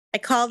I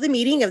call the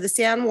meeting of the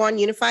San Juan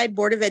Unified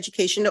Board of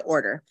Education to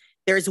order.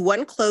 There is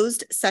one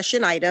closed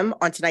session item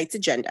on tonight's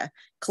agenda: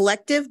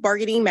 collective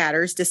bargaining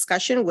matters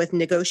discussion with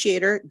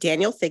negotiator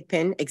Daniel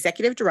Thigpen,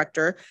 Executive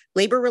Director,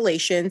 Labor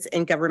Relations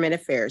and Government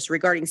Affairs,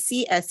 regarding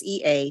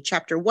CSEA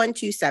Chapter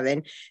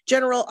 127,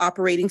 General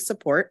Operating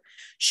Support,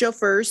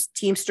 Chauffeurs,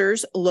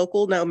 Teamsters,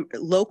 Local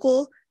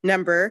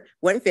Number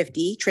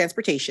 150,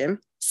 Transportation,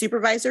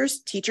 Supervisors,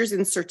 Teachers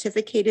and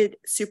Certificated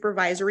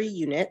Supervisory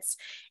Units,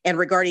 and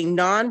regarding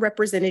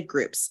non-represented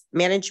groups,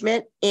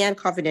 management, and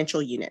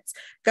confidential units.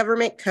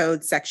 Government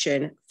Code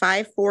Section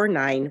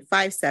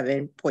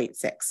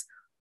 54957.6.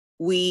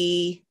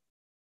 We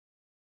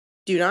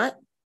do not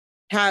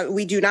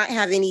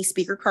have any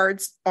speaker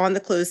cards on the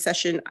closed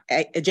session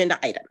agenda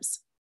items.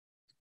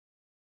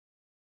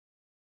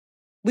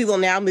 We will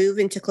now move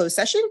into closed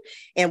session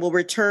and will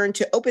return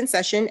to open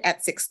session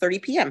at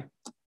 6:30 p.m.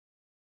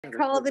 I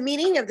call the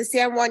meeting of the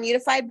San Juan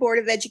Unified Board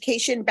of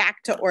Education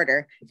back to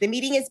order. The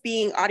meeting is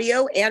being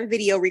audio and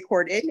video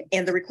recorded,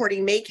 and the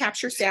recording may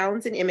capture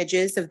sounds and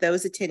images of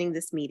those attending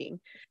this meeting.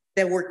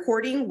 The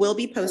recording will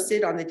be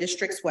posted on the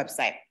district's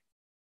website.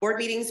 Board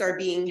meetings are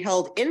being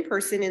held in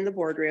person in the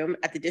boardroom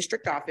at the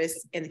district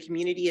office, and the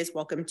community is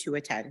welcome to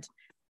attend.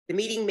 The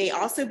meeting may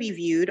also be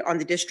viewed on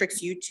the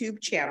district's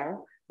YouTube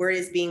channel, where it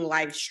is being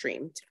live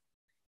streamed.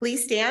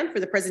 Please stand for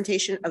the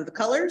presentation of the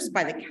colors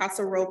by the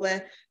Casa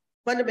Roble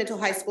Fundamental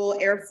High School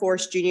Air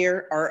Force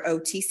Junior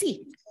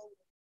ROTC.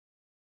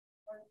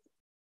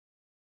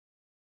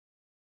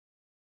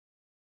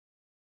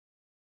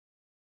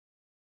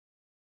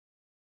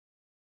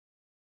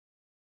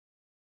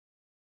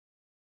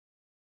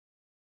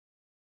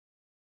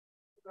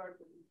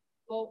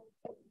 Vote.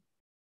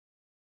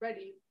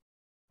 Ready.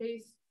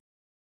 Pace.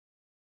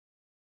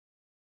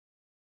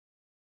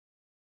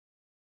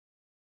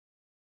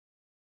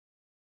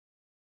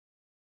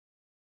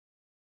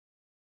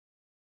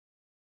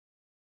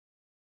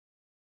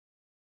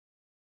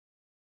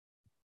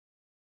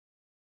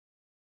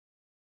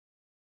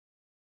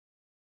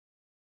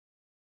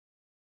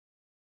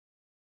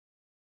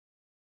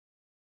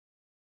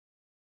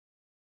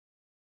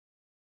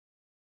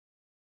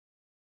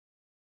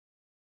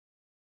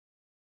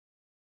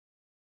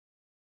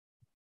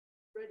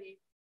 Ready.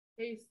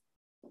 Pace.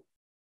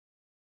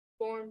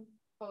 Form.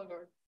 Color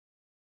guard.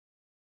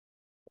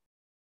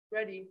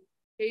 Ready.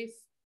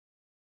 Pace.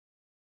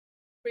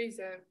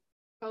 Present.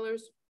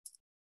 Colors.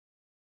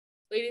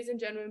 Ladies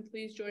and gentlemen,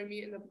 please join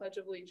me in the Pledge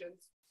of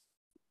Allegiance.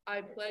 I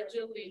pledge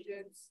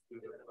allegiance to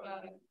the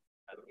flag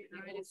of the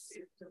United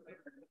States of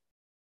America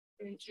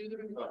and to the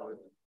republic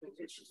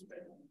which is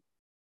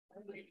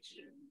one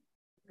nation.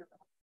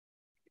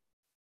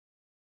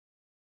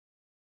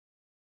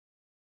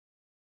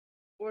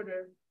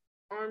 Order.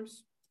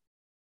 Arms.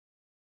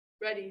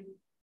 Ready.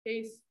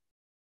 Pace.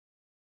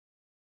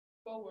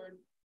 Forward.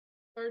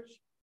 Perch.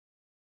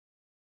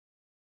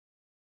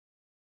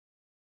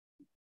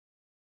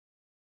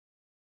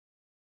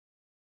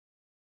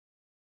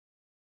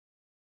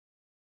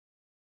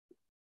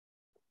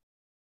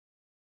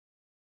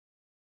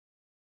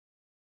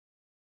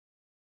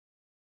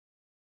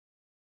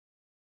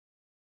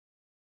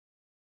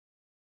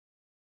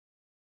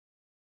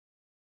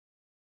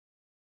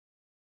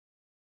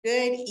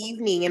 Good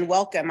evening and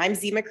welcome. I'm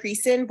Zima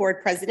Creason,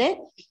 Board President.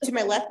 To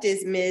my left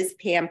is Ms.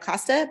 Pam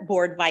Costa,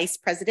 Board Vice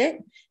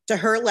President. To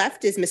her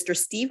left is Mr.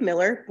 Steve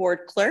Miller,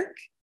 Board Clerk.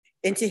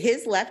 And to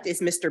his left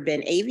is Mr.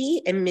 Ben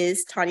Avey and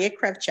Ms. Tanya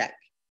Krevchek.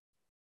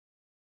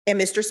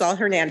 And Mr. Saul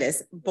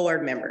Hernandez,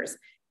 Board members.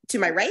 To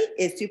my right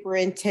is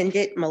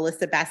Superintendent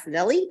Melissa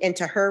Bassinelli, and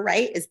to her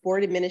right is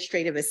Board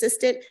Administrative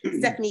Assistant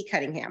Stephanie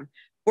Cunningham.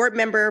 Board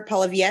member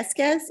Paula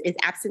Viesquez is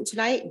absent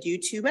tonight due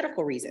to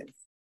medical reasons.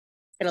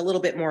 And a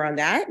little bit more on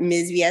that,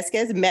 Ms.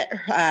 Viesquez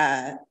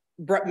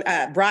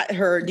brought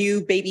her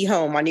new baby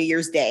home on New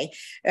Year's Day.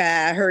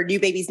 Her new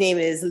baby's name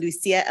is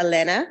Lucia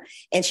Elena,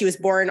 and she was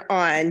born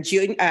on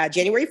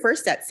January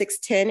 1st at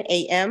 6:10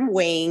 a.m.,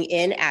 weighing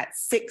in at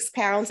 6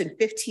 pounds and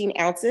 15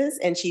 ounces,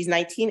 and she's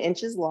 19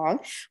 inches long.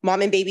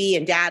 Mom and baby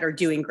and dad are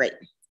doing great.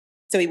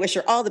 So we wish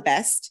her all the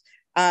best.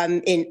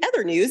 In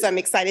other news, I'm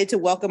excited to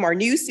welcome our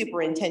new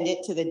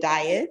superintendent to the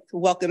dais.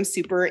 Welcome,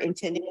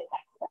 Superintendent.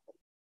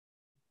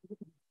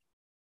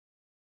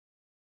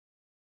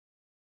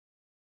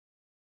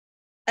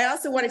 I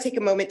also want to take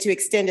a moment to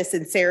extend a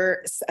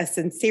sincere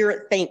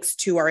thanks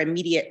to our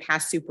immediate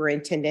past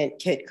superintendent,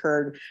 Kent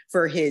Kern,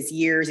 for his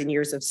years and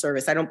years of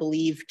service. I don't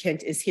believe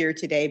Kent is here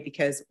today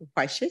because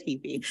why should he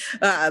be?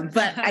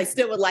 But I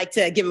still would like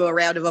to give him a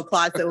round of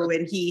applause so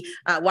when he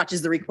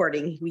watches the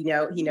recording,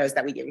 he knows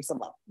that we give him some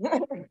love.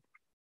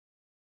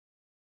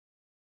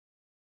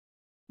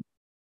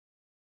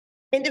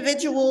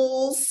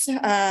 Individuals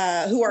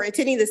who are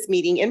attending this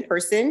meeting in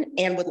person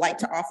and would like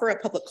to offer a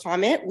public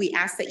comment, we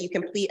ask that you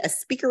complete a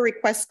speaker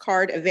request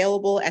card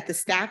available at the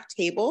staff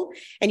table,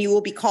 and you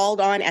will be called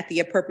on at the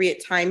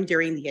appropriate time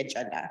during the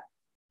agenda.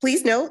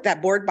 Please note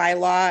that Board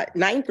Bylaw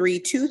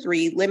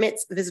 9323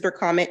 limits visitor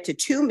comment to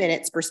 2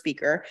 minutes per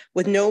speaker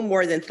with no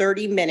more than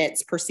 30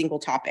 minutes per single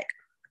topic.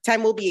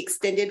 Time will be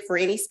extended for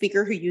any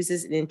speaker who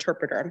uses an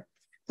interpreter.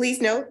 Please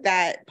note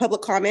that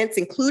public comments,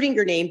 including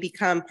your name,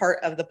 become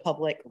part of the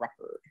public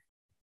record.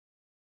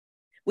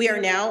 We are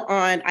now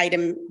on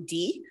item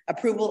D,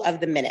 approval of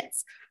the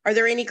minutes. Are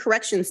there any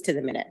corrections to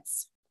the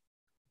minutes?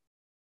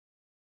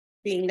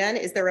 Being none,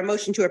 is there a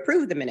motion to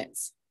approve the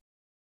minutes?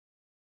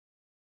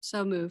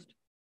 So moved.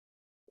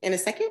 In a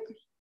second?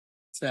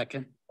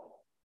 Second.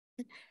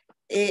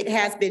 It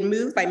has been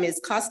moved by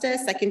Ms. Costa,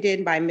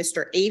 seconded by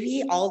Mr.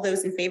 Avey. All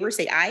those in favor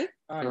say aye.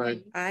 Aye.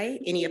 Aye.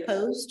 Any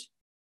opposed?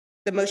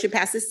 The motion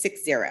passes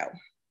 6-0.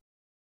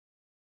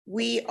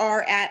 We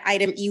are at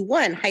item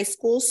E1, high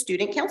school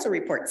student council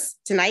reports.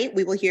 Tonight,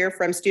 we will hear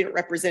from student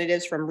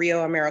representatives from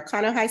Rio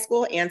Americano High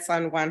School and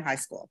San Juan High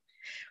School.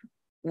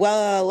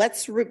 Well,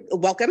 let's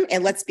welcome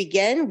and let's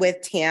begin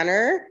with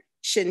Tanner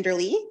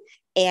Schinderly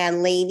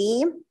and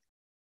Lainey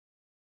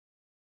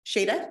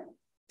Shada.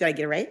 Did I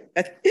get it right?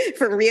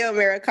 From Rio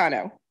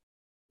Americano.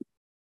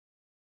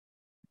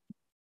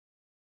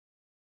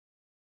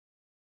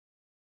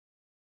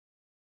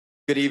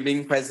 Good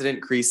evening,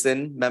 President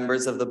Creason,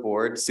 members of the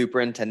board,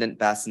 Superintendent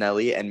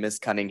Bassinelli, and Ms.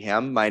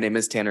 Cunningham. My name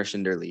is Tanner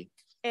Schinderly.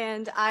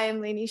 And I am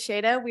Lainey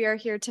Shada. We are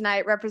here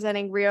tonight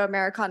representing Rio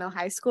Americano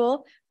High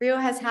School. Rio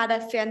has had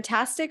a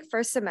fantastic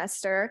first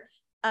semester.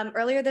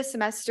 Earlier this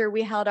semester,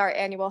 we held our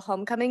annual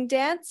homecoming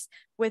dance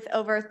with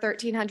over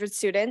 1,300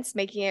 students,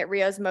 making it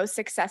Rio's most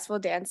successful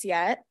dance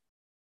yet.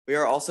 We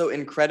are also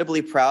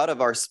incredibly proud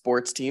of our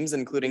sports teams,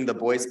 including the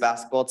boys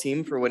basketball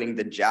team for winning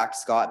the Jack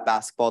Scott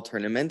basketball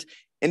tournament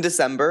in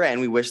December,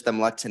 and we wish them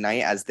luck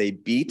tonight as they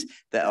beat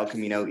the El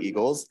Camino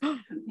Eagles.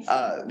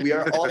 We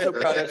are also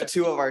proud of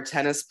two of our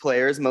tennis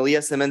players,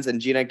 Malia Simmons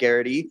and Gina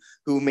Garrity,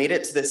 who made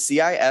it to the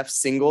CIF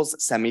singles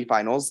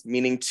semifinals,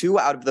 meaning 2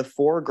 out of the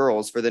 4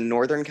 girls for the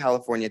Northern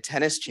California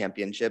Tennis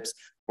Championships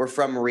were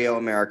from Rio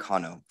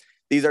Americano.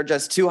 These are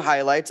just 2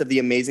 highlights of the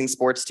amazing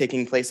sports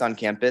taking place on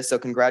campus. So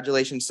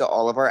congratulations to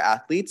all of our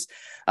athletes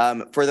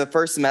for the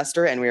first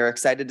semester, and we are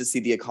excited to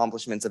see the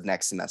accomplishments of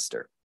next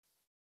semester.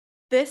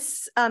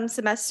 This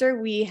semester,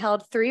 we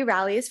held 3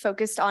 rallies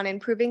focused on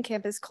improving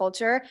campus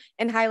culture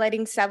and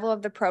highlighting several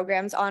of the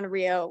programs on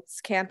Rio's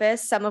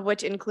campus, some of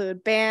which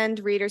include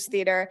band, readers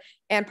theater,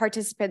 and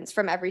participants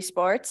from every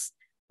sports.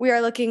 We are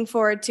looking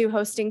forward to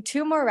hosting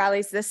 2 more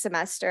rallies this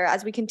semester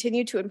as we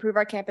continue to improve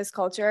our campus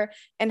culture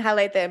and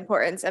highlight the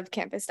importance of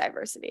campus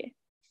diversity.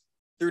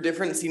 Through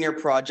different senior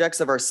projects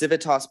of our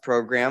Civitas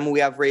program, we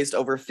have raised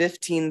over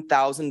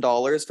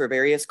 $15,000 for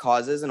various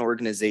causes and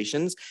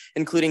organizations,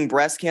 including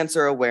breast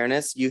cancer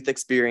awareness, youth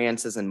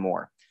experiences, and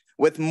more.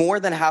 With more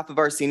than half of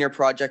our senior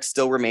projects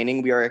still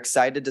remaining, we are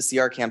excited to see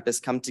our campus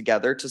come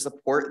together to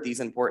support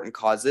these important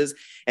causes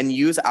and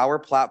use our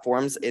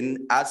platforms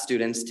as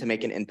students to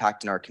make an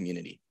impact in our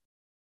community.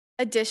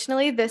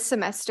 Additionally, this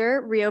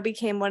semester, Rio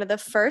became one of the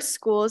first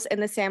schools in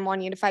the San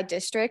Juan Unified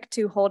District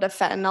to hold a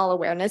fentanyl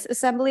awareness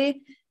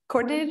assembly.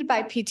 Coordinated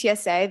by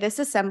PTSA, this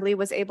assembly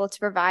was able to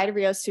provide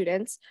Rio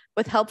students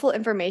with helpful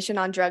information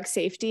on drug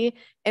safety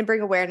and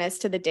bring awareness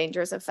to the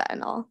dangers of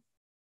fentanyl.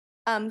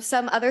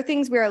 Some other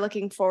things we are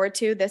looking forward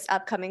to this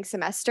upcoming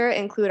semester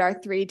include our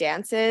 3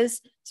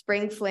 dances,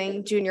 Spring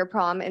Fling, Junior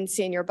Prom, and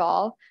Senior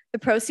Ball. The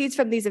proceeds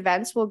from these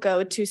events will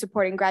go to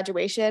supporting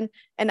graduation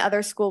and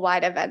other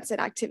school-wide events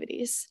and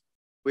activities.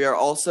 We are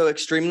also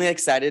extremely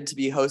excited to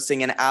be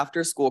hosting an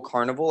after-school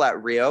carnival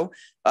at Rio,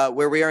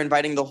 where we are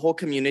inviting the whole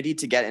community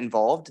to get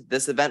involved.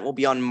 This event will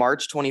be on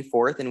March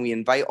 24th, and we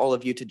invite all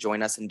of you to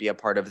join us and be a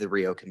part of the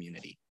Rio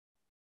community.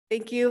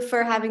 Thank you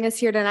for having us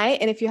here tonight.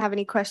 And if you have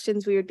any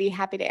questions, we would be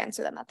happy to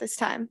answer them at this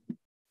time.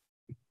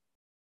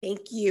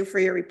 Thank you for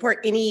your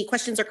report. Any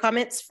questions or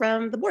comments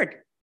from the board?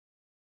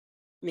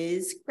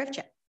 Ms.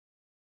 Grevchat.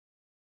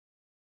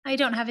 I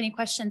don't have any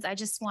questions. I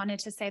just wanted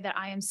to say that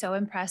I am so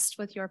impressed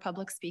with your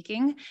public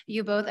speaking.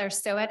 You both are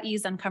so at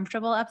ease and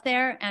comfortable up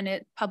there,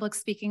 and public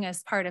speaking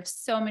is part of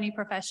so many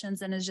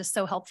professions and is just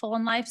so helpful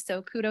in life.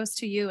 So kudos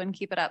to you and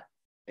keep it up.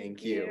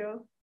 Thank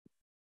you.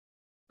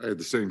 I had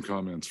the same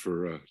comments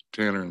for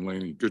Tanner and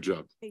Lainey. Good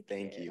job.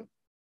 Thank you.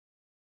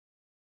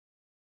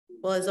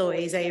 Well, as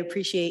always, I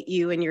appreciate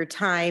you and your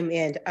time,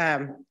 and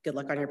good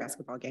luck on your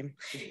basketball game.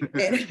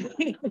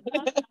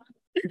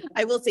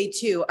 I will say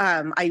too,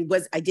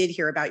 I did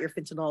hear about your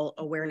fentanyl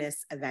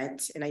awareness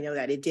event, and I know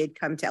that it did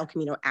come to El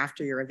Camino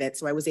after your event.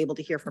 So I was able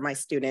to hear from my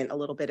student a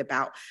little bit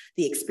about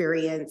the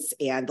experience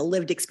and the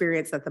lived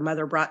experience that the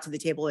mother brought to the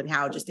table and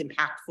how just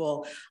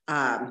impactful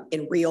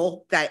and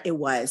real that it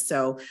was.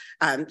 So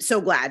so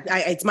glad.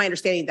 It's my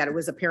understanding that it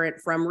was a parent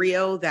from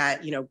Rio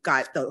that,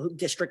 got the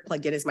district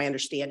plugged in, is my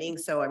understanding.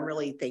 So I'm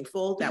really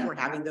thankful that we're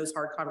having those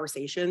hard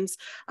conversations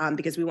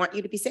because we want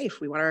you to be safe.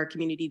 We want our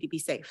community to be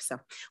safe. So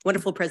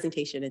wonderful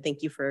presentation. And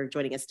thank you for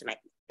joining us tonight.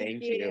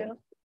 Thank you.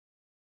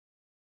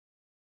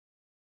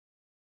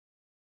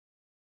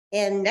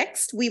 And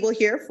next we will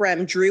hear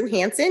from Drew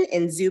Hansen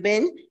and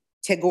Zubin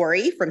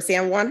Tagori from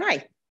San Juan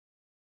High.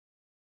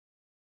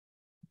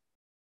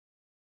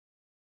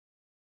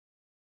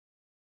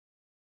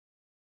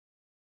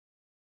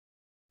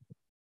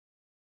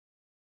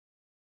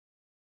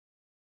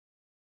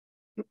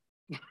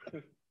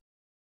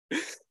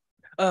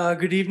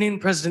 Good evening,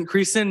 President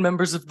Creason,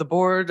 members of the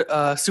board,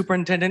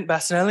 Superintendent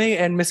Bassanelli,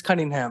 and Ms.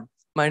 Cunningham.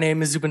 My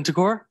name is Zubin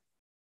Tagore.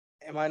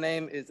 And my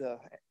name is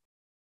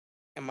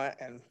and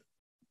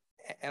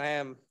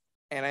I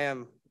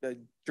am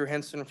Drew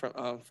Henson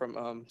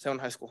from Salmon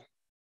High School.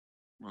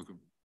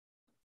 Welcome.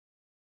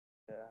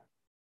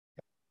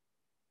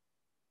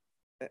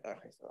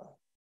 Okay, so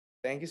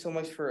thank you so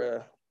much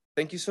for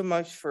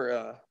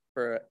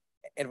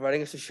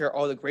inviting us to share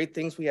all the great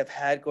things we have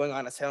had going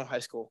on at Salmon High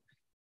School.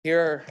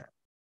 Here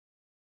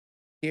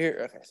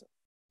are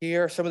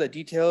some of the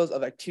details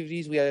of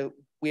activities we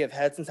have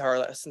had since our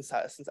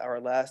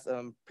last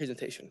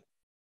presentation.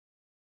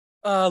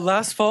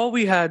 Last fall,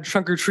 we had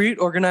Trunk or Treat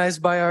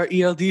organized by our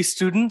ELD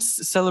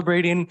students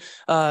celebrating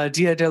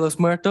Dia de los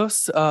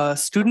Muertos.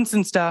 Students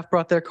and staff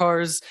brought their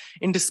cars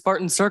into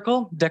Spartan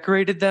Circle,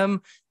 decorated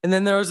them, and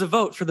then there was a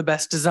vote for the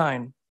best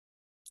design.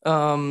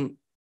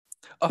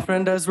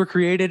 Ofrendas were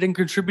created and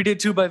contributed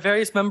to by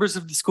various members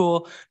of the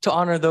school to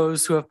honor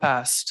those who have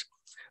passed.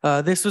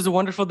 This was a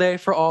wonderful day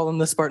for all in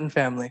the Spartan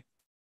family.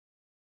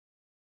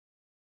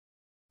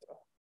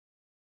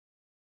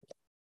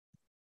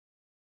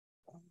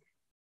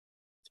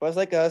 Spies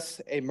Like Us,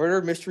 a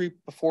murder mystery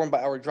performed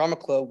by our drama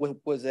club,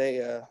 was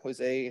a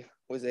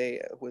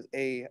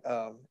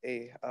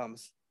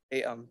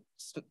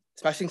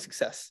smashing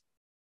success.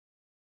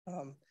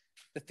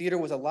 The theater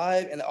was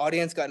alive, and the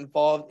audience got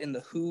involved in the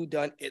Who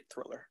Done It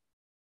thriller.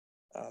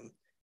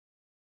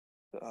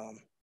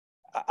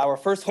 Our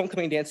first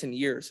homecoming dance in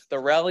years. The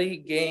rally,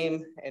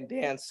 game, and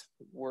dance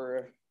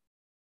were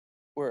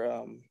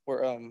well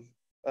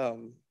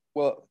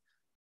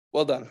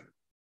done.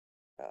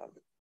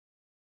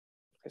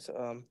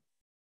 The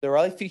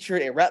rally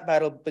featured a rap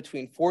battle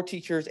between four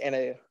teachers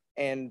and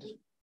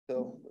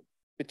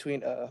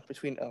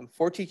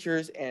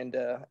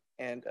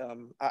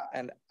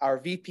our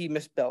VP,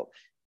 Miss Belt.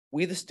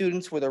 We, the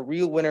students, were the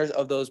real winners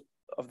of those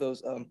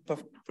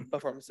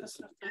performances.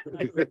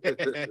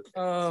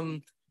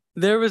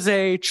 There was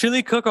a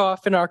chili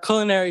cook-off in our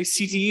culinary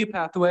CTE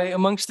pathway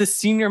amongst the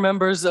senior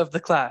members of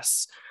the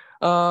class.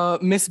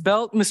 Miss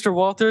Belt, Mr.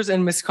 Walters,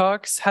 and Miss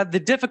Cox had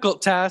the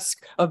difficult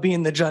task of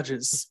being the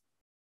judges.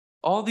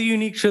 All the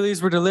unique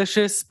chilies were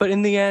delicious, but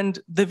in the end,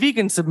 the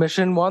vegan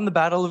submission won the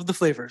battle of the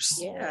flavors.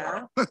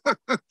 Yeah. I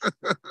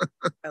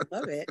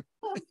love it.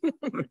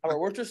 Our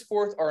winter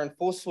sports are in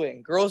full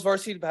swing. Girls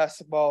varsity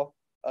basketball,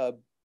 boys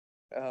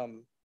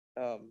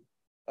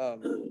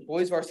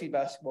varsity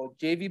basketball,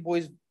 JV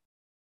boys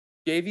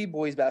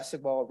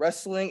basketball,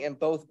 wrestling, and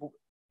both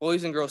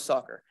boys and girls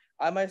soccer.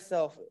 I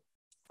myself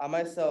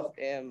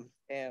am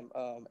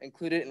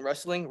included in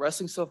wrestling.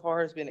 Wrestling so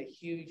far has been a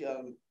huge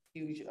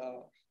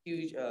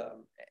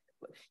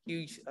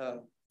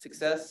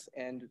success,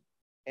 and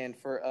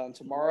for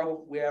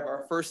tomorrow we have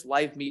our first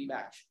live meet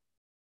match.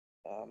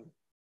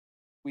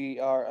 We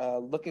are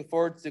looking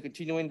forward to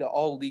continuing the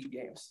all league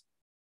games.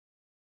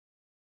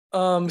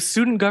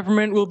 Student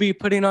government will be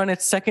putting on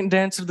its second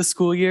dance of the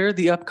school year,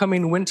 the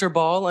upcoming Winter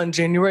Ball on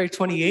January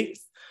 28th.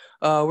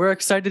 We're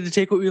excited to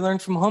take what we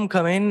learned from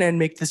homecoming and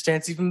make this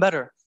dance even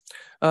better.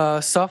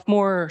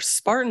 Sophomore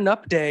Spartan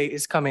Up Day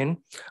is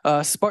coming.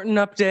 Spartan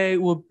Up Day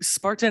will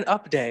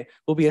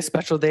be a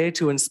special day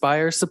to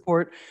inspire,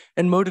 support,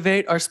 and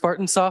motivate our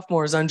Spartan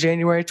sophomores on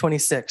January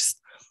 26th.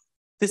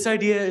 This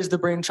idea is the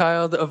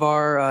brainchild of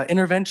our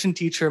intervention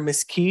teacher,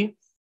 Miss Key.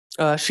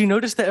 She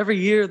noticed that every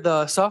year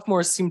the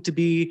sophomores seem to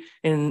be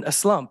in a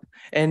slump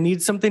and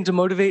need something to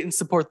motivate and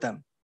support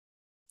them.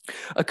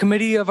 A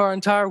committee of our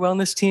entire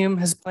wellness team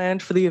has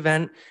planned for the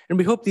event, and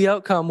we hope the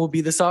outcome will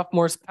be the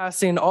sophomores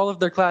passing all of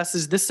their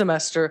classes this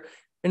semester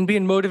and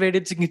being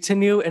motivated to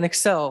continue and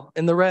excel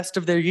in the rest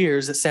of their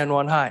years at San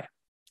Juan High.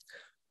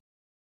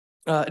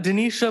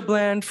 Denisha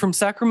Bland from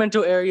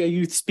Sacramento Area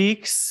Youth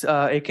Speaks,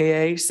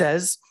 AKA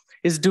SAYS,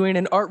 is doing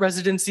an art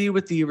residency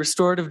with the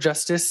Restorative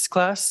Justice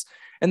class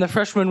and the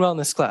Freshman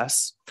Wellness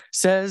class.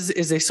 SAYS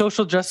is a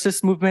social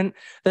justice movement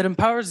that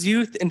empowers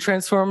youth and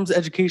transforms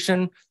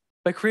education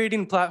by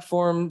creating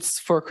platforms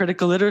for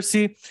critical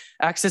literacy,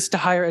 access to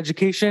higher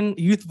education,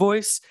 youth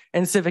voice,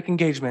 and civic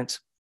engagement.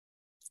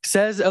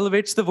 SAYS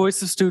elevates the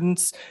voice of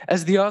students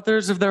as the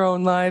authors of their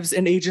own lives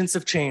and agents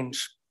of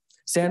change.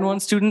 San Juan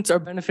students are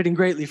benefiting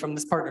greatly from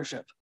this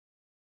partnership.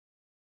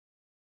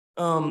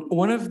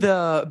 One of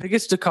the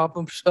biggest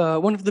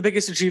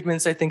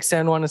achievements I think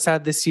San Juan has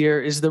had this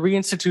year is the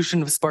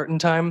reinstitution of Spartan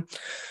Time.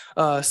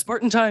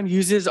 Spartan Time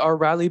uses our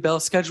rally bell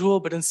schedule,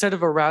 but instead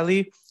of a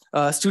rally,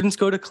 students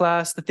go to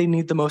class that they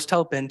need the most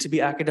help in to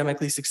be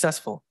academically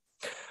successful.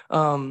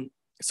 So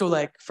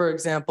like, for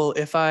example,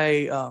 if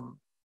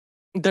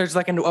there's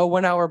like a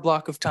 1 hour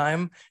block of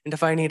time, and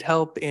if I need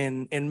help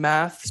in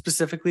math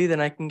specifically, then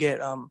I can get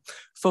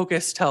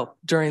focused help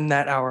during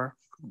that hour.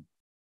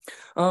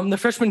 The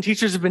freshman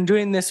teachers have been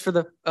doing this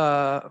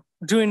a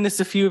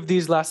few of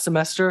these last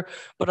semester,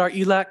 but our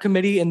ELAC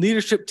committee and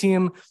leadership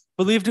team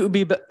believed it would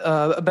be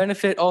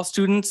benefit all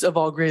students of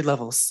all grade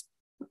levels.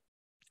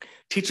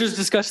 Teachers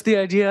discussed the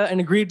idea and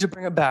agreed to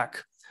bring it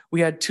back. We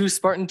had 2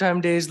 Spartan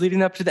Time days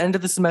leading up to the end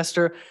of the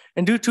semester,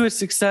 and due to its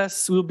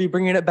success, we'll be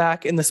bringing it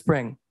back in the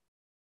spring.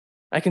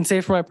 I can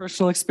say from my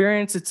personal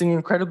experience, it's an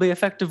incredibly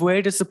effective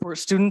way to support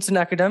students in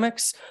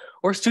academics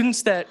or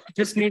students that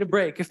just need a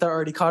break if they're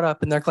already caught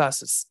up in their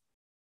classes.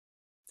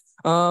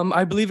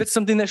 I believe it's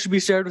something that should be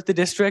shared with the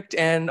district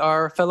and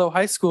our fellow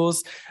high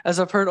schools, as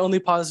I've heard only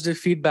positive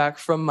feedback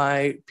from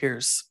my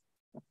peers.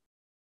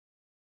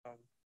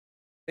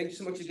 Thank you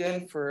so much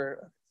again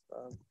for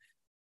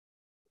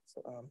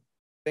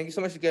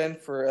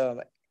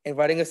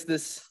inviting us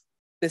this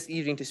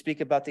evening to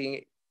speak about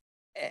the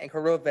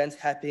incredible events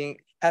happening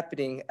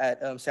at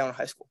San Juan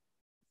High School.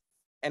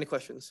 Any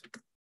questions?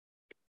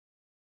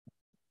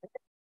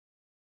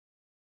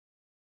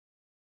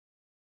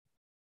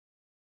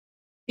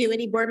 Do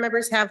any board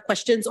members have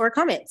questions or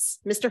comments?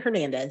 Mr.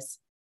 Hernandez.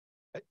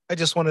 I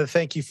just wanted to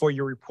thank you for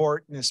your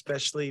report, and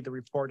especially the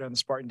report on the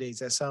Spartan Days.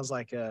 That sounds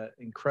like an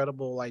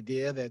incredible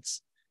idea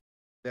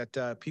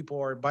that people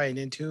are buying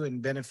into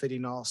and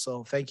benefiting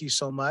also. Thank you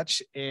so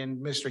much. And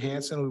Mr.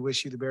 Hanson, we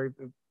wish you the very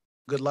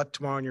good luck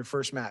tomorrow in your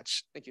first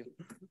match. Thank you.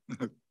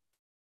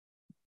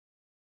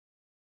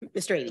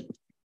 Mr. Ady.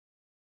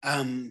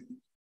 Kind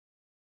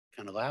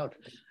of loud.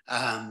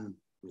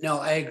 No,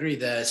 I agree.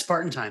 The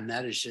Spartan Time,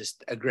 that is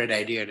just a great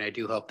idea. And I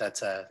do hope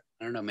that's I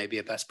don't know, maybe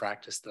a best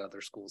practice that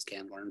other schools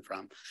can learn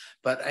from.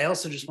 But I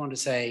also just want to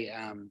say,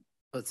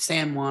 with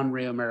San Juan,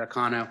 Rio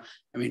Americano,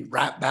 I mean,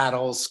 rap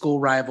battles, school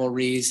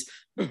rivalries,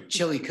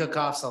 chili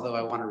cook-offs, although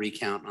I want to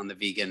recount on the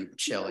vegan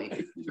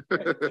chili.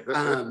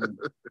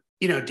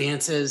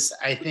 Dances,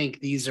 I think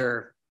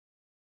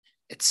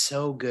it's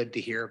so good to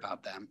hear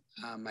about them.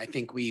 I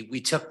think we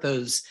took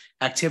those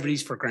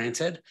activities for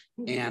granted,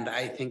 and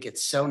I think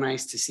it's so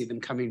nice to see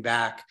them coming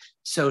back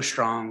so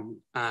strong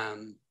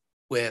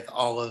with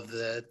all of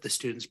the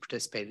students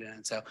participating in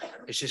it. So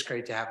it's just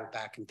great to have it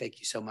back, and thank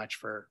you so much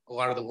for a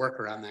lot of the work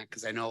around that,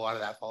 because I know a lot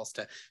of that falls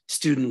to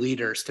student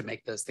leaders to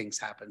make those things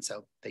happen.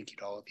 So thank you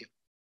to all of you.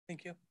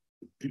 Thank you.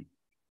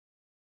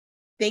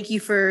 Thank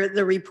you for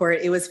the report.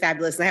 It was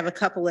fabulous. And I have a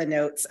couple of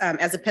notes.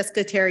 As a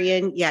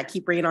pescatarian, yeah,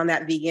 keep bringing on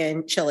that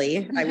vegan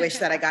chili. I wish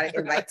that I got an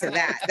invite to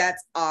that.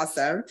 That's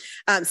awesome.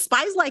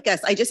 Spies Like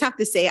Us. I just have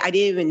to say, I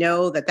didn't even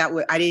know I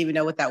didn't even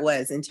know what that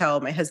was until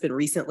my husband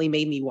recently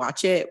made me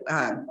watch it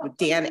with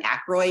Dan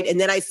Aykroyd. And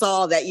then I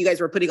saw that you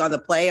guys were putting on the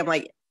play. I'm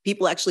like,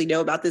 people actually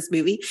know about this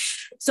movie.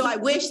 So I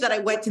wish that I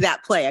went to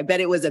that play. I bet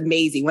it was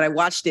amazing. When I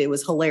watched it, it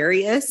was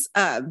hilarious.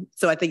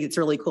 So I think it's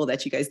really cool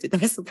that you guys did the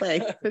rest of the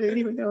play. I didn't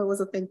even know it was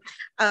a thing.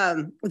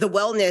 The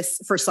wellness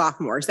for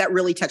sophomores, that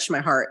really touched my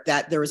heart,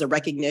 that there was a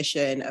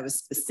recognition of a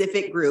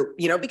specific group,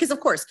 because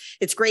of course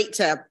it's great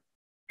to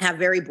have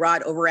very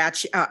broad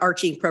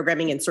overarching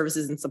programming and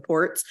services and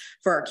supports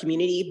for our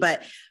community,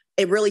 but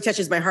it really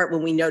touches my heart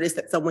when we notice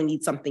that someone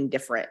needs something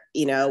different,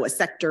 a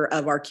sector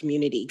of our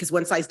community, because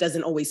one size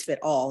doesn't always fit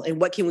all. And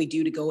what can we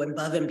do to go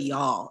above and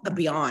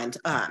beyond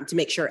to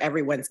make sure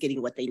everyone's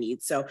getting what they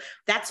need? So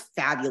that's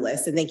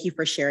fabulous. And thank you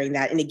for sharing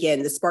that. And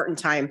again, the Spartan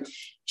Time,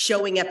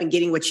 showing up and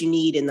getting what you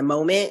need in the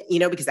moment,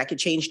 because that could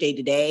change day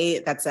to day.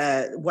 That's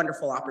a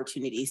wonderful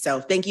opportunity.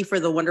 So thank you for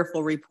the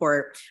wonderful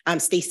report.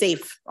 Stay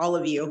safe, all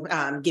of you,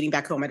 getting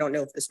back home. I don't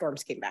know if the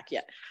storms came back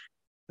yet.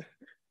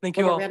 Thank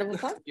you all.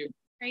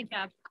 Great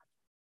job.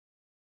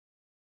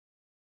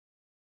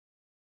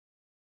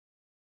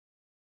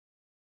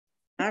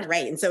 All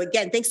right. And so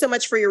again, thanks so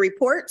much for your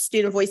report.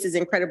 Student voice is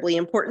incredibly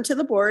important to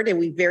the board, and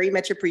we very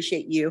much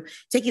appreciate you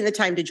taking the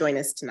time to join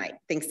us tonight.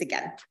 Thanks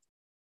again.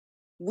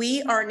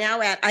 We are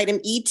now at item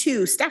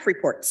E2, staff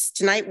reports.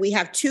 Tonight, we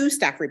have 2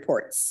 staff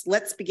reports.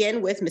 Let's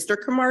begin with Mr.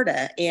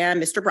 Camarda and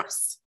Mr.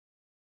 Bruss.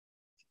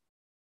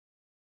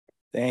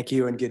 Thank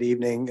you and good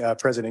evening,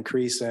 President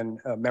Crease and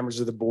members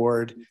of the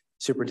board,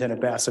 Superintendent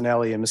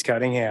Bassanelli and Ms.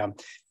 Cunningham.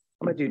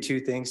 I'm going to do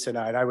 2 things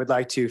tonight. I would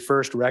like to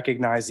first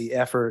recognize the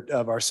effort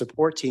of our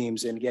support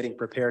teams in getting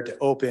prepared to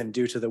open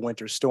due to the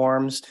winter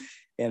storms.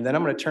 And then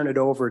I'm going to turn it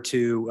over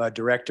to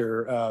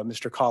Director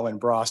Mr. Colin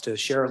Bross to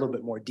share a little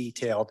bit more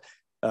detailed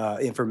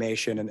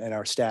information and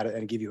our status,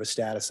 and give you a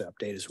status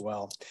update as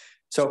well.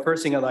 So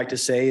first thing I'd like to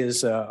say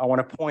is I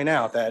want to point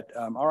out that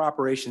our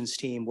operations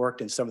team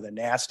worked in some of the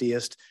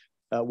nastiest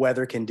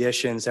weather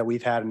conditions that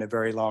we've had in a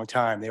very long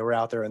time. They were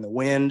out there in the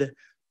wind,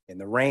 in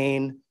the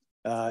rain,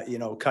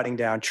 cutting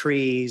down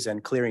trees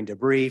and clearing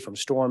debris from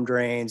storm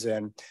drains,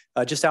 and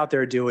just out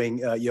there doing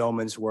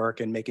yeoman's work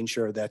and making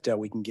sure that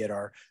we can get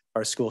our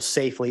school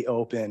safely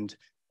opened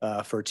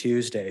for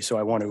Tuesday. So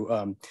I want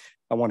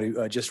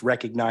to just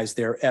recognize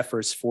their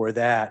efforts for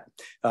that.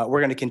 We're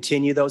going to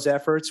continue those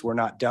efforts. We're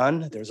not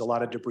done. There's a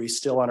lot of debris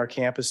still on our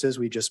campuses.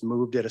 We just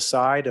moved it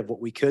aside of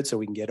what we could so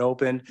we can get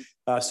open.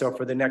 So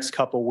for the next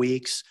couple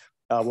weeks,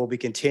 we'll be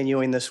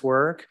continuing this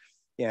work,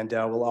 and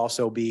we'll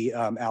also be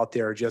out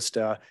there just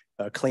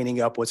cleaning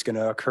up what's going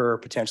to occur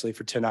potentially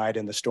for tonight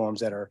and the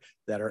storms that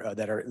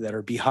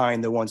are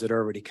behind the ones that are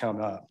already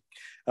come up.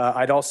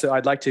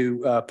 I'd like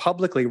to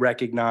publicly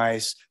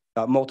recognize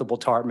multiple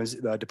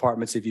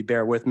departments, if you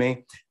bear with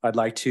me. I'd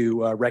like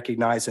to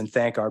recognize and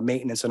thank our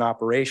maintenance and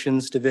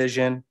operations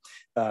division,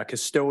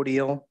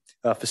 custodial,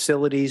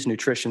 facilities,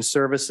 nutrition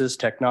services,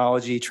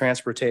 technology,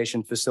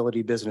 transportation,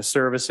 facility business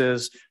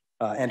services,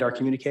 and our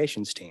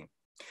communications team.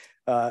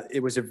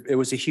 It was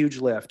a huge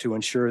lift to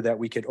ensure that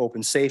we could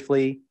open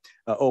safely,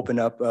 open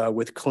up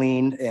with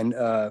clean and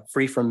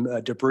free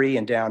from debris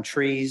and down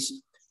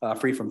trees,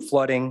 free from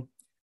flooding,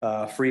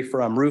 free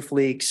from roof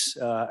leaks,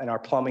 and our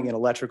plumbing and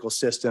electrical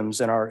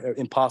systems and our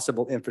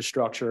impossible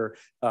infrastructure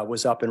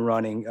was up and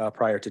running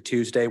prior to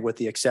Tuesday, with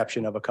the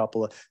exception of a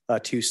couple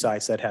of two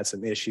sites that had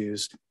some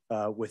issues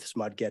with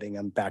SMUD getting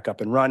them back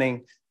up and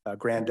running.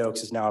 Grand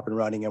Oaks is now up and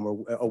running, and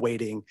we're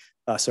awaiting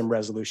some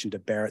resolution to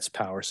Barrett's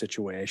power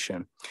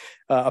situation.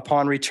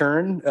 Upon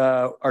return,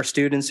 our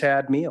students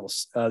had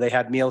meals. They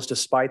had meals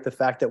despite the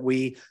fact that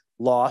we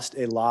lost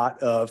a lot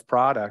of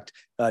product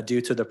due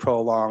to the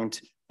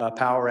prolonged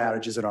power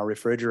outages in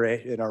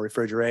our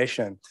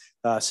refrigeration.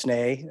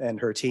 Sneh and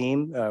her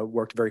team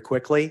worked very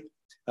quickly,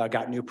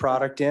 got new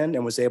product in,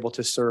 and was able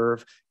to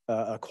serve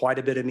quite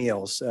a bit of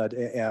meals,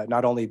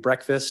 not only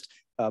breakfast,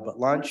 but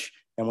lunch,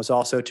 and was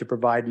also to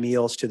provide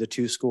meals to the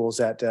two schools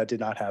that did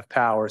not have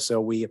power.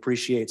 So we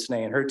appreciate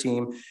Sneh and her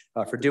team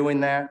for doing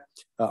that.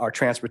 Our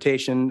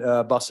transportation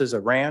buses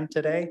ran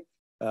today.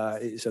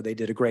 So they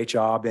did a great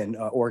job in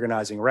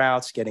organizing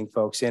routes, getting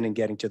folks in and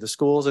getting to the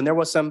schools. And there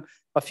was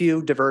a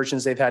few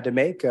diversions they've had to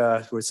make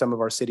with some of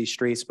our city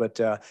streets, but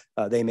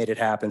they made it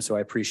happen. So I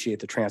appreciate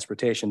the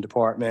transportation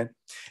department.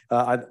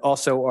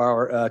 Also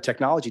our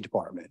technology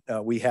department.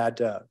 We had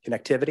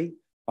connectivity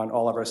on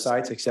all of our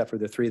sites, except for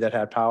the 3 that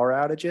had power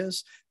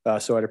outages.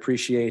 So I'd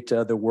appreciate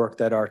the work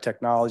that our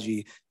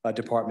technology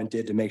department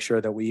did to make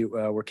sure that we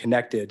were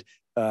connected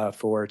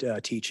for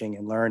teaching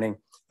and learning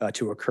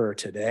to occur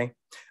today.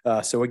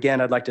 So again,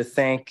 I'd like to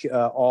thank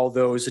all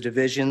those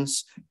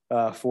divisions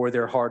for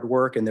their hard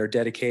work and their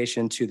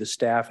dedication to the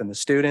staff and the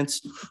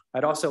students.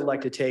 I'd also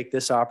like to take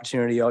this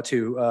opportunity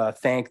to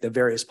thank the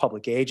various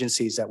public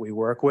agencies that we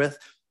work with.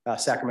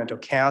 Sacramento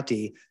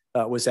County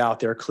was out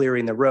there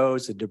clearing the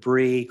roads, the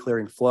debris,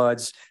 clearing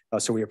floods.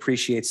 So we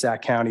appreciate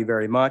Sac County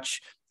very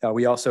much.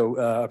 We also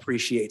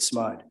appreciate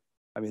SMUD.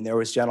 I mean, there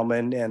was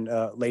gentlemen and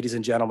ladies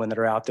and gentlemen that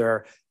are out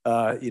there,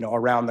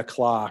 around the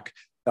clock,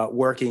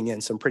 working in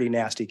some pretty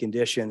nasty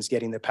conditions,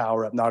 getting the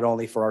power up, not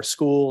only for our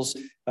schools,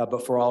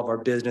 but for all of our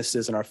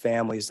businesses and our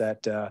families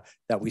that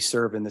we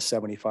serve in the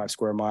 75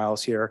 square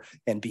miles here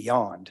and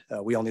beyond.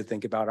 We only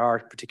think about our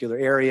particular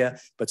area,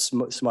 but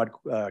SMUD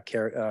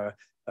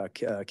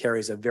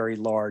carries a very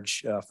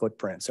large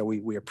footprint. So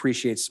we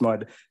appreciate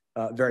SMUD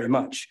very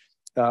much.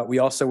 We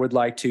also would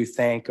like to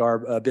thank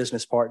our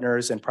business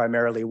partners and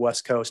primarily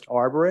West Coast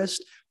Arborists.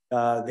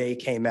 They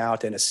came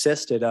out and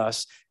assisted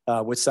us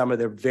with some of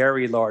the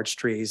very large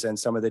trees and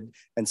some of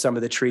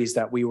the trees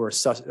that we were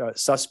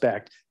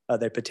suspect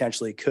that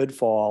potentially could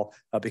fall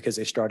because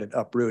they started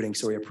uprooting.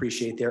 So we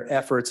appreciate their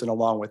efforts and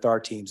along with our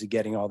teams in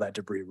getting all that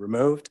debris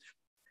removed.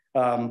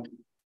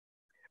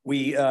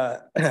 We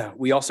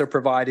also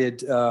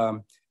provided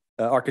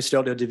our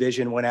custodial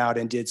division went out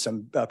and did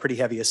some pretty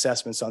heavy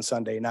assessments on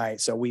Sunday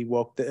night. So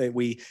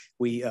we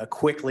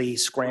quickly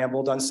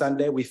scrambled on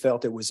Sunday. We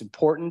felt it was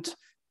important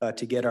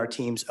to get our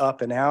teams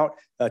up and out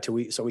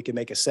so we can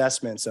make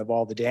assessments of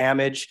all the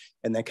damage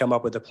and then come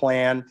up with a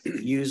plan,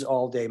 use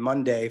all day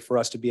Monday for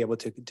us to be able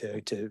to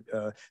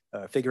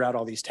figure out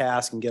all these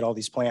tasks and get all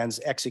these plans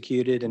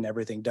executed and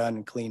everything done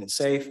and clean and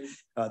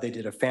safe. They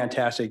did a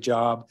fantastic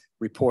job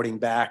reporting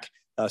back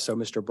so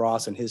Mr.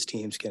 Bross and his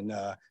teams can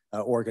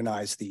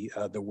organize the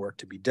work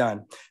to be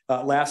done.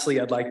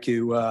 Lastly, I'd like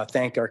to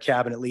thank our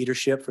cabinet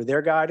leadership for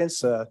their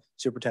guidance,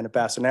 Superintendent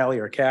Bassanelli,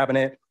 our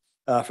cabinet,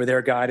 for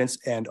their guidance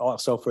and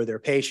also for their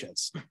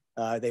patience.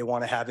 They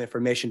want to have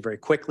information very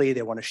quickly.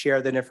 They want to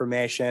share that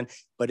information,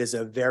 but it's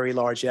a very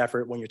large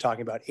effort when you're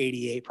talking about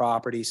 88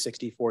 properties,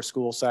 64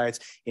 school sites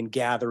in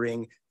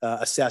gathering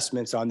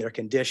assessments on their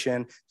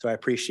condition. So I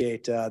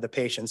appreciate the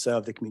patience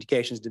of the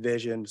communications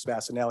division, Ms.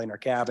 Bassanelli and our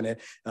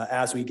cabinet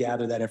as we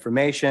gather that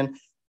information.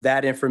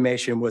 That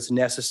information was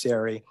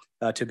necessary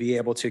to be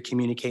able to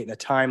communicate in a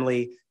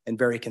timely and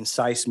very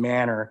concise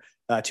manner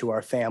to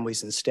our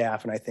families and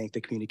staff. And I think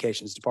the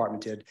communications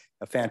department did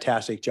a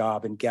fantastic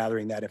job in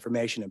gathering that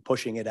information and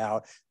pushing it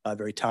out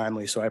very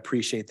timely. So I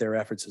appreciate their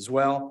efforts as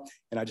well.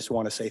 And I just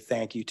want to say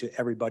thank you to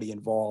everybody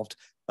involved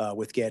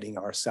with getting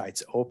our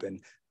sites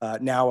open.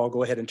 Now I'll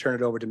go ahead and turn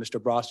it over to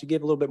Mr. Bross to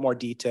give a little bit more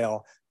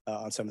detail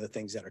on some of the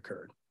things that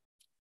occurred.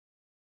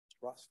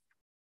 Bross.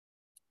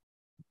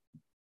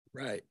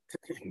 Right.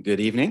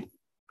 Good evening.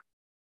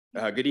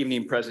 Good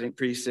evening, President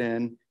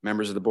Creason,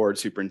 members of the board,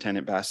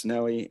 Superintendent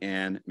Bassanelli,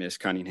 and Ms.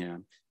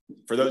 Cunningham.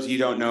 For those of you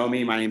who don't know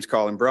me, my name is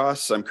Colin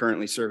Bross. I'm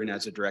currently serving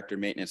as a Director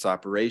of Maintenance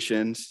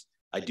Operations.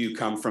 I do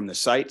come from the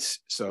sites,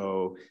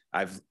 so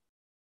I've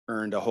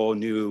earned a whole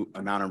new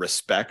amount of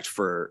respect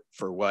for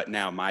what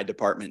now my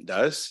department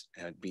does,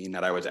 being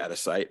that I was at a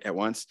site at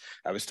once.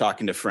 I was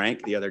talking to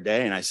Frank the other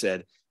day, and I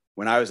said,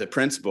 when I was a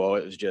principal,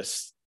 it was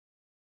just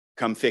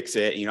come fix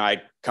it.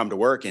 I'd come to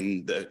work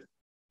and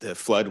the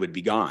flood would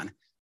be gone.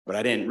 But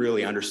I didn't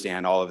really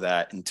understand all of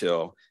that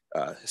until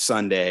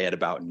Sunday at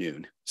about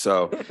noon.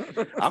 So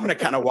I'm going to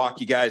kind of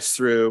walk you guys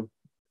through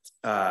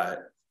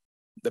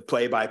the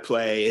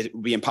play-by-play. It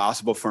would be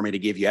impossible for me to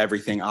give you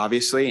everything,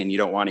 obviously, and you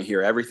don't want to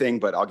hear everything,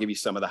 but I'll give you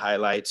some of the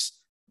highlights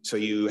so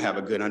you have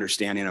a good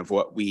understanding of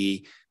what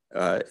we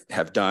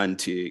have done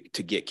to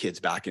get kids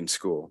back in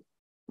school.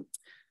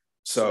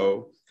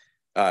 So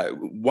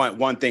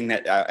one thing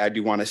that I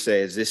do want to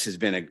say is this has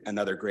been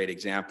another great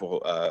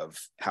example of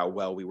how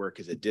well we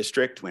work as a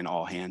district when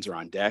all hands are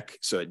on deck.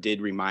 So it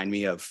did remind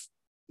me of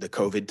the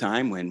COVID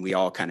time when we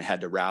all kind of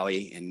had to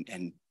rally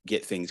and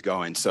get things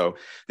going. So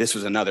this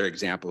was another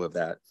example of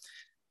that.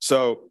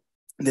 So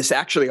this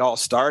actually all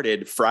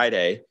started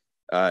Friday,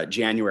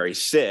 January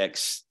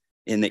 6th.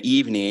 In the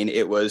evening,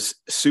 it was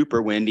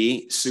super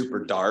windy, super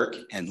dark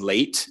and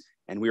late.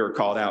 And we were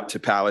called out to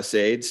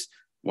Palisades,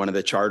 one of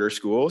the charter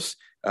schools,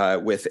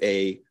 with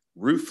a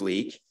roof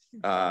leak.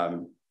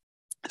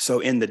 So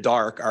in the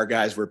dark, our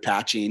guys were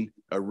patching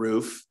a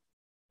roof.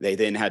 They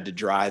then had to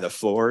dry the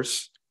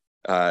floors.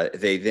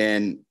 They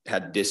then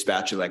had to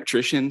dispatch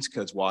electricians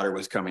because water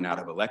was coming out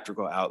of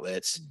electrical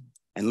outlets.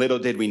 And little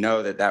did we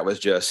know that was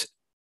just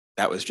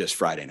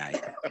Friday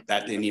night.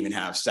 That didn't even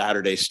have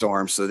Saturday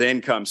storm. So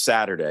then comes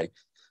Saturday.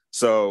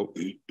 So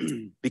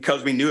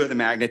because we knew of the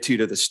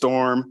magnitude of the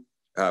storm,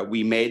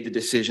 we made the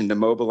decision to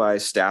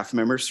mobilize staff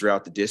members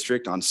throughout the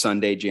district on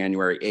Sunday,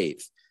 January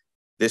 8th.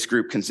 This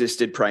group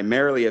consisted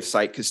primarily of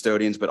site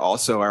custodians, but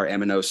also our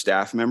M&O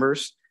staff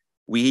members.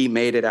 We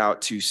made it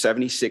out to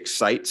 76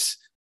 sites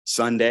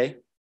Sunday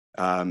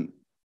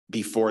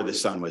before the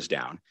sun was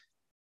down.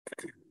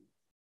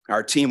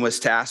 Our team was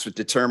tasked with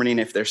determining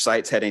if their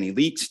sites had any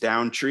leaks,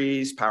 downed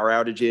trees, power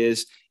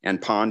outages,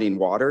 and ponding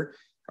water.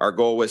 Our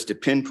goal was to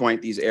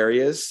pinpoint these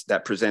areas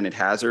that presented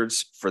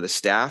hazards for the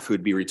staff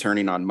who'd be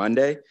returning on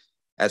Monday,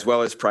 as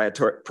well as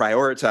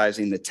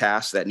prioritizing the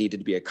tasks that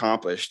needed to be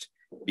accomplished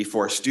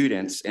before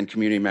students and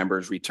community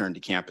members returned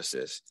to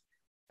campuses.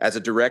 As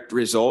a direct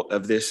result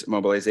of this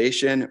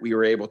mobilization, we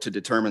were able to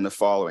determine the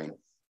following.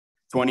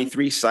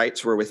 23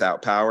 sites were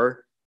without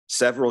power.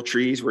 Several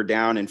trees were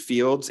down in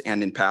fields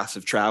and in paths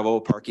of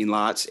travel, parking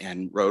lots,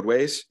 and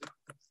roadways.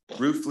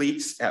 Roof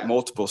leaks at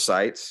multiple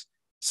sites,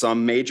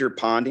 some major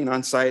ponding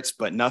on sites,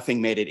 but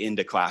nothing made it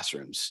into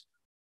classrooms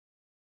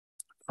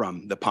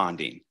from the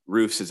ponding.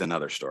 Roofs is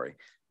another story,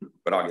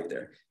 but I'll get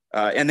there.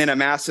 And then a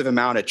massive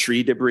amount of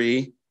tree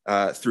debris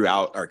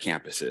throughout our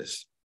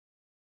campuses.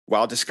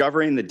 While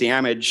discovering the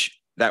damage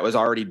that was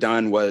already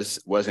done was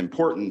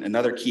important,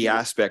 another key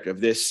aspect of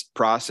this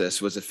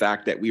process was the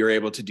fact that we were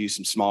able to do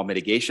some small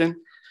mitigation.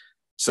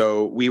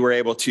 So we were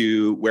able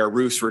to, where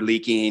roofs were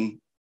leaking,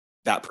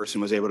 that person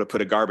was able to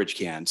put a garbage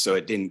can so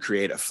it didn't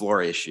create a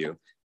floor issue.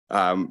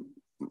 Debris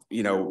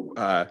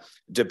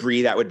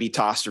that would be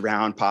tossed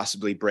around,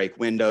 possibly break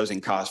windows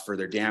and cause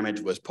further damage,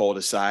 was pulled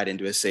aside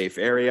into a safe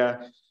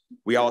area.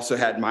 We also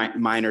had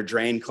minor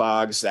drain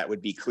clogs that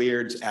would be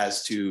cleared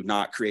as to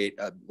not create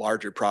a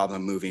larger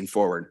problem moving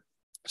forward.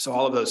 So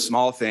all of those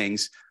small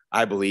things,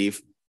 I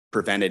believe,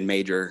 prevented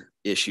major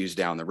issues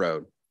down the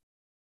road.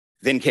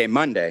 Then came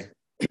Monday.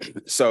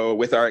 So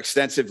with our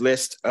extensive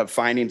list of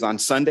findings on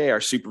Sunday,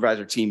 our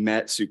supervisor team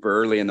met super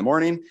early in the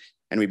morning,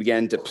 and we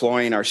began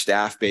deploying our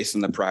staff based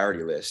on the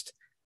priority list.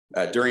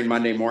 During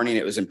Monday morning,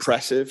 it was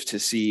impressive to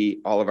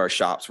see all of our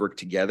shops work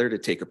together to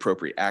take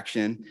appropriate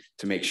action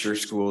to make sure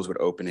schools would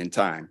open in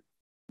time.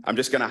 I'm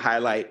just going to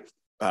highlight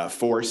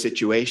 4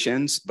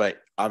 situations, but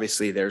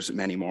obviously there's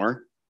many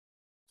more.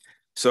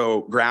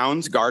 So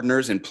grounds,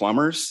 gardeners, and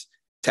plumbers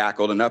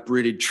tackled an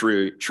uprooted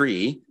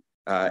tree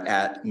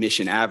at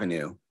Mission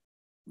Avenue.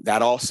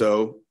 That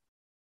also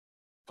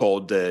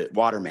pulled the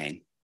water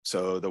main.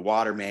 So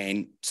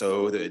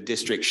the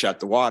district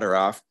shut the water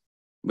off.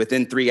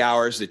 Within 3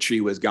 hours, the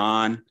tree was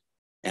gone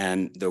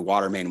and the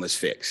water main was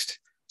fixed.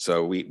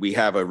 So we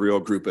have a real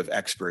group of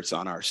experts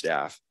on our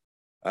staff.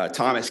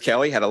 Thomas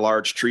Kelly had a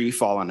large tree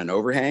fall on an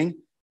overhang.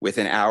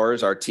 Within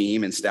hours, our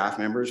team and staff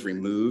members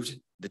removed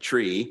the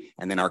tree,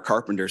 and then our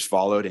carpenters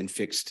followed and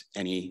fixed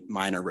any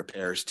minor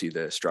repairs to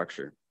the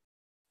structure.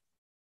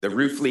 The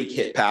roof leak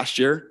hit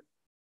pasture.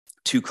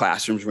 2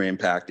 classrooms were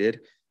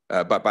impacted,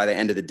 but by the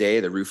end of the day,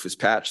 the roof was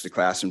patched, the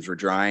classrooms were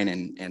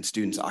drying, and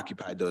students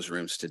occupied those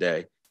rooms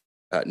today.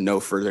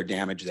 No further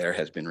damage there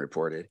has been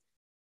reported.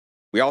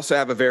 We also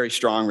have a very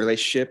strong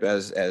relationship,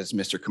 as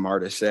Mr.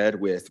 Camarda said,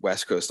 with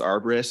West Coast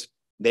Arborists.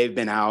 They've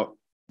been out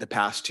the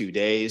past 2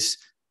 days,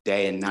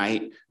 day and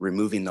night,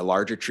 removing the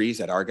larger trees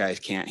that our guys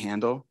can't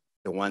handle,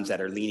 the ones that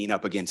are leaning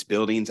up against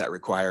buildings that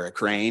require a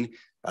crane.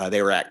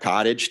 They were at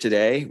Cottage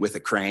today with a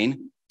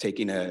crane,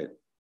 taking a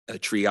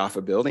tree off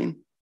a building.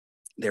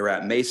 They were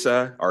at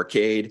Mesa,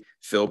 Arcade,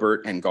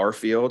 Filbert, and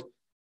Garfield.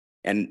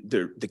 And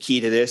the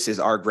key to this is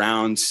our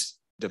grounds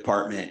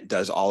department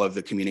does all of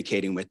the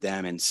communicating with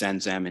them and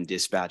sends them and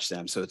dispatch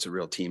them. So it's a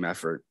real team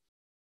effort.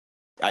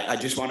 I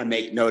just want to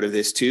make note of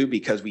this too,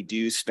 because we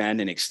do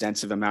spend an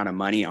extensive amount of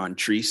money on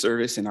tree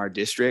service in our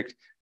district,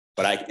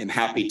 but I am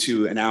happy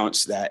to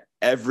announce that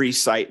every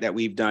site that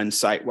we've done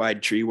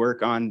site-wide tree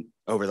work on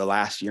over the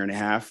last year and a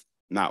half,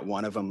 not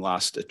one of them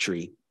lost a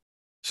tree.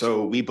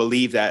 So we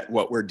believe that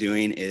what we're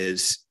doing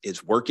is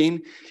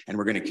working, and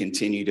we're going to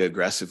continue to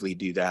aggressively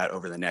do that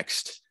over the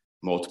next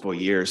multiple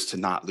years to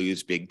not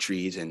lose big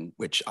trees, and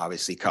which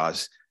obviously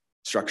cause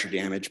structure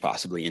damage,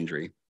 possibly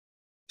injury.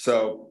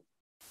 So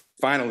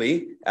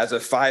finally, as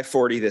of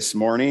 5:40 this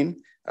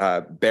morning,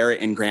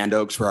 Barrett and Grand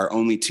Oaks were our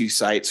only two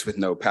sites with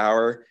no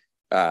power.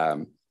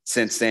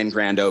 Since then,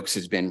 Grand Oaks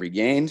has been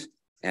regained,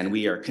 and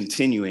we are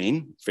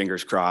continuing,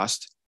 fingers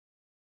crossed,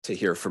 to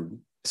hear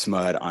from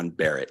SMUD on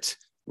Barrett.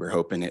 We're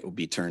hoping it will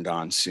be turned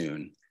on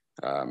soon.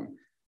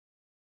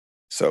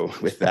 So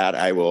with that,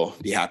 I will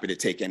be happy to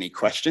take any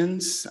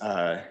questions,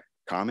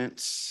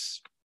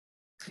 comments,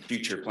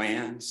 future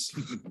plans.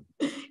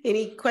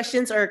 Any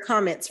questions or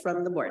comments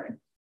from the board?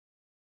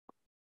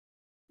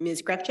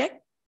 Ms. Grafcheck?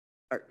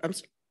 Or I'm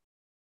sorry.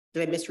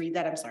 Did I misread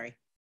that? I'm sorry.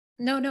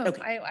 No,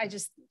 Okay. I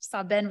just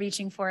saw Ben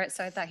reaching for it,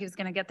 so I thought he was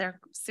going to get there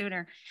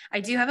sooner. I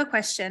do have a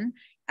question.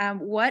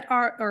 What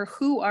are or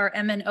who are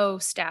M&O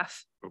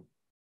staff?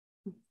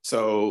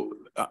 So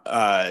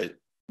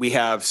we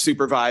have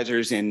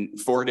supervisors in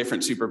 4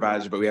 different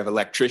supervisors, but we have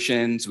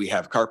electricians, we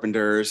have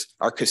carpenters,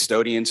 our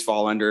custodians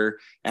fall under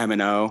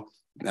M&O,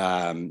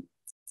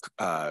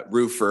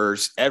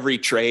 roofers, every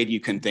trade you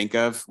can think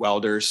of,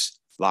 welders,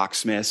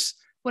 locksmiths.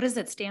 What does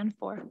it stand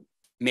for?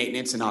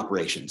 Maintenance and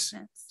operations.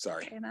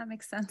 Sorry. Okay, that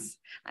makes sense.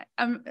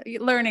 I'm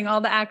learning all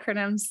the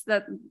acronyms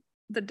that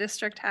the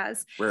district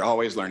has. We're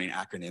always learning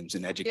acronyms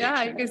in education.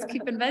 Yeah, you guys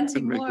keep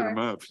inventing Making more. them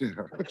up.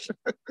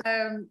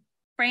 Yeah.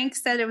 Frank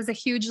said it was a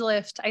huge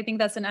lift. I think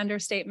that's an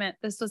understatement.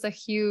 This was a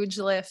huge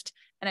lift.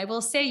 And I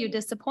will say you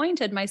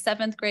disappointed my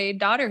 7th grade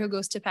daughter who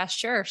goes to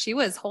Pasteur. She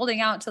was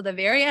holding out till the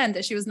very end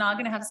that she was not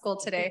going to have school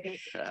today.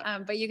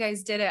 But you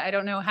guys did it. I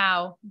don't know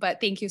how, but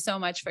thank you so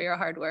much for your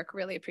hard work.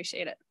 Really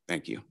appreciate it.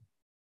 Thank you.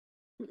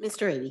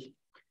 Mr. Ady.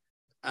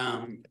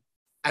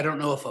 I don't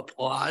know if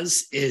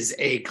applause is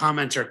a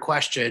comment or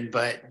question,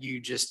 but you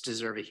just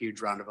deserve a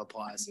huge round of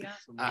applause.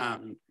 Yeah.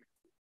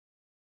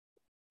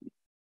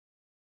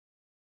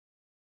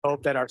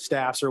 Hope that our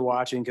staffs are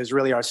watching, because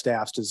really our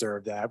staffs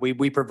deserve that.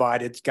 We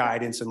provided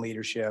guidance and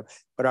leadership,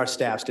 but our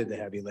staffs did the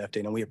heavy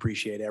lifting, and we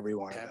appreciate every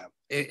one of them.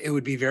 It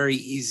would be very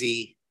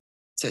easy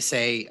to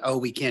say, oh,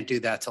 we can't do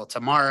that till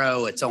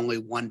tomorrow. It's only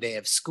one day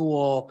of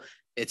school.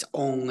 It's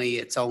only.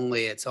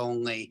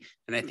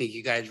 And I think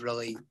you guys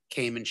really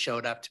came and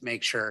showed up to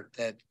make sure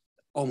that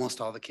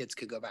almost all the kids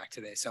could go back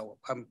today. So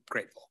I'm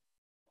grateful.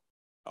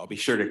 I'll be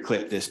sure to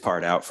clip this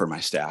part out for my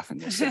staff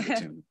and we'll send it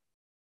to them.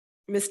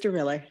 Mr.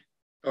 Miller.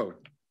 Oh,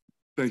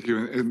 thank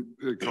you.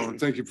 And Colin,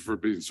 thank you for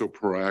being so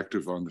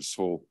proactive on this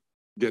whole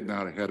getting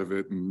out ahead of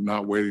it and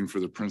not waiting for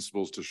the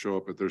principals to show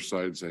up at their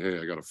site and say, hey,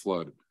 I got a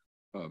flood.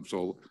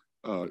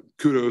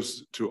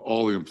 Kudos to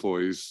all the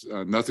employees.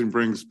 Nothing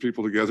brings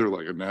people together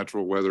like a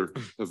natural weather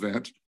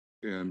event.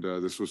 And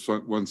this was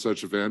one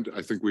such event.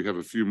 I think we have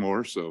a few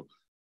more, so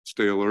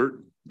stay alert,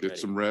 get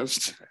some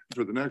rest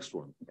for the next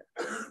one.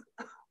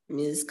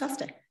 Ms.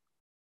 Costa.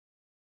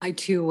 I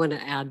too want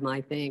to add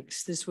my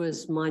thanks. This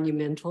was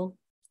monumental.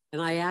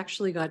 And I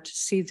actually got to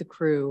see the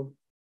crew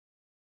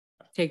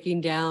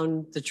taking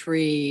down the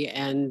tree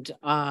and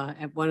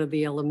at one of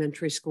the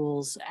elementary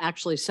schools,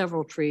 actually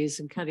several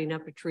trees, and cutting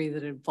up a tree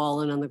that had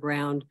fallen on the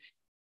ground.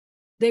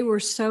 They were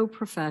so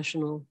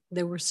professional.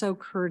 They were so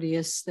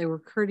courteous. They were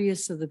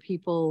courteous of the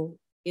people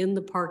in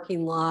the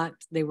parking lot.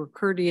 They were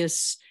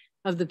courteous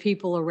of the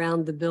people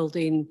around the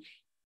building.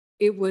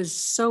 It was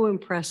so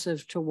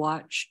impressive to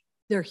watch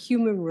their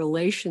human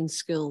relation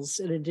skills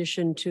in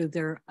addition to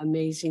their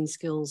amazing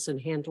skills in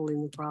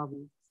handling the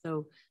problem.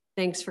 So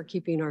thanks for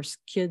keeping our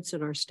kids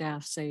and our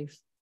staff safe.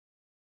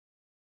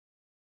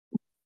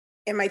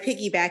 And my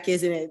piggyback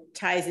is, and it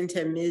ties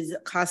into Ms.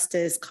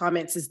 Costa's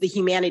comments, is the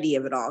humanity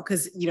of it all.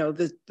 Because, you know,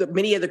 the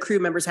many of the crew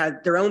members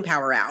had their own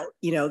power out.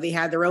 You know, they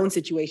had their own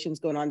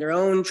situations going on, their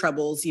own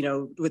troubles, you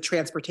know, with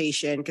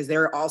transportation, because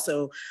they're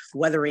also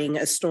weathering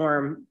a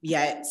storm,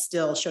 yet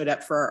still showed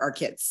up for our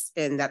kids.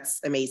 And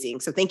that's amazing.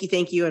 So thank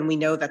you. And we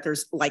know that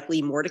there's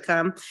likely more to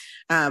come.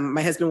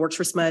 My husband works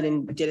for SMUD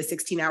and did a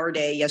 16-hour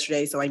day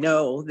yesterday. So I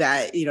know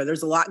that, you know,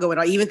 there's a lot going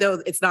on, even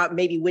though it's not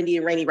maybe windy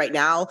and rainy right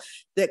now.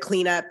 The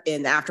cleanup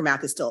and the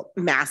aftermath is still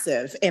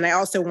massive. And I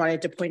also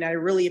wanted to point out, I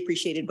really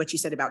appreciated what you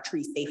said about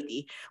tree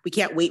safety. We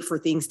can't wait for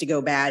things to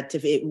go bad.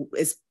 To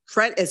as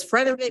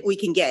front of it we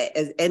can get,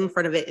 as in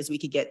front of it as we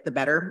could get, the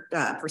better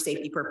for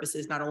safety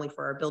purposes, not only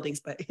for our buildings,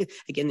 but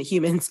again, the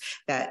humans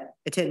that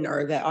attend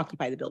or that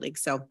occupy the building.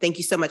 So thank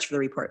you so much for the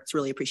report. It's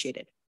really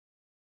appreciated.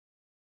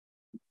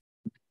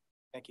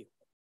 Thank you.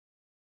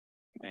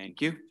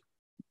 Thank you.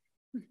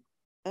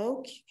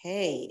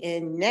 Okay,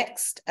 and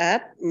next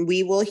up,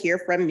 we will hear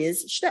from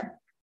Ms. Schnupp.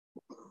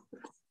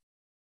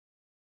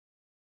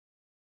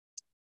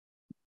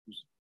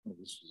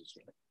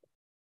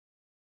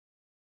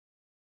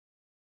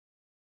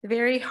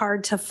 Very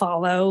hard to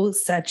follow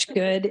such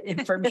good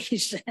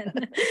information.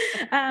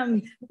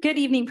 Good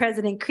evening,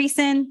 President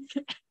Creason,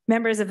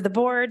 members of the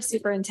board,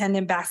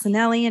 Superintendent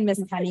Bassanelli, and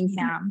Ms.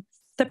 Cunningham.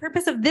 The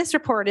purpose of this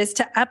report is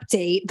to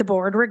update the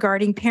board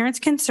regarding parents'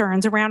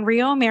 concerns around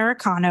Rio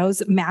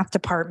Americano's math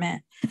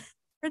department.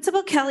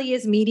 Principal Kelly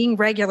is meeting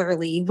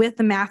regularly with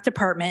the math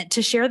department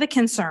to share the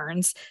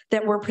concerns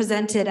that were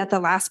presented at the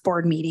last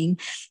board meeting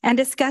and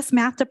discuss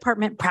math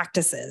department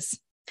practices.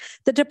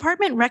 The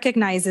department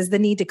recognizes the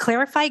need to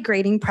clarify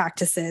grading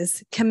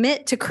practices,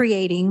 commit to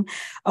creating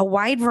a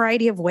wide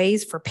variety of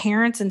ways for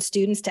parents and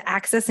students to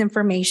access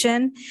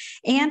information,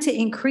 and to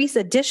increase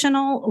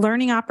additional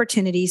learning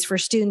opportunities for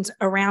students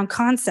around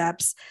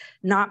concepts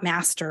not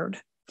mastered.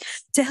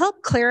 To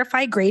help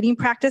clarify grading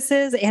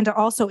practices and to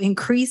also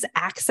increase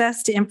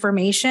access to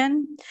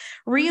information,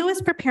 Rio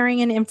is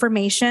preparing an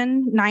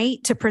information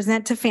night to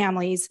present to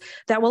families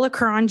that will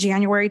occur on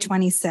January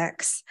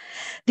 26.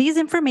 These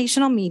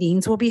informational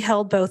meetings will be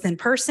held both in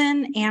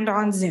person and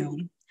on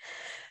Zoom.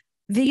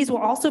 These will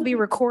also be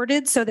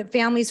recorded so that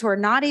families who are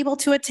not able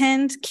to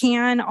attend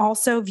can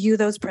also view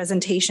those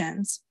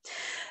presentations.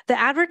 The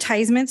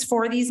advertisements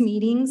for these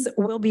meetings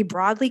will be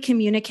broadly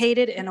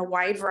communicated in a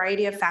wide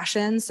variety of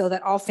fashions so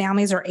that all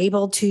families are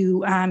able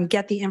to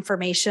get the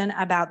information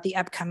about the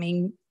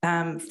upcoming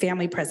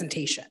family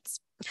presentations.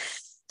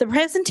 The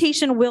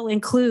presentation will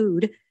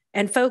include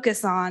and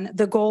focus on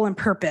the goal and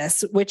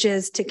purpose, which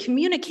is to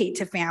communicate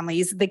to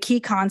families the key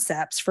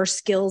concepts for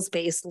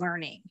skills-based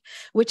learning,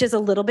 which is a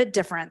little bit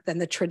different than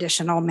the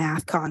traditional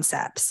math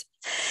concepts.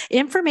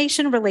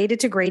 Information related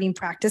to grading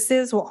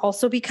practices will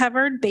also be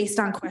covered based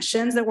on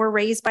questions that were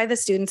raised by the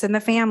students and the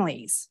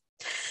families.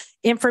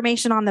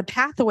 Information on the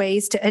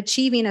pathways to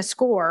achieving a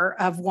score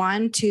of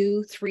 1,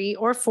 2, 3,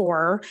 or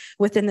 4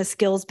 within the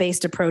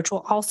skills-based approach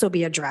will also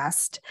be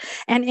addressed,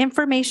 and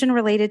information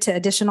related to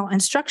additional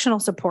instructional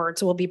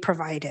supports will be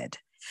provided.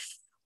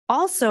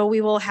 Also,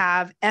 we will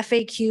have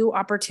FAQ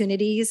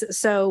opportunities,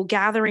 so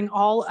gathering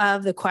all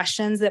of the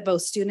questions that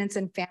both students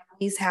and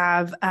families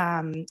have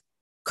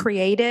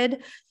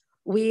created.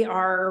 We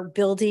are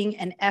building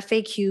an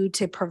FAQ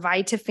to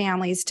provide to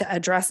families to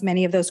address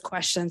many of those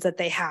questions that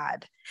they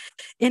had.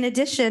 In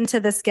addition to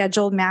the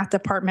scheduled math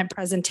department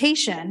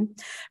presentation,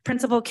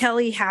 Principal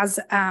Kelly has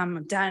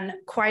done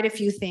quite a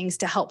few things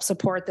to help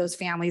support those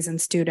families and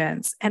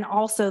students, and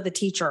also the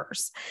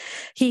teachers.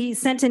 He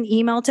sent an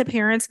email to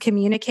parents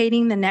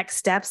communicating the next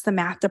steps the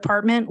math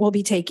department will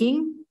be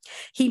taking.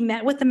 He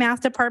met with the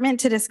math department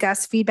to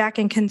discuss feedback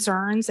and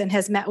concerns and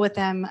has met with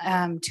them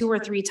 2 or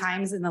 3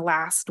 times in the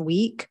last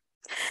week.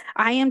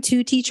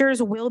 IM2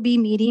 teachers will be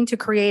meeting to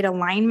create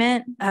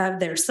alignment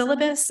of their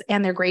syllabus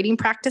and their grading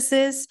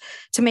practices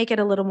to make it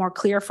a little more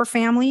clear for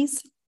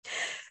families.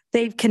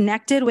 They've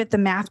connected with the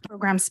math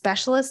program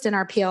specialist in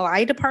our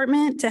PLI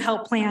department to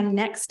help plan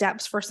next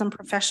steps for some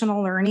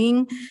professional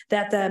learning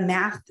that the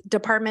math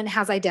department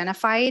has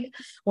identified.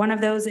 One of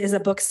those is a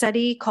book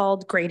study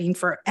called Grading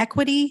for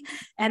Equity.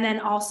 And then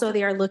also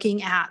they are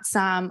looking at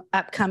some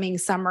upcoming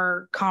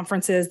summer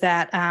conferences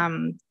that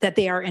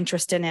they are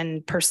interested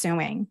in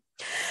pursuing.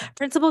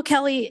 Principal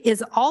Kelly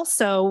is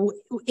also,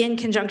 in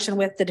conjunction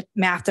with the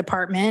math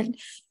department,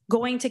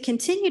 going to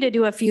continue to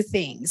do a few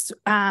things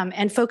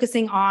and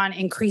focusing on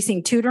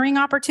increasing tutoring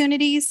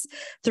opportunities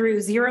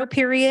through zero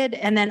period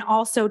and then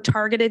also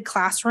targeted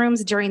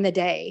classrooms during the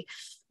day.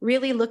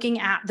 Really looking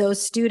at those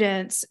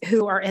students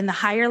who are in the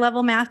higher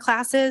level math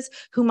classes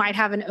who might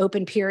have an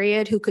open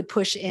period, who could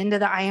push into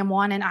the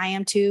IM1 and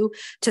IM2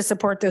 to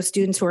support those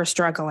students who are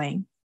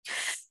struggling.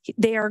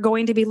 They are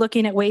going to be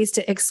looking at ways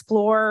to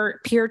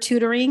explore peer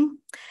tutoring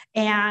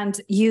and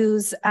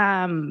use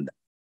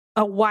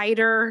a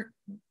wider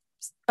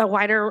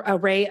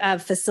array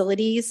of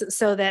facilities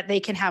so that they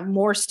can have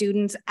more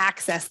students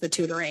access the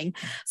tutoring.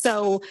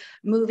 So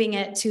moving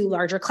it to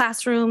larger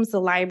classrooms,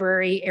 the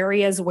library,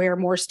 areas where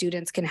more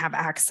students can have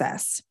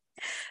access.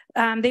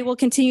 They will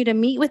continue to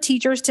meet with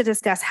teachers to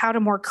discuss how to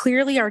more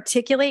clearly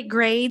articulate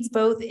grades,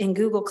 both in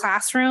Google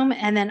Classroom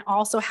and then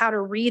also how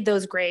to read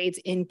those grades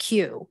in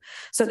Q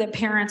so that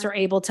parents are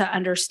able to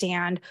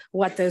understand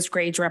what those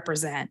grades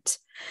represent.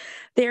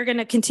 They are going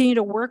to continue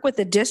to work with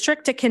the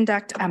district to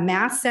conduct a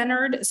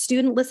math-centered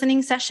student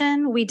listening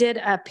session. We did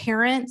a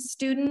parent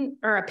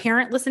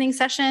listening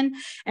session,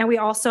 and we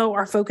also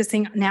are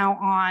focusing now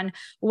on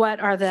what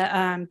are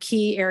the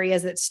key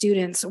areas that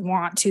students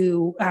want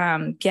to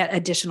get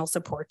additional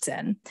supports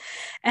in.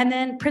 And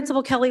then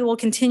Principal Kelly will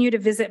continue to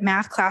visit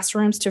math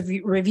classrooms to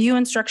review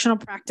instructional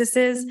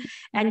practices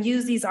and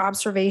use these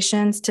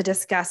observations to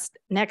discuss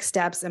next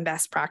steps and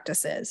best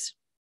practices.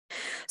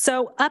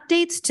 So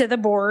updates to the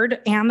board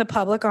and the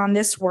public on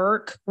this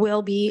work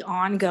will be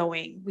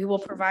ongoing. We will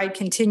provide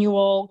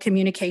continual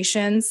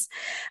communications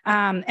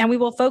and we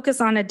will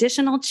focus on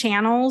additional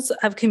channels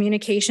of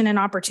communication and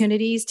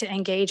opportunities to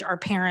engage our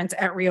parents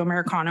at Rio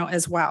Americano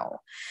as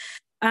well.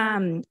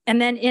 And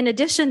then in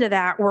addition to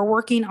that, we're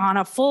working on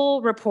a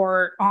full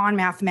report on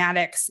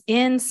mathematics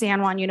in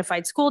San Juan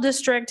Unified School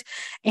District,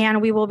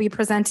 and we will be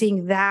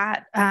presenting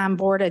that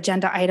board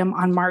agenda item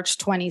on March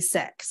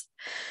 26th.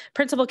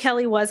 Principal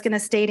Kelly was going to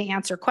stay to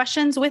answer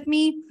questions with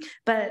me,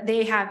 but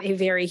they have a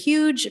very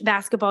huge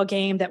basketball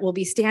game that will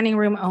be standing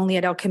room only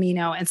at El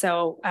Camino. And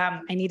so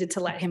I needed to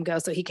let him go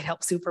so he could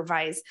help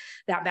supervise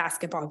that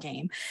basketball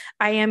game.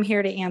 I am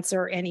here to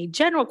answer any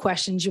general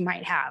questions you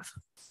might have.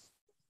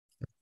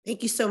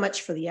 Thank you so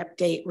much for the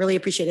update. Really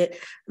appreciate it.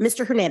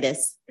 Mr.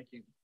 Hernandez. Thank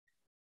you.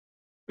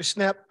 Ms.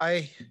 Knapp,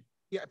 I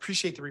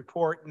appreciate the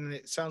report, and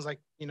it sounds like,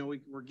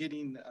 we're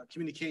getting a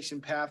communication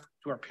path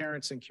to our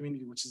parents and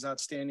community, which is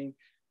outstanding.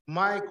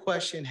 My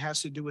question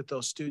has to do with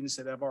those students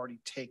that have already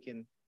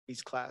taken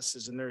these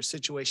classes, and their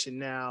situation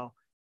now,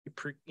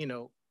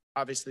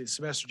 obviously the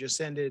semester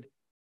just ended,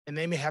 and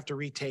they may have to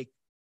retake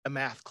a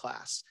math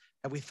class.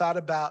 Have we thought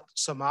about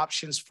some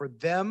options for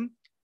them?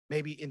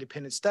 Maybe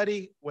independent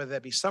study, whether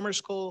that be summer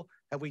school?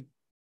 Have we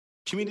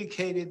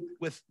communicated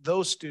with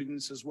those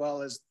students as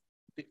well as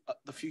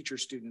the future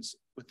students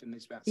within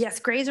these classes? Yes,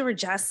 grades were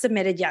just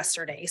submitted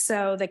yesterday.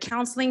 So the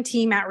counseling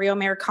team at Rio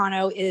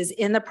Americano is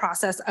in the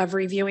process of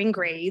reviewing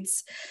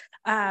grades.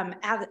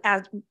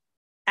 As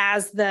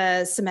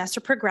the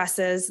semester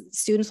progresses,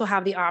 students will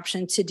have the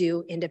option to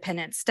do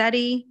independent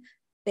study.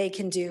 They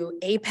can do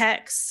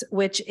APEX,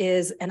 which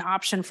is an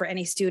option for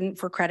any student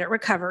for credit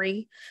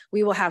recovery.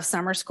 We will have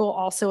summer school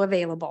also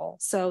available.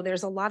 So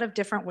there's a lot of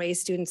different ways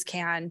students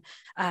can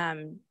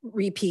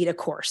repeat a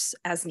course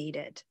as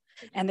needed.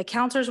 And the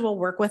counselors will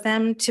work with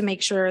them to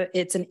make sure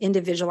it's an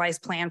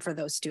individualized plan for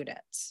those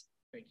students.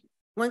 Thank you.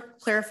 One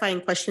clarifying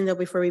question though,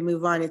 before we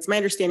move on, it's my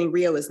understanding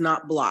Rio is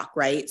not block,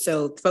 right?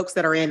 So folks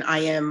that are in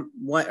IM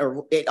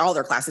all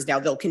their classes now,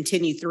 they'll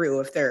continue through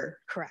if they're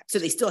correct. So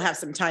they still have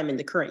some time in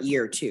the current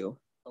year too.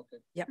 Okay.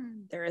 Yep,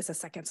 there is a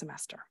second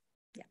semester.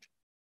 Yeah.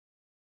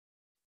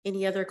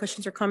 Any other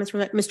questions or comments from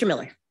Mr.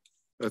 Miller?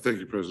 Thank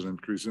you,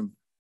 President Creason.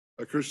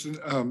 Kirsten,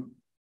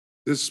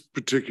 this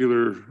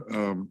particular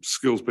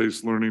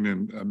skills-based learning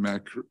and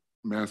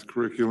math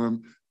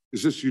curriculum,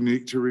 is this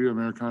unique to Rio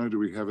Americano? Do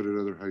we have it at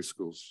other high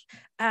schools?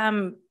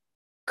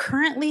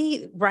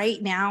 Currently,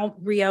 right now,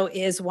 Rio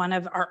is one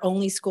of our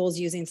only schools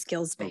using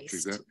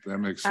skills-based. Okay, that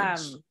makes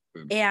sense.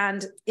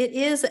 And it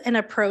is an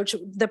approach.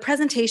 The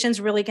presentation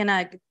is really going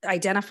to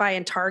identify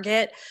and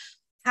target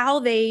how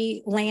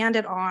they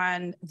landed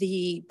on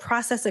the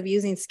process of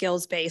using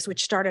skills-based,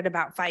 which started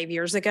about 5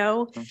 years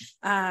ago.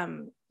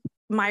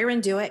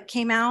 Myron Dewitt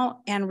came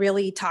out and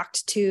really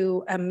talked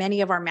to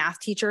many of our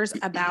math teachers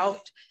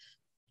about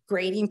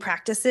grading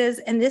practices.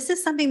 And this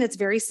is something that's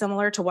very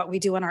similar to what we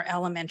do in our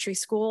elementary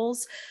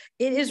schools.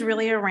 It is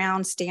really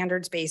around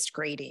standards-based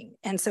grading.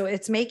 And so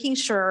it's making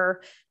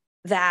sure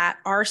that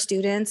our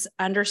students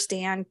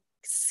understand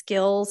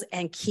skills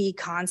and key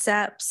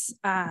concepts.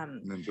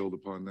 And then build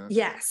upon that.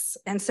 Yes.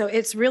 And so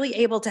it's really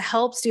able to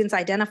help students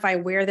identify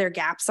where their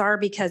gaps are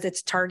because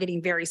it's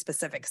targeting very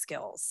specific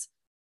skills.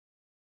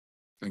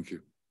 Thank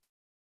you.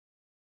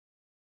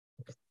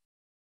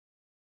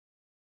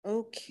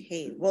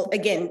 Okay. Well,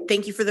 again,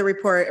 thank you for the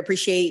report.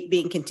 Appreciate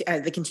being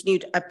the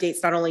continued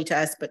updates, not only to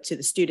us, but to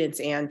the students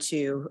and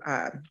to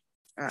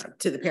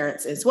the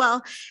parents as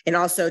well. And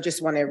also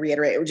just want to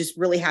reiterate, we're just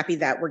really happy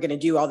that we're going to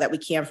do all that we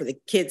can for the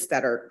kids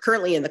that are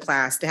currently in the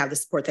class to have the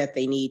support that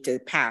they need to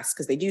pass,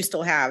 because they do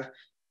still have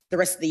the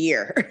rest of the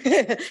year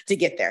to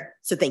get there.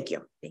 So thank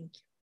you. Thank you.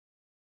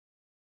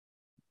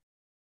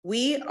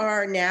 We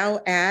are now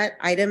at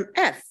item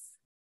F.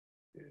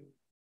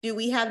 Do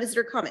we have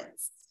visitor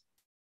comments?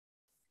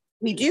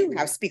 We do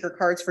have speaker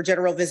cards for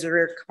general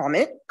visitor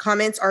comment.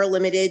 Comments are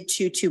limited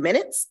to 2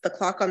 minutes. The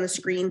clock on the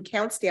screen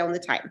counts down the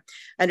time.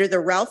 Under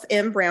the Ralph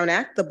M. Brown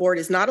Act, the board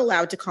is not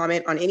allowed to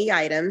comment on any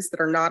items that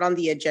are not on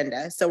the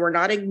agenda. So we're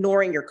not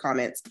ignoring your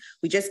comments.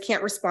 We just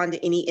can't respond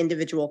to any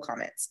individual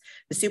comments.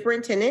 The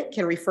superintendent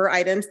can refer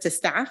items to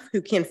staff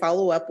who can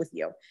follow up with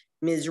you.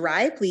 Ms.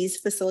 Rye, please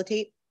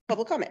facilitate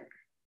public comment.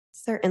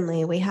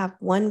 Certainly. We have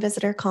one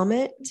visitor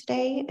comment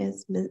today.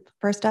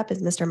 First up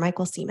is Mr.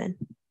 Michael Seaman.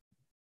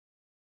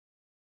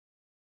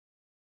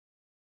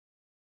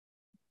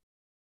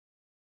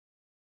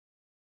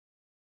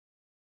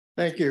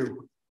 Thank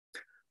you.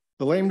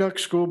 The Lame Duck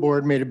School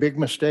Board made a big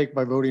mistake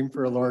by voting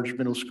for a large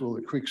middle school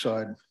at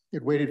Creekside.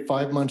 It waited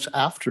 5 months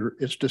after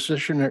its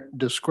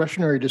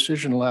discretionary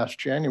decision last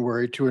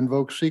January to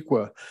invoke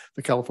CEQA,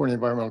 the California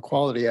Environmental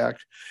Quality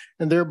Act,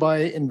 and thereby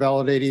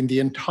invalidating the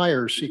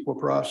entire CEQA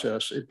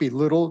process. It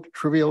belittled,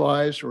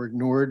 trivialized, or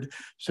ignored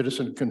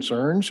citizen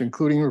concerns,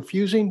 including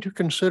refusing to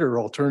consider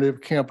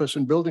alternative campus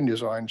and building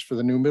designs for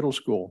the new middle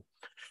school.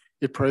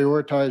 It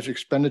prioritized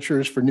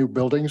expenditures for new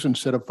buildings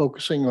instead of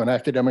focusing on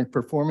academic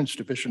performance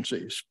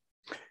deficiencies.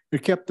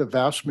 It kept the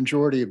vast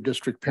majority of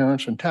district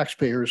parents and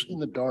taxpayers in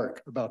the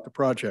dark about the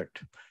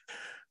project.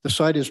 The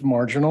site is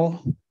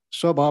marginal,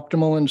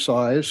 suboptimal in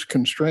size,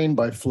 constrained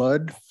by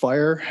flood,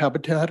 fire,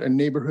 habitat, and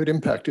neighborhood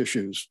impact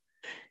issues.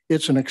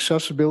 It's an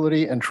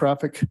accessibility and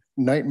traffic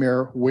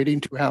nightmare waiting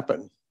to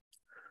happen.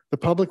 The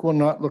public will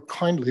not look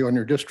kindly on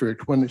your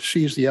district when it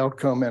sees the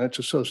outcome and its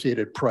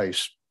associated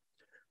price.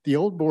 The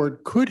old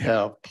board could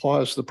have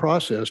paused the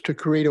process to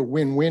create a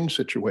win-win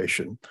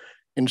situation.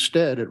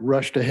 Instead, it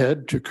rushed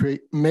ahead to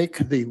make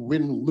the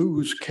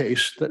win-lose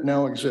case that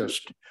now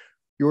exists.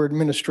 Your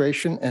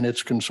administration and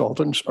its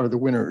consultants are the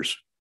winners.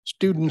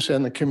 Students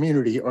and the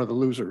community are the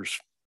losers.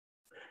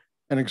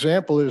 An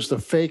example is the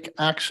fake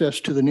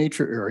access to the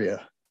nature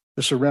area,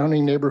 the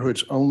surrounding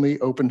neighborhood's only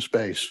open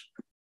space.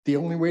 The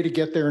only way to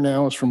get there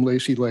now is from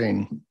Lacey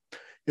Lane.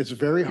 It's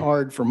very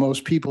hard for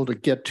most people to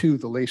get to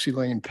the Lacey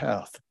Lane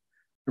path.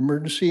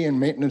 Emergency and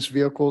maintenance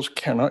vehicles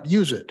cannot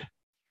use it.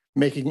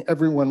 Making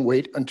everyone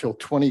wait until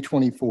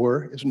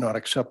 2024 is not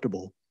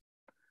acceptable.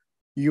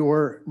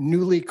 Your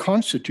newly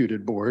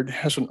constituted board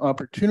has an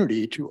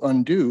opportunity to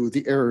undo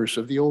the errors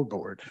of the old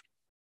board.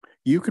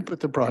 You could put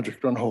the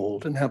project on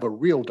hold and have a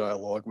real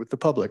dialogue with the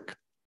public.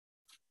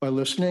 By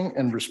listening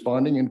and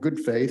responding in good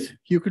faith,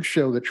 you could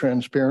show that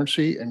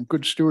transparency and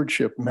good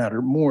stewardship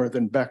matter more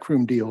than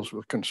backroom deals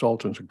with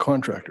consultants and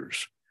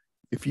contractors.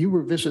 If you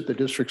revisit the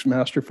district's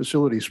master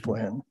facilities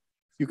plan,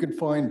 you can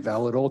find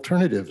valid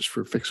alternatives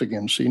for fixing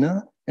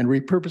Encina and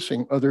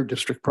repurposing other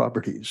district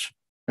properties.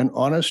 An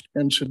honest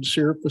and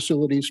sincere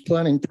facilities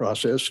planning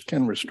process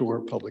can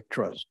restore public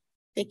trust.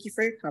 Thank you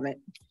for your comment.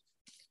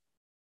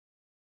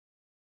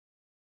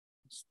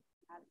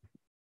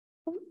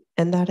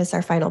 And that is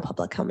our final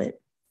public comment.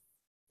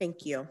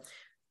 Thank you.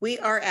 We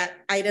are at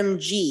item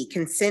G,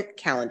 consent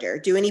calendar.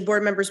 Do any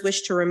board members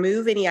wish to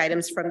remove any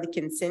items from the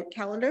consent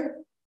calendar?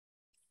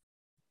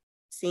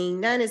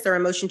 Seeing none, is there a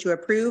motion to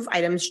approve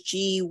items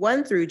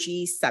G1 through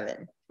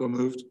G7? So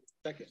moved.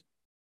 Second.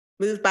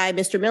 Moved by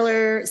Mr.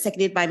 Miller,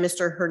 seconded by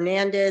Mr.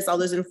 Hernandez. All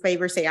those in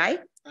favor say aye.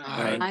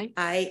 Aye.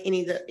 Aye.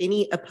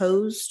 Any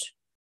opposed?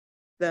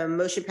 The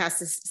motion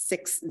passes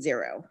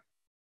 6-0.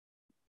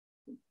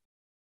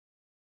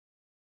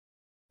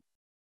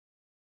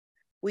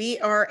 We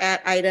are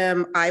at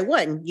item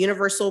I1,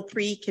 universal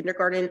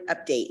pre-kindergarten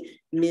update.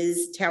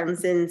 Ms.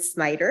 Townsend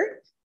Snyder.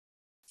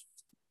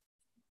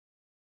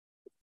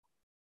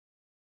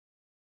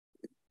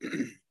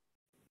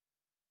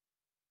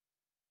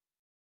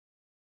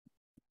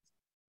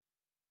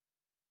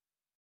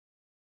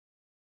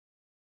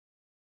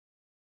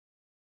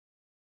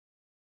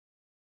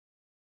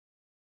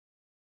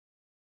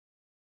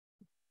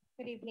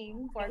 Good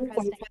evening, Board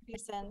President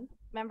Pearson,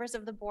 members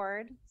of the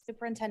board,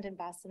 Superintendent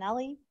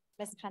Bassanelli,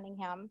 Ms.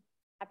 Cunningham.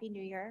 Happy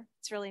New Year.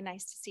 It's really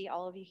nice to see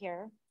all of you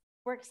here.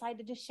 We're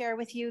excited to share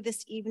with you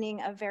this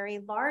evening a very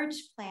large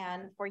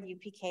plan for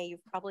UPK.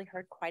 You've probably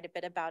heard quite a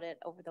bit about it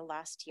over the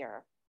last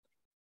year.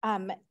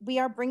 We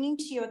are bringing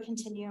to you a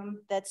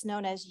continuum that's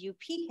known as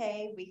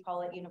UPK. We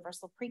call it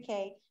Universal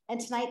Pre-K. And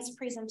tonight's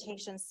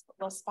presentations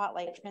will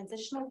spotlight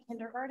transitional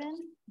kindergarten,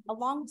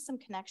 along with some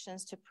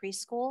connections to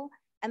preschool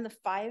and the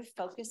 5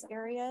 focus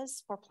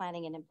areas for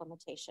planning and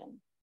implementation.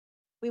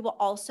 We will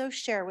also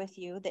share with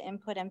you the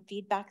input and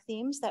feedback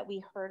themes that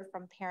we heard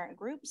from parent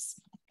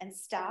groups and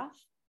staff,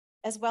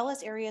 as well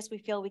as areas we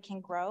feel we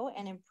can grow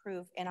and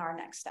improve in our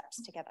next steps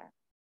together.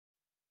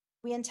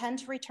 We intend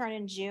to return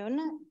in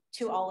June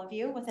to all of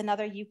you with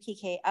another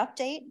UPK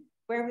update,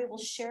 where we will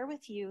share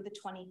with you the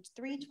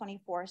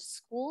 23-24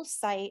 school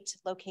site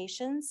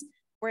locations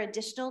where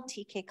additional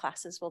TK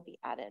classes will be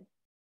added.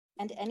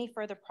 And any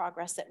further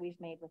progress that we've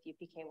made with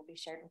UPK will be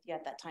shared with you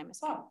at that time as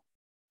well.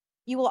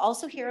 You will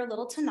also hear a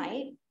little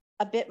tonight,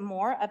 a bit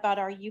more about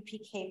our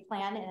UPK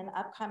plan in an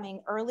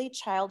upcoming early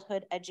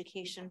childhood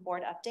education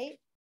board update.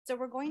 So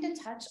we're going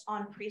to touch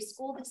on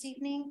preschool this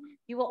evening.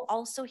 You will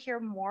also hear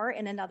more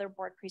in another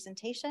board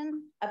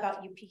presentation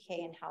about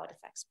UPK and how it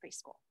affects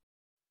preschool.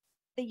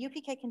 The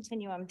UPK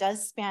continuum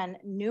does span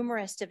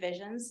numerous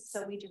divisions,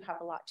 so we do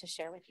have a lot to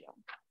share with you.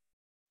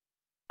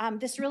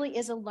 This really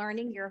is a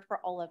learning year for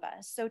all of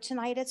us. So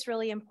tonight it's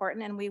really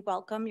important, and we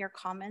welcome your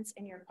comments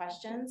and your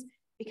questions,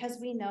 because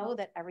we know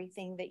that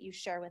everything that you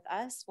share with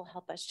us will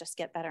help us just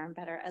get better and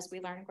better as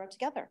we learn and grow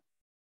together.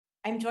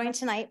 I'm joined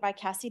tonight by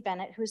Cassie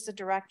Bennett, who's the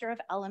Director of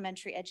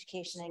Elementary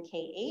Education in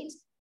K-8.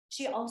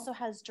 She also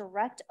has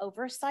direct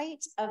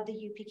oversight of the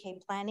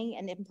UPK planning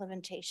and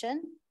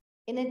implementation.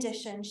 In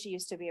addition, she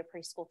used to be a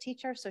preschool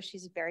teacher, so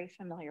she's very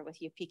familiar with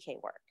UPK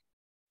work.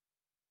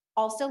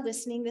 Also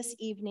listening this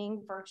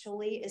evening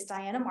virtually is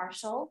Diana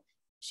Marshall.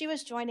 She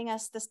was joining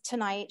us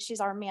tonight. She's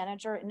our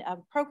manager and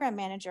program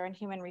manager in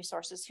human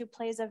resources, who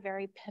plays a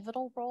very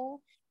pivotal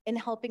role in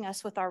helping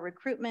us with our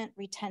recruitment,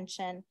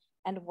 retention,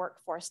 and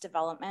workforce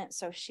development.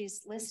 So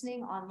she's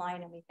listening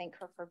online, and we thank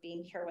her for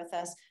being here with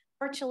us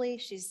virtually.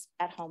 She's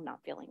at home not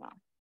feeling well.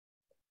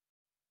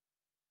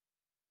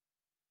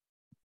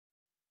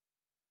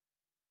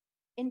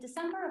 In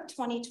December of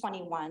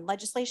 2021,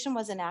 legislation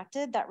was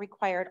enacted that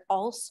required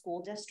all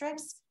school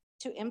districts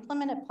to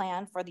implement a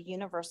plan for the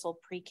universal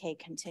pre-K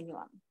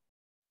continuum.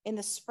 In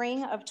the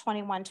spring of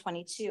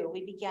 21-22,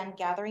 we began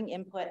gathering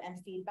input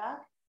and feedback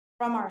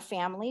from our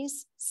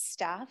families,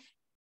 staff,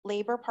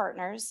 labor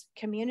partners,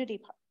 community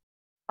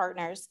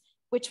partners,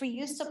 which we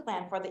used to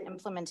plan for the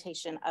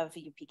implementation of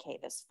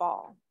UPK this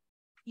fall.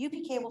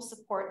 UPK will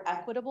support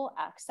equitable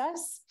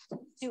access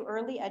to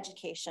early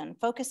education,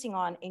 focusing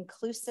on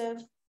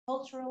inclusive,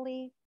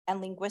 culturally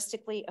and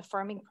linguistically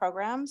affirming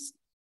programs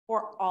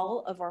for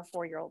all of our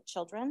 4-year-old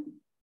children.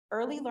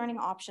 Early learning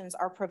options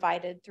are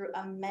provided through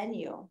a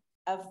menu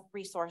of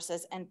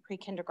resources and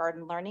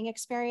pre-kindergarten learning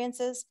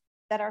experiences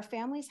that our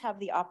families have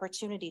the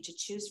opportunity to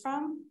choose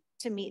from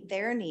to meet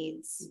their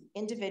needs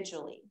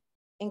individually,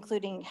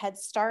 including Head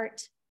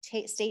Start,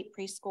 state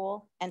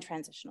preschool, and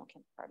transitional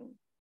kindergarten.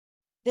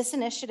 This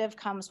initiative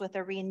comes with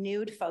a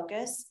renewed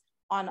focus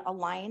on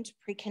aligned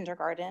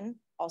pre-kindergarten,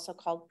 also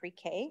called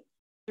pre-K,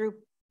 through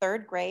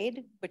 3rd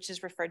grade, which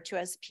is referred to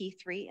as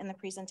P3 in the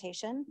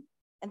presentation.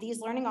 And these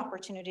learning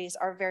opportunities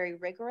are very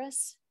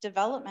rigorous,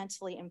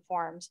 developmentally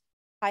informed,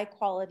 high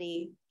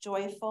quality,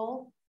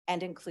 joyful,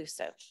 and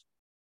inclusive.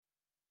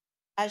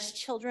 As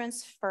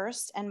children's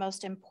first and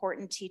most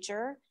important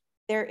teacher,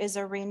 there is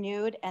a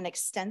renewed and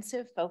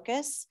extensive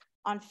focus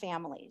on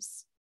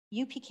families.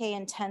 UPK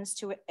intends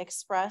to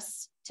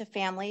express to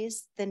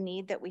families the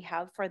need that we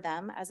have for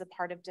them as a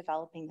part of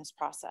developing this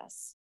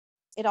process.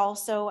 It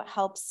also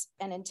helps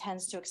and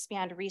intends to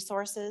expand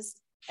resources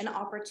and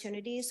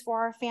opportunities for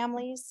our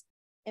families,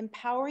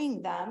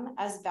 empowering them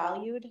as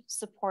valued,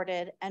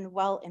 supported, and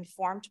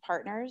well-informed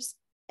partners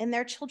in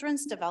their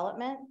children's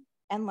development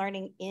and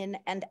learning in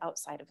and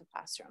outside of the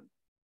classroom.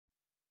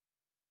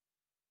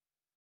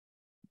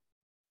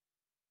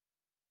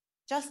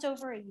 Just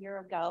over a year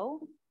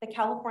ago, the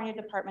California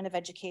Department of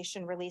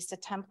Education released a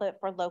template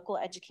for local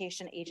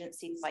education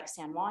agencies like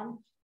San Juan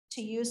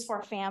to use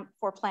for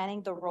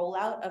planning the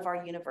rollout of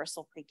our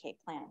universal pre-K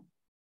plan.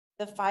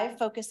 The 5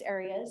 focus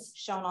areas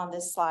shown on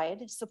this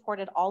slide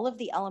supported all of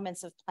the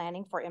elements of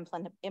planning for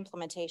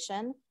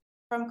implementation,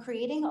 from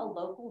creating a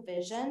local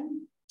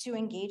vision to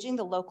engaging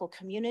the local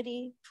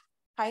community,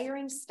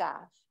 hiring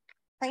staff,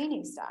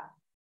 training staff,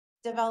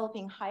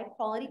 developing high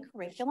quality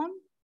curriculum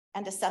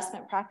and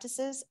assessment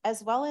practices,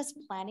 as well as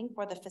planning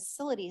for the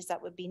facilities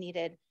that would be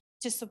needed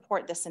to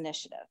support this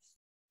initiative.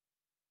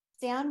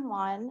 San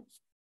Juan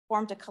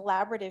formed a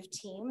collaborative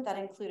team that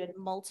included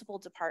multiple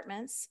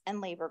departments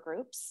and labor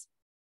groups,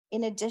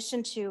 in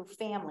addition to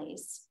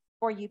families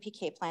for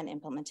UPK plan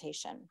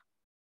implementation.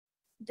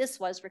 This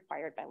was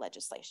required by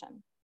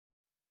legislation.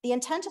 The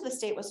intent of the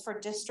state was for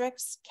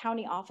districts,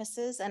 county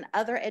offices, and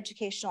other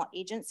educational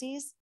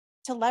agencies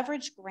to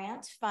leverage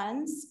grant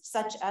funds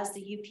such as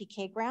the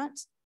UPK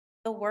grant,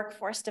 the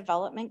Workforce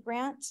Development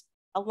Grant,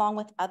 along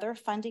with other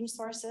funding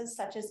sources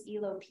such as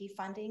ELOP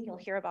funding. You'll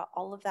hear about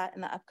all of that in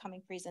the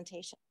upcoming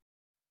presentation.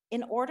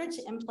 In order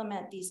to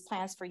implement these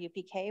plans for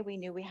UPK, we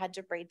knew we had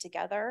to braid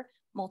together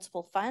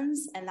multiple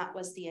funds, and that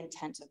was the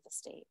intent of the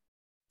state.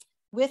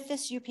 With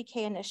this UPK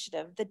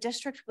initiative, the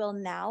district will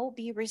now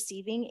be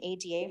receiving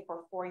ADA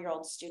for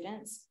 4-year-old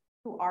students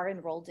who are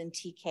enrolled in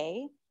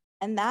TK,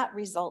 and that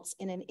results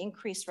in an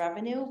increased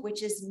revenue,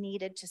 which is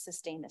needed to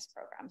sustain this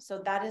program.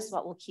 So that is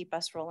what will keep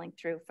us rolling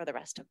through for the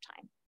rest of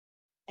time.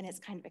 And it's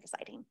kind of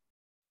exciting.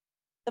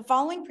 The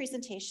following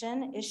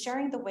presentation is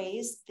sharing the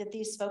ways that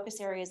these focus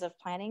areas of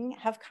planning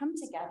have come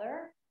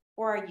together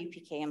for our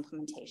UPK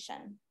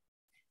implementation.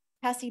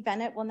 Cassie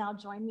Bennett will now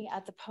join me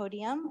at the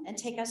podium and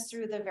take us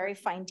through the very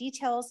fine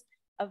details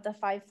of the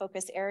 5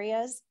 focus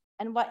areas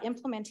and what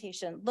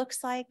implementation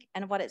looks like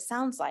and what it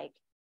sounds like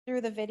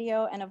through the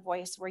video and a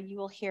voice where you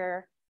will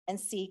hear and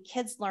see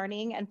kids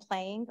learning and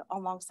playing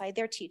alongside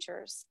their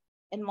teachers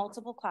in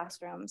multiple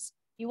classrooms.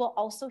 You will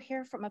also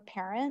hear from a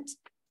parent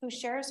who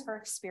shares her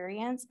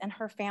experience and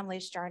her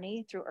family's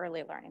journey through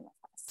early learning with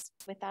us.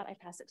 With that, I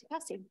pass it to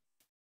Cassie.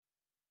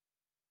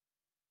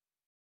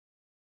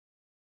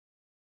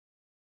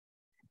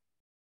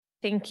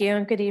 Thank you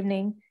and good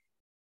evening.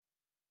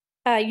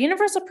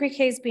 Universal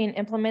pre-K is being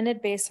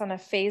implemented based on a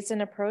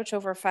phased-in approach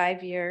over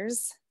 5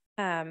 years.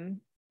 The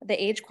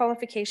age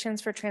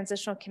qualifications for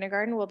transitional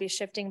kindergarten will be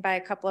shifting by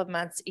a couple of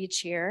months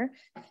each year.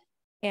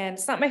 And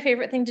it's not my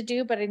favorite thing to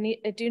do, but I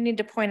do need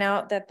to point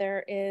out that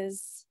there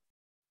is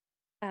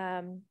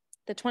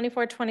the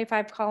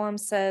 24-25 column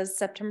says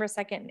September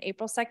 2nd and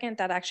April 2nd.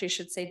 That actually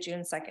should say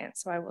June 2nd.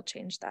 So I will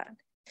change that.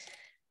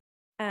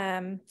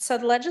 So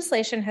the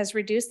legislation has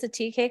reduced the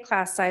TK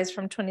class size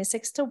from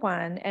 26 to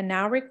 1 and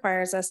now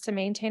requires us to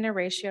maintain a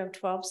ratio of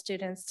 12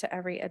 students to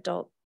every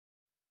adult.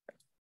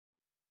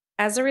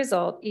 As a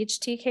result, each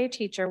TK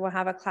teacher will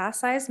have a class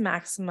size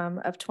maximum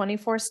of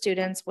 24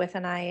 students with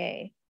an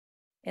IA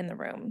in the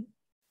room.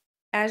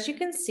 As you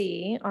can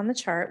see on the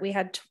chart, we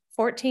had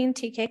 14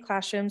 TK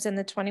classrooms in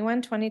the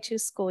 21-22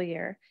 school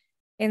year.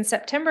 In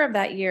September of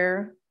that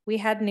year, we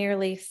had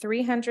nearly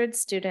 300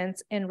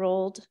 students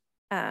enrolled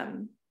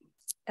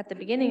at the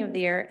beginning of the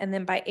year. And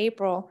then by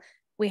April,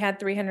 we had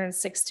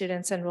 306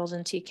 students enrolled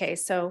in TK.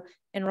 So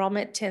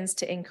enrollment tends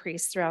to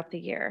increase throughout the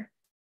year.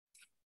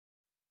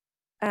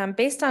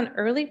 Based on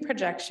early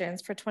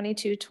projections for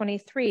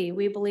 22-23,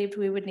 we believed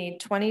we would need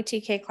 20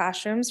 TK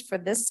classrooms for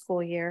this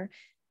school year.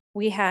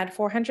 We had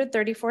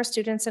 434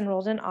 students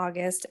enrolled in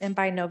August, and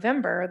by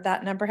November,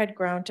 that number had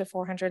grown to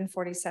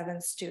 447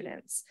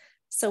 students.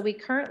 So we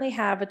currently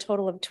have a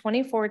total of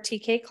 24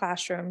 TK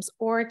classrooms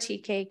or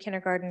TK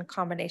kindergarten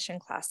combination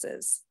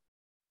classes.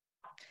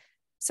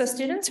 So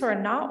students who are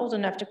not old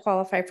enough to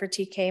qualify for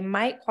TK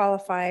might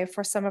qualify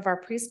for some of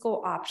our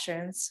preschool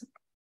options,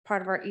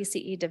 part of our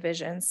ECE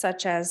division,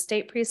 such as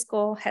state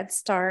preschool, Head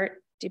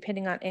Start,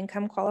 depending on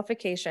income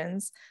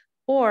qualifications,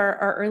 or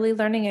our Early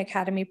Learning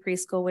Academy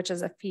preschool, which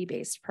is a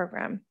fee-based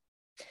program.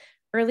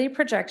 Early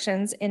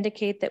projections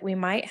indicate that we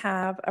might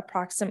have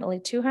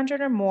approximately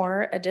 200 or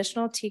more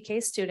additional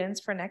TK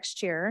students for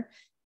next year,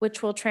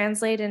 which will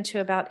translate into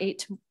about 8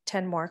 to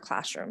 10 more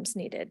classrooms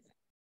needed.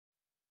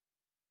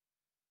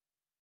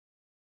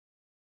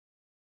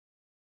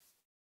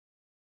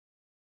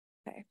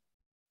 Okay.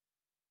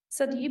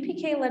 So the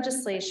UPK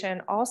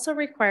legislation also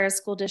requires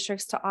school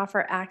districts to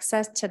offer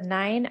access to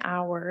 9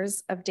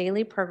 hours of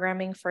daily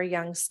programming for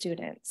young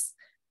students.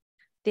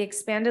 The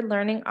Expanded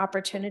Learning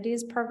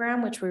Opportunities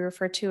Program, which we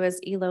refer to as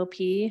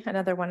ELOP,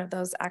 another one of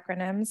those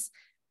acronyms,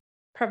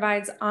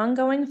 provides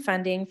ongoing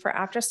funding for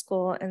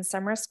after-school and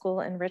summer school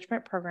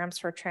enrichment programs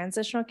for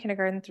transitional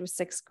kindergarten through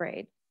 6th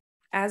grade.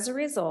 As a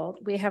result,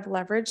 we have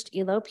leveraged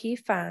ELOP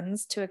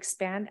funds to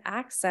expand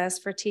access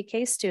for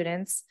TK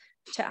students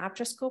to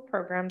after-school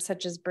programs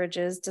such as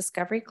Bridges,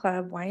 Discovery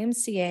Club,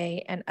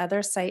 YMCA, and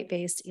other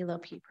site-based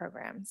ELOP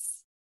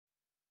programs.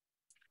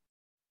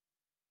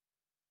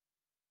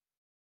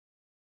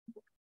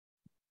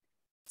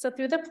 So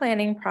through the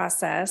planning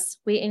process,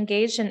 we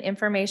engaged in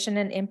information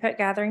and input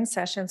gathering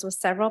sessions with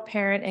several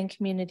parent and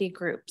community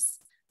groups.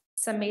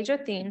 Some major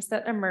themes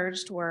that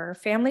emerged were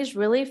families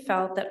really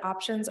felt that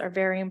options are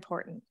very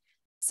important.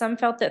 Some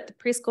felt that the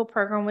preschool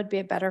program would be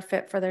a better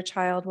fit for their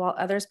child, while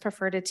others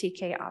preferred a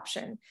TK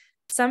option.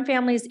 Some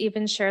families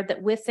even shared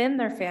that within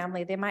their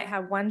family, they might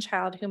have one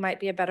child who might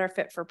be a better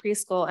fit for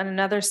preschool and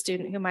another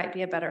student who might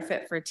be a better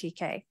fit for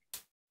TK.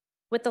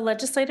 With the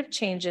legislative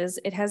changes,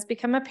 it has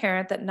become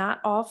apparent that not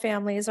all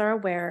families are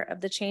aware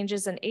of the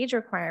changes in age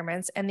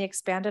requirements and the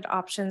expanded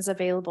options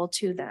available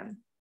to them.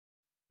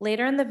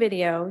 Later in the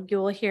video, you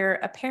will hear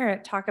a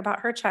parent talk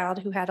about her child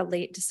who had a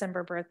late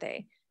December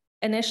birthday.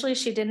 Initially,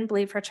 she didn't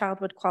believe her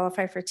child would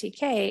qualify for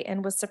TK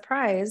and was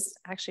surprised,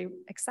 actually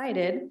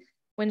excited,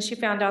 when she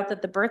found out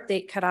that the birth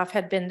date cutoff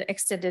had been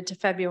extended to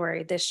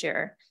February this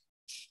year.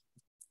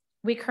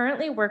 We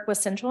currently work with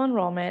Central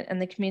Enrollment and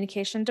the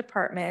Communication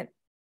Department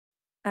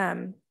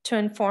to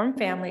inform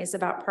families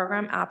about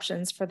program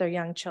options for their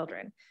young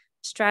children.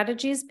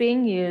 Strategies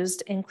being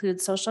used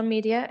include social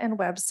media and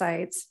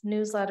websites,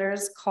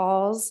 newsletters,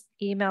 calls,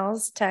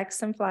 emails,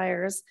 texts, and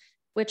flyers,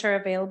 which are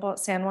available at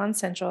San Juan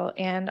Central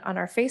and on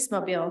our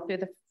FaceMobile through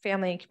the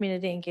Family and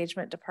Community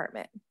Engagement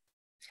Department.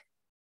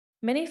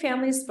 Many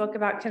families spoke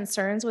about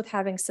concerns with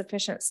having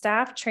sufficient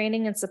staff,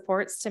 training, and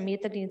supports to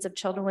meet the needs of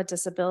children with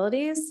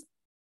disabilities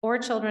or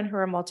children who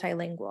are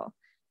multilingual.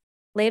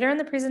 Later in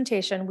the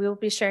presentation, we will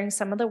be sharing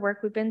some of the work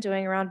we've been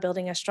doing around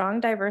building a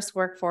strong, diverse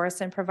workforce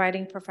and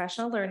providing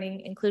professional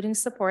learning, including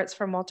supports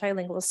for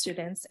multilingual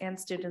students and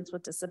students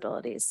with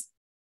disabilities.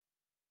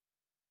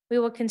 We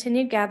will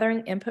continue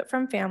gathering input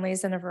from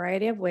families in a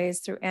variety of ways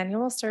through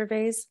annual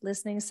surveys,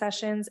 listening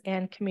sessions,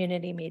 and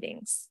community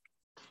meetings.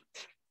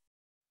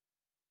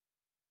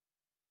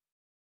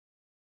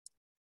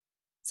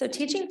 So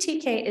teaching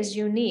TK is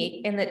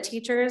unique in that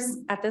teachers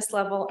at this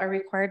level are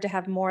required to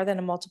have more than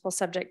a multiple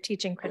subject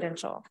teaching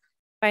credential.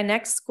 By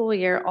next school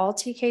year, all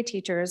TK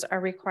teachers are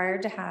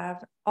required to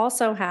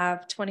also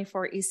have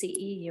 24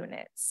 ECE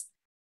units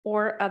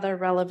or other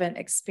relevant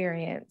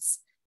experience.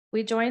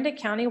 We joined a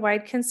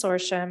countywide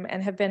consortium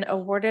and have been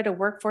awarded a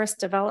workforce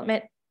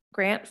development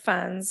grant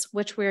funds,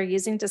 which we are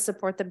using to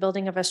support the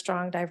building of a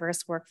strong,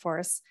 diverse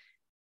workforce.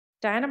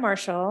 Diana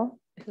Marshall,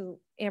 who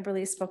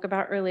Amberly spoke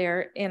about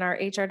earlier in our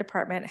HR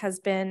department, has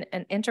been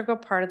an integral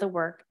part of the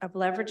work of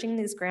leveraging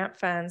these grant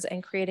funds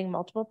and creating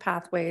multiple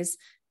pathways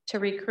to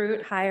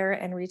recruit, hire,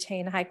 and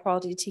retain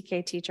high-quality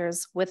TK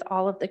teachers with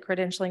all of the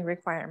credentialing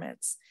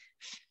requirements.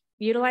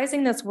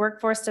 Utilizing this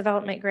workforce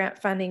development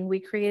grant funding, we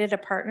created a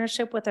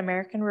partnership with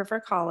American River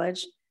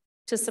College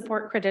to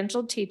support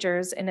credentialed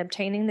teachers in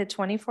obtaining the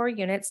 24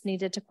 units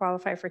needed to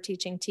qualify for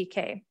teaching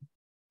TK.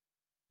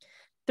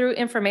 Through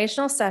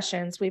informational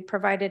sessions, we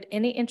provided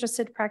any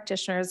interested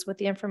practitioners with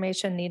the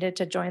information needed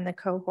to join the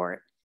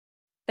cohort.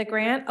 The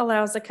grant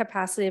allows a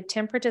capacity of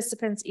 10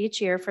 participants each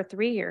year for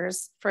 3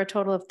 years for a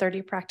total of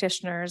 30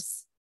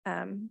 practitioners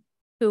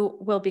who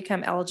will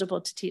become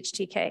eligible to teach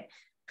TK.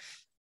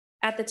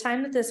 At the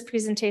time that this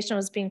presentation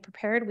was being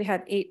prepared, we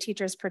had 8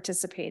 teachers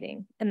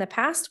participating. In the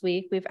past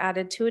week, we've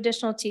added 2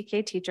 additional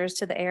TK teachers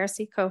to the ARC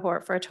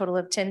cohort for a total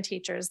of 10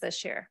 teachers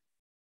this year.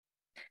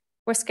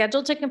 We're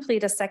scheduled to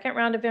complete a second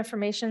round of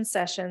information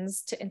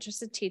sessions to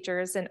interested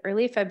teachers in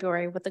early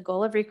February with the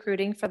goal of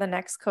recruiting for the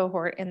next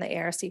cohort in the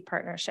ARC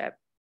partnership.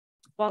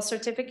 While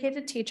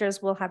certificated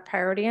teachers will have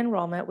priority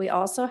enrollment, we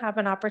also have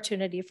an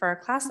opportunity for our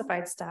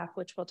classified staff,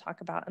 which we'll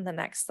talk about in the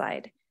next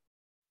slide.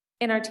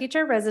 In our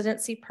teacher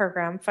residency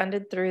program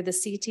funded through the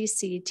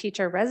CTC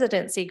Teacher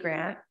Residency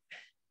Grant,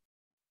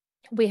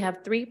 we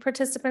have 3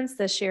 participants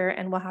this year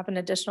and we'll have an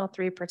additional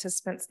 3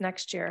 participants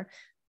next year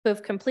who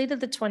have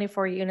completed the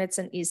 24 units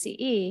in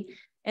ECE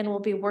and will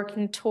be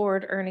working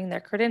toward earning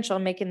their credential,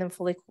 making them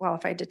fully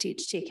qualified to teach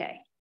TK.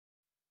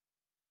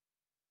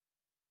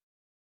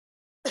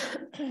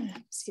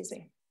 excuse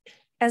me.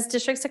 As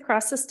districts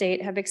across the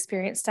state have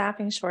experienced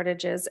staffing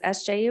shortages,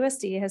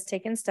 SJUSD has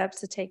taken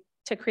steps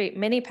to create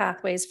many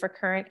pathways for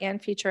current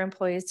and future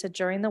employees to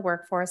join the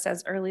workforce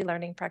as early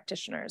learning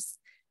practitioners.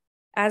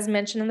 As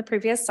mentioned in the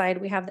previous slide,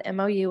 we have the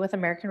MOU with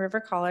American River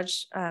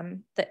College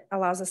that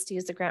allows us to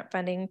use the grant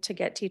funding to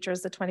get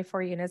teachers the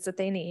 24 units that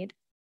they need.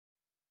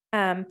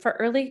 For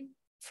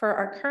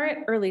our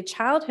current early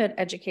childhood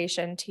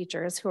education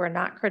teachers who are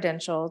not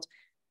credentialed,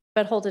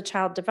 but hold a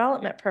child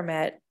development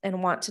permit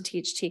and want to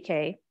teach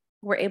TK,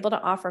 we're able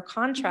to offer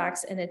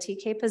contracts in a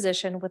TK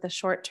position with a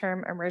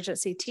short-term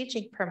emergency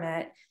teaching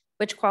permit,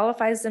 which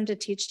qualifies them to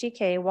teach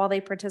TK while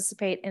they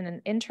participate in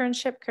an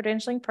internship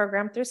credentialing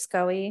program through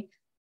SCOE,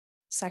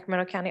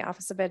 Sacramento County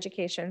Office of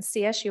Education,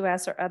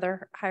 CSUS, or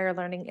other higher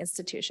learning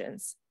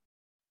institutions.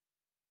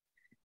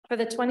 For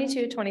the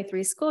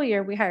 22-23 school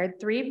year, we hired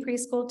 3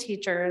 preschool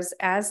teachers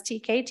as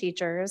TK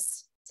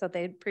teachers, so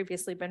they'd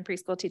previously been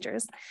preschool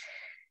teachers,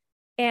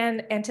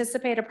 and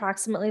anticipate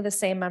approximately the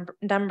same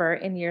number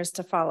in years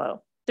to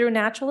follow. Through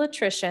natural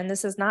attrition,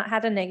 this has not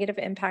had a negative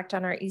impact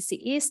on our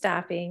ECE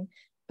staffing,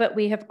 but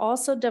we have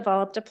also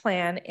developed a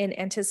plan in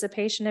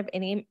anticipation of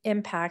any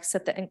impacts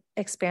that the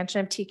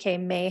expansion of TK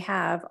may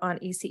have on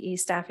ECE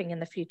staffing in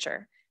the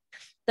future.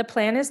 The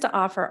plan is to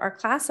offer our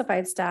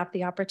classified staff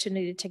the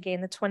opportunity to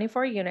gain the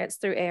 24 units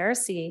through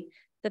ARC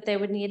that they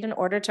would need in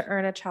order to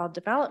earn a child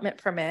development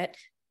permit,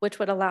 which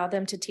would allow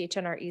them to teach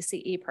in our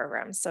ECE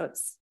program. So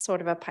it's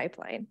sort of a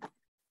pipeline.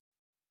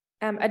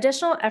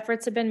 Additional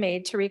efforts have been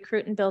made to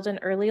recruit and build an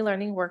early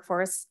learning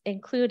workforce,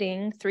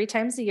 including 3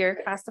 times a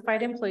year,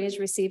 classified employees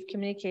receive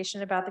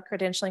communication about the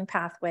credentialing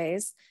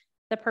pathways.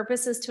 The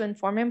purpose is to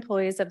inform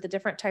employees of the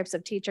different types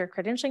of teacher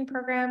credentialing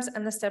programs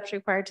and the steps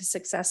required to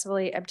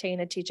successfully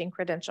obtain a teaching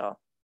credential.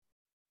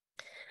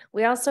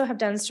 We also have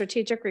done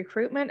strategic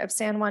recruitment of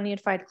San Juan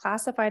Unified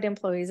classified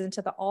employees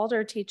into the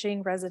Alder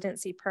Teaching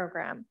Residency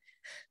Program.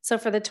 So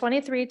for the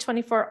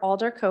 23-24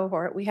 Alder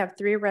cohort, we have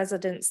 3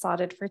 residents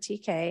slotted for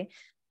TK.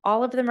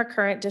 All of them are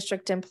current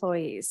district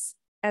employees.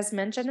 As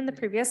mentioned in the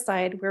previous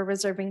slide, we're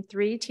reserving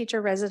 3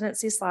 teacher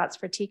residency slots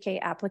for TK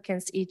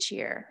applicants each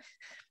year.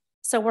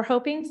 So we're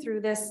hoping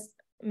through this,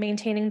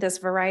 maintaining this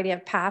variety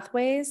of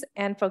pathways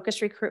and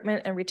focused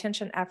recruitment and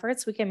retention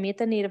efforts, we can meet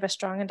the need of a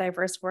strong and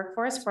diverse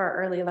workforce for our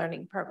early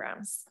learning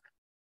programs.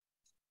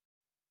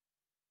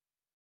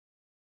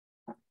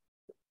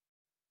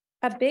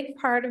 A big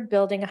part of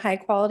building a high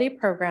quality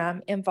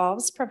program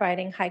involves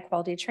providing high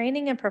quality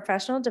training and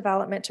professional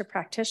development to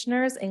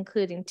practitioners,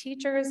 including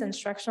teachers,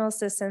 instructional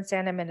assistants,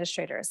 and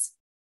administrators.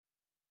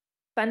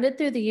 Funded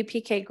through the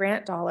UPK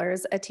grant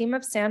dollars, a team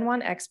of San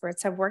Juan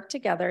experts have worked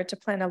together to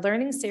plan a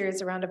learning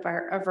series around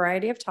a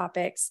variety of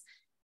topics,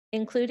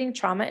 including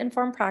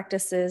trauma-informed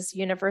practices,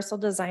 universal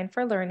design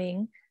for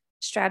learning,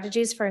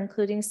 strategies for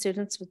including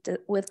students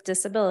with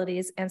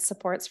disabilities, and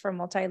supports for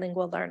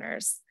multilingual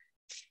learners.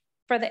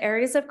 For the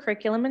areas of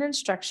curriculum and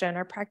instruction,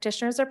 our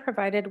practitioners are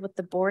provided with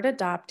the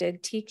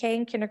board-adopted TK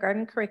and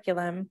kindergarten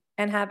curriculum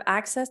and have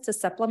access to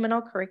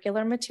supplemental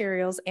curricular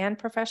materials and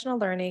professional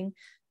learning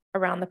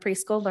around the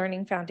preschool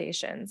learning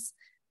foundations.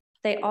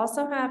 They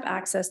also have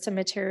access to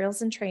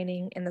materials and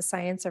training in the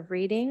science of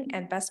reading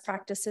and best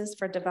practices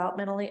for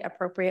developmentally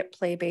appropriate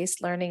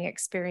play-based learning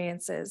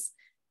experiences,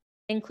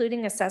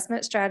 including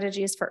assessment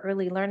strategies for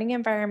early learning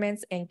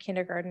environments and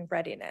kindergarten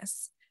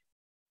readiness.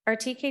 Our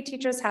TK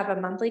teachers have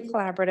a monthly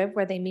collaborative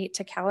where they meet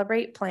to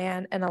calibrate,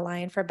 plan, and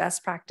align for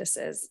best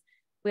practices.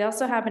 We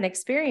also have an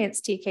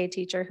experienced TK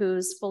teacher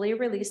who's fully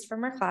released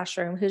from our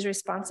classroom, whose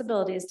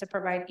responsibility is to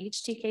provide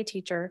each TK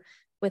teacher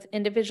with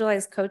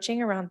individualized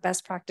coaching around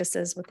best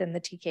practices within the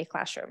TK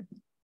classroom.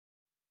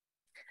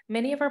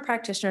 Many of our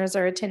practitioners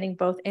are attending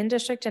both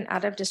in-district and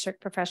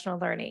out-of-district professional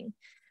learning.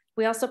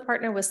 We also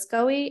partner with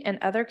SCOE and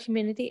other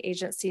community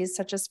agencies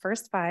such as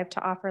First 5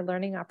 to offer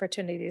learning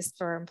opportunities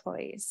for our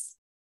employees.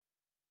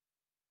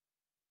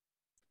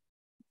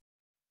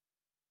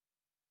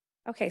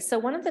 Okay, so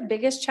one of the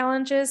biggest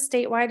challenges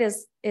statewide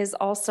is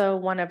also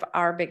one of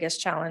our biggest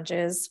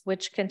challenges,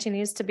 which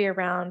continues to be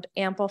around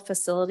ample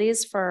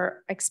facilities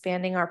for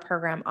expanding our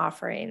program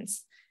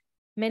offerings.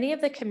 Many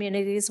of the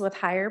communities with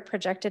higher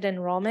projected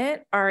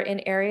enrollment are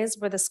in areas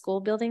where the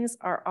school buildings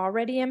are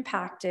already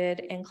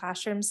impacted and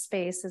classroom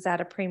space is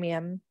at a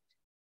premium.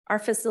 Our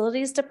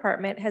facilities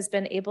department has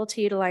been able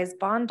to utilize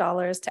bond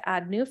dollars to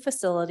add new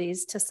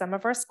facilities to some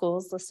of our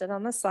schools listed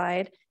on the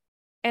slide,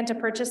 and to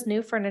purchase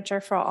new furniture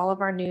for all of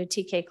our new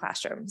TK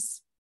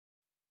classrooms.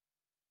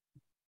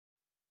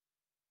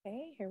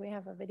 Okay, here we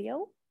have a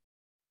video.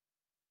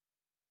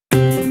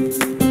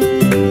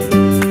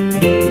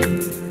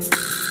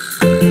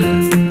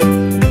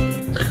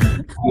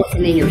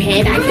 Listen in your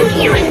head, I can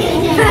hear it.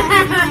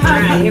 All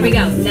right, here we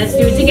go. Let's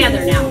do it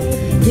together now.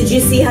 Did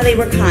you see how they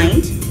were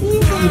kind?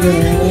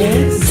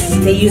 Yes.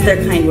 They used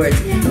their kind words.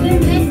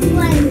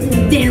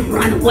 Then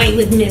run away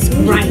with Miss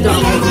Right.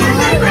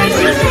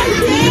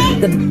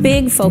 The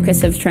big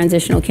focus of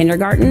transitional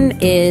kindergarten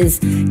is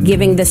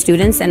giving the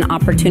students an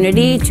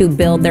opportunity to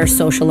build their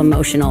social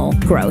emotional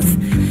growth.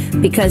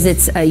 Because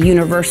it's a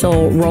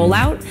universal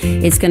rollout,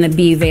 it's going to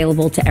be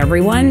available to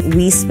everyone.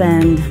 We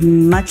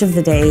spend much of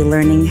the day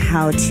learning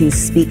how to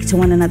speak to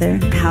one another,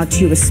 how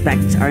to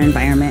respect our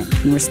environment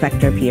and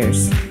respect our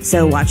peers.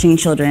 So watching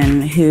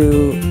children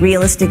who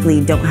realistically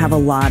don't have a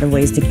lot of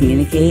ways to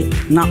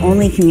communicate, not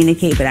only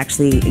communicate, but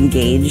actually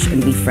engage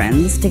and be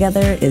friends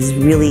together is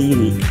really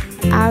unique.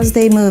 As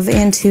they move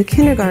into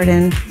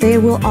kindergarten, they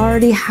will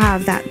already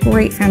have that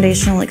great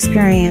foundational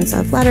experience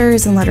of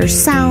letters and letter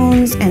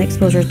sounds and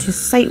exposure to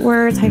sight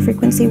words, high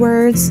frequency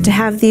words. To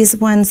have these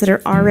ones that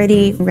are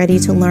already ready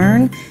to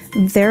learn,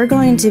 they're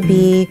going to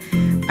be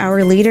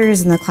our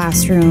leaders in the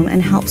classroom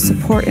and help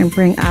support and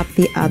bring up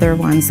the other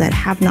ones that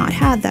have not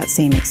had that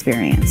same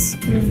experience.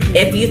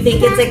 If you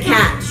think it's a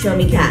cat, show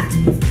me cat.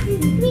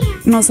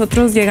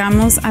 Nosotros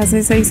llegamos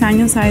hace 6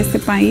 años a este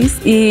país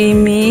y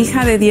mi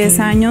hija de 10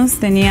 años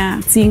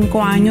tenía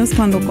 5 años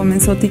cuando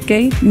comenzó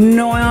TK.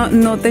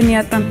 No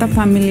tenía tanta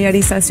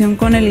familiarización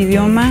con el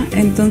idioma,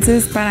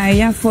 entonces para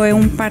ella fue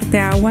un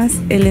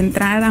parteaguas el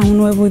entrar a un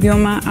nuevo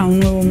idioma, a un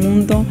nuevo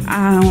mundo,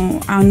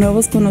 a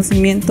nuevos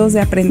conocimientos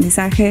de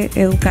aprendizaje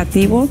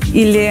educativo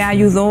y le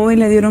ayudó y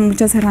le dieron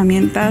muchas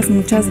herramientas,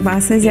 muchas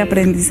bases de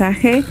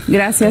aprendizaje.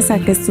 Gracias a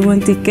que estuvo en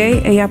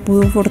TK, ella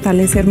pudo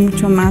fortalecer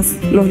mucho más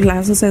los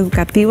lazos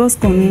educativos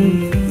con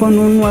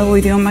un nuevo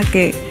idioma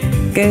que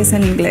es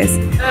el inglés.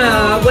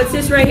 What's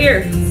this right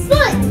here?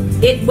 Foot.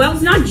 Well,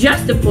 it's not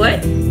just a foot.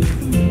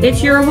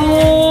 It's your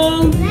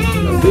whole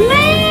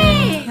leg.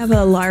 We have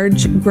a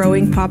large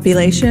growing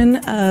population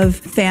of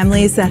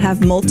families that have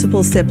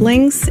multiple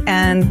siblings,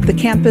 and the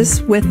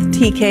campus with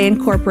TK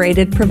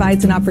Incorporated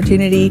provides an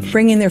opportunity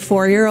bringing their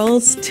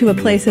 4-year-olds to a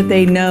place that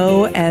they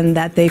know and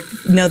that they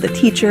know the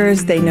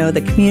teachers, they know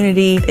the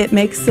community. It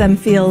makes them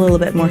feel a little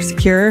bit more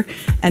secure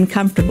and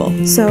comfortable.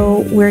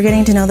 So we're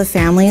getting to know the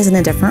families in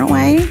a different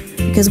way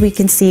because we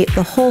can see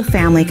the whole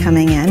family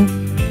coming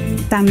in.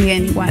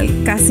 También igual,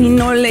 casi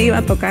no le iba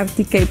a tocar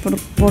TK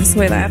por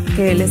su edad,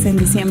 que él es en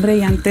diciembre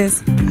y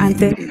antes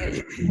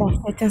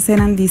las fechas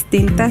eran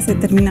distintas, se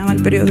terminaba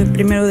el periodo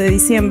el 1 de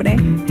diciembre.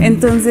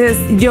 Entonces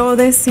yo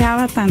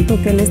deseaba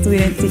tanto que él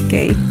estuviera en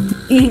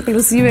TK.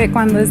 Inclusive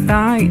cuando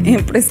estaba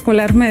en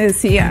preescolar me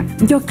decía,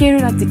 yo quiero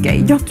ir a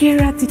TK, yo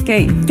quiero ir a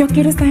TK, yo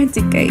quiero estar en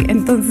TK.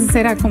 Entonces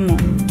era como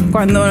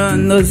cuando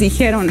nos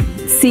dijeron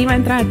sí va a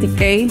entrar a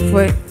TK,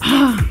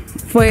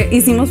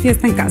 hicimos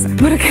fiesta en casa,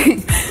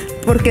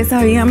 porque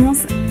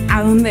sabíamos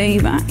a dónde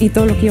iba y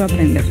todo lo que iba a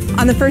aprender.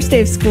 On the first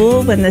day of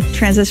school, when the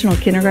transitional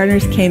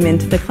kindergartners came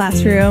into the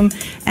classroom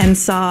and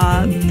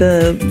saw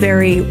the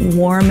very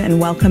warm and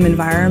welcome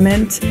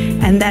environment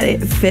and that it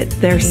fit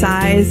their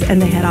size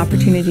and they had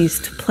opportunities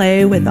to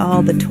play with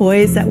all the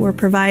toys that were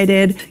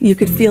provided, you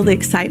could feel the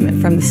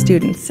excitement from the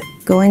students.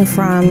 Going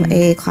from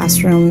a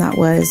classroom that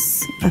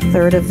was a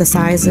third of the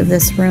size of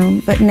this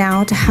room, but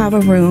now to have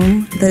a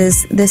room that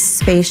is this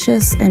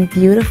spacious and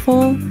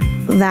beautiful,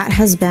 that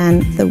has been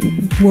the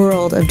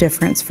world of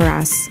difference for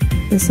us.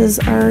 This is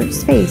our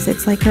space.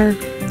 It's like our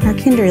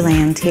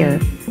kinderland here.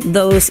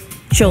 Those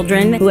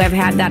children who have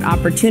had that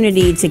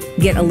opportunity to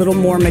get a little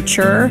more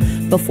mature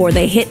before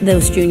they hit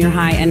those junior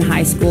high and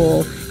high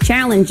school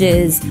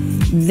challenges,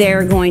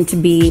 they're going to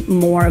be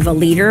more of a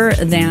leader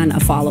than a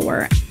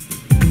follower.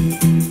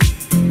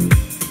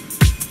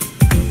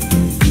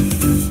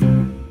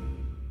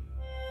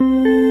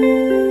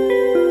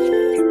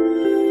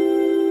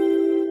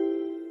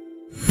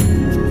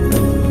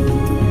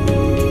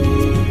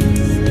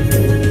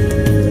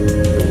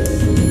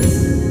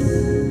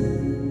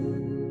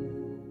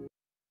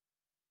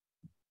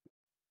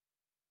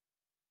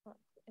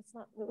 It's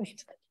not moving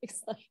to the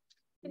next slide.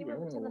 Can you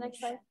move it to the next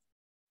slide?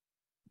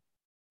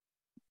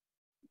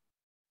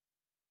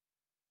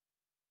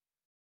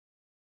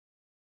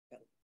 A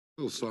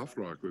little soft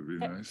rock would be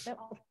nice. Am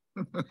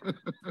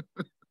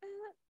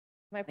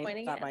I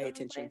pointing? Got my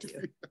attention too.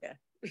 Yeah.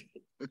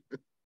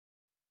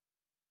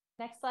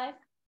 Next slide.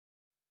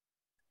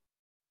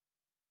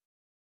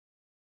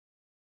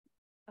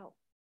 Oh.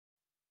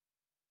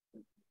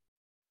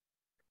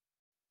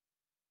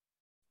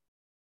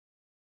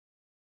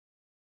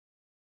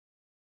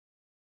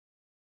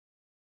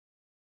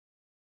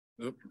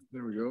 Yep,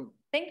 there we go.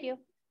 Thank you.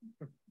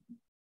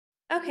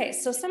 Okay,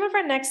 so some of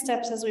our next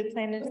steps as we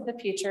plan into the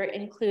future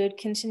include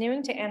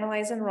continuing to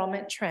analyze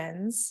enrollment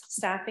trends,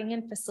 staffing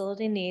and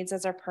facility needs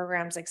as our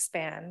programs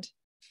expand.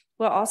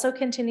 We'll also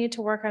continue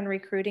to work on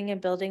recruiting and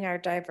building our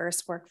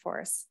diverse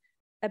workforce.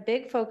 A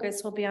big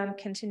focus will be on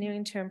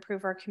continuing to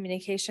improve our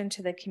communication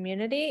to the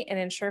community and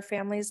ensure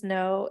families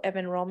know of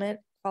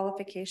enrollment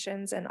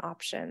qualifications and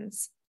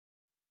options.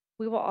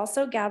 We will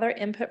also gather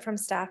input from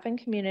staff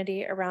and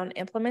community around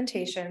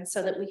implementation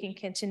so that we can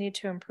continue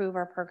to improve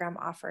our program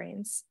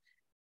offerings.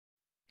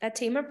 A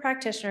team of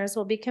practitioners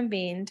will be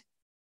convened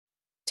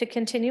to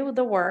continue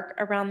the work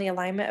around the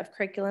alignment of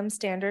curriculum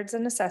standards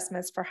and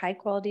assessments for high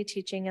quality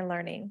teaching and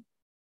learning.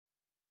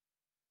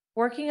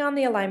 Working on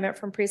the alignment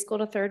from preschool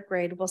to third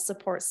grade will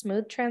support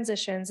smooth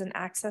transitions and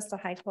access to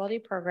high quality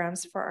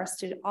programs for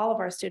all of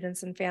our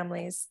students and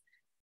families.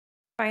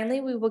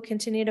 Finally, we will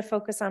continue to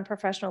focus on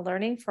professional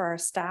learning for our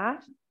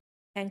staff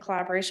and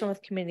collaboration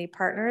with community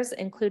partners,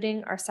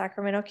 including our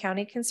Sacramento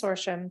County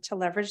Consortium, to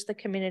leverage the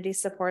community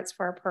supports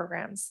for our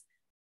programs.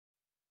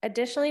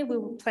 Additionally, we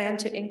will plan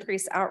to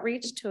increase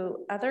outreach to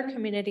other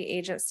community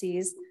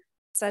agencies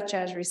such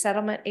as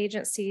resettlement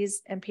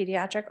agencies and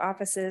pediatric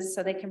offices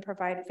so they can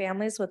provide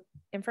families with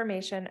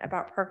information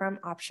about program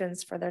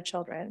options for their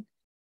children.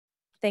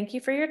 Thank you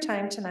for your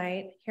time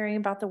tonight, hearing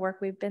about the work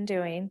we've been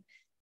doing.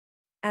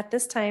 At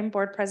this time,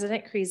 Board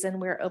President Creason,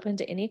 we are open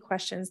to any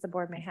questions the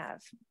board may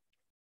have.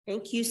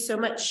 Thank you so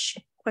much.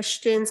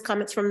 Questions,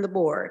 comments from the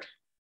board?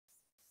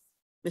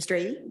 Mr.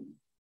 Ady?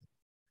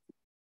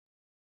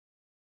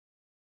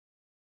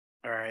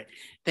 All right.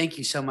 Thank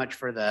you so much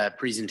for the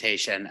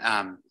presentation.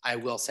 I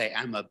will say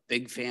I'm a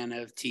big fan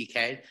of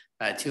TK.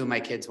 Two of my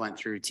kids went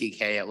through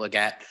TK at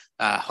Leggett.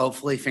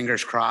 Hopefully,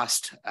 fingers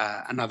crossed,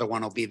 another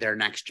one will be there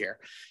next year.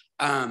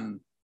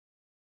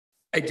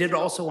 I did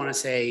also want to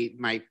say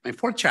my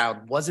fourth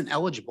child wasn't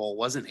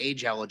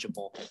age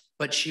eligible,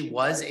 but she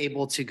was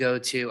able to go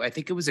to, I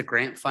think it was a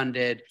grant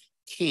funded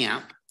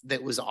camp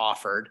that was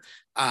offered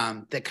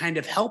that kind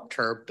of helped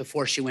her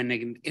before she went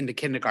into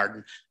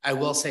kindergarten. I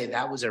will say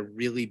that was a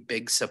really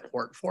big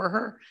support for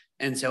her.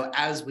 And so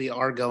as we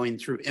are going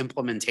through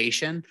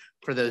implementation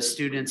for those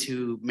students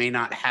who may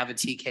not have a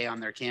TK on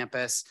their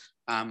campus,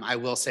 I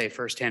will say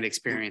firsthand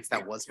experience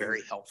that was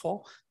very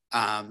helpful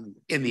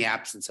in the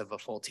absence of a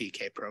full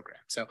TK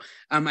program. So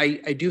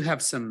I do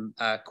have some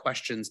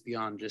questions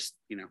beyond just,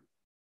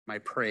 my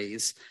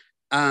praise.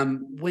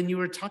 When you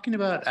were talking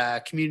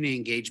about community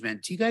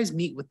engagement, do you guys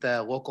meet with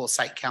the local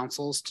site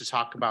councils to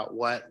talk about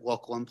what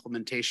local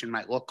implementation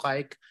might look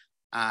like?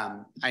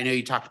 I know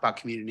you talked about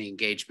community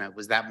engagement.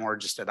 Was that more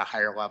just at a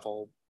higher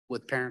level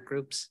with parent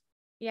groups?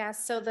 Yeah,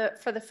 so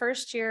for the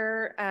first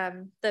year,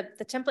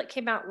 the template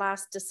came out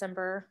last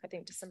December, I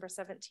think December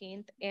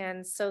 17th.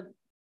 And so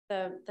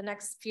the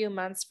next few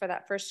months for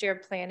that first year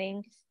of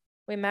planning,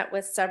 we met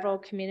with several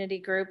community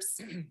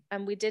groups,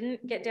 and we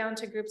didn't get down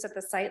to groups at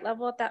the site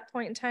level at that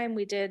point in time.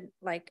 We did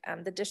like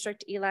the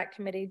district ELAC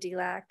committee,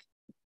 DLAC,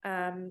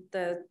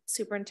 the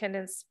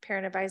superintendent's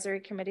parent advisory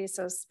committee,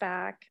 so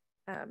SPAC,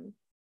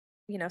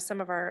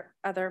 some of our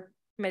other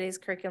committees,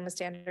 curriculum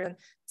standard.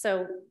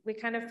 So we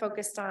kind of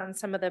focused on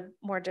some of the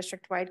more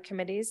district-wide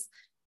committees.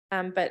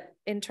 But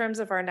in terms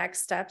of our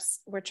next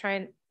steps, we're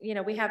trying,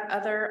 we have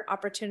other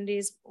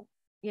opportunities,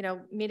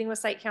 meeting with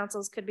site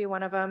councils could be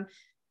one of them.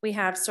 We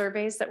have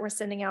surveys that we're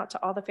sending out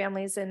to all the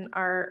families in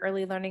our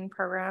early learning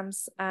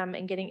programs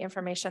and getting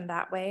information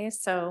that way.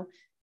 So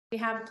we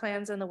have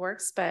plans in the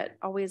works, but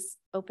always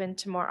open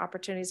to more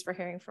opportunities for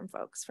hearing from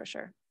folks for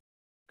sure.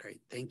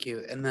 Great, thank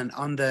you. And then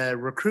on the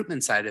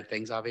recruitment side of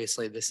things,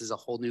 obviously this is a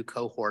whole new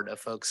cohort of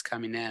folks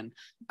coming in.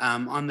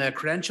 On the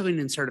credentialing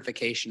and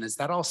certification, is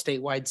that all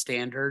statewide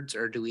standards,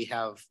 or do we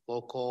have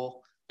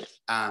local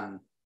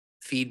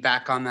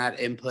feedback on that,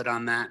 input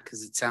on that?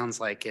 Because it sounds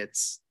like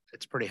it's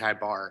pretty high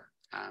bar.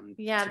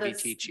 To be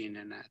teaching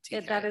in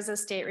TK. That is a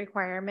state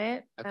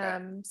requirement. Okay.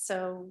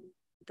 So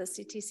the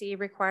CTC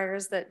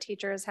requires that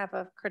teachers have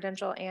a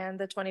credential and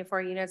the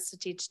 24 units to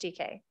teach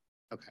TK.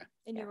 Okay.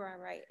 And you were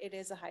right. It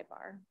is a high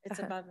bar. It's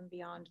above and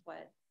beyond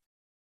what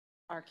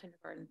our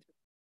kindergarten.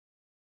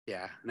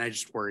 Yeah. And I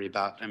just worry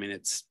about,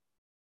 there's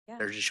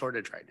a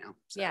shortage right now.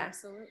 So. Yeah,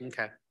 absolutely.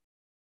 Okay.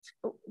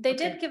 They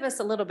did give us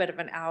a little bit of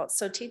an out.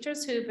 So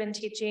teachers who've been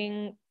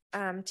teaching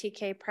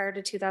TK prior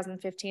to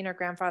 2015 are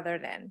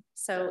grandfathered in.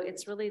 So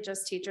it's really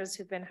just teachers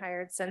who've been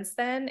hired since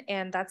then.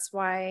 And that's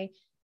why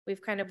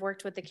we've kind of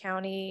worked with the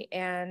county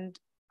and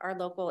our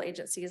local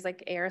agencies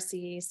like ARC,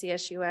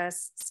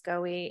 CSUS,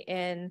 SCOE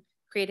in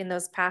creating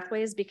those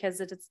pathways,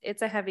 because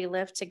it's a heavy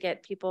lift to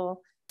get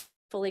people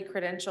fully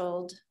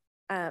credentialed,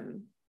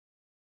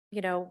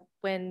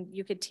 when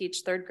you could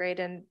teach third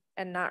grade and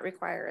not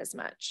require as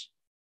much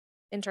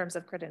in terms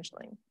of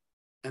credentialing.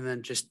 And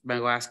then just my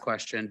last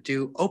question,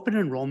 do open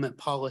enrollment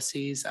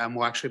policies,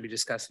 we'll actually be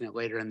discussing it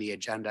later in the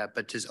agenda,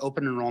 but does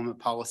open enrollment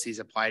policies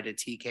apply to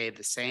TK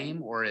the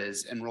same, or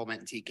is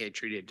enrollment in TK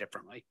treated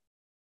differently?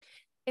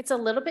 It's a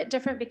little bit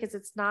different because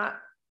it's not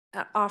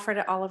offered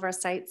at all of our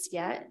sites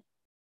yet.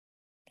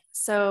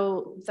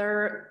 So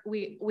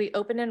we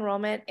open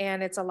enrollment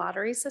and it's a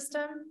lottery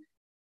system.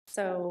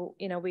 So,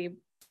 we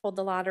hold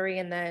the lottery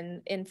and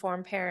then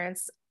inform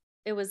parents.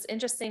 It was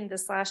interesting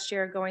this last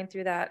year going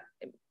through that.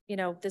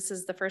 This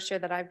is the first year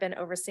that I've been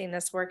overseeing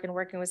this work and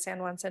working with San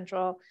Juan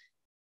Central.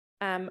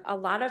 A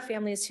lot of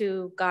families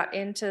who got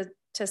into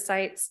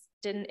sites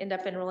didn't end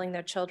up enrolling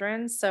their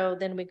children. So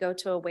then we go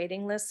to a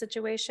waiting list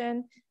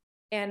situation.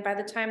 And by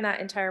the time that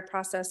entire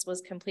process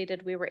was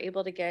completed, we were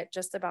able to get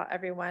just about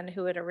everyone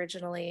who had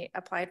originally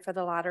applied for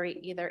the lottery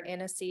either in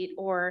a seat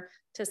or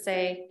to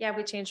say, yeah,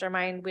 we changed our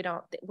mind.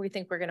 We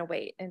think we're going to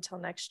wait until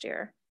next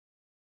year.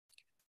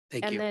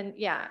 Thank And you. then,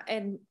 yeah,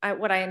 and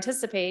what I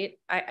anticipate,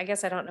 I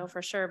guess I don't know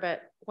for sure,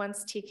 but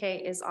once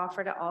TK is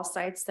offered at all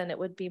sites, then it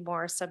would be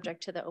more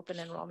subject to the open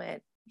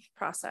enrollment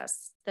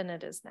process than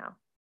it is now.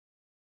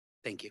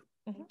 Thank you.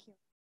 Thank you.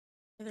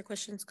 Other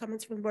questions,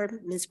 comments from the board?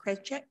 Ms.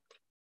 Krajcik?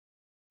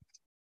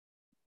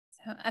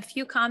 So a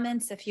few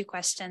comments, a few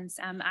questions.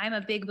 I'm a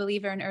big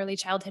believer in early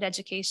childhood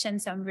education,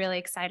 so I'm really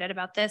excited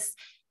about this.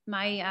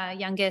 My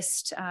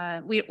youngest,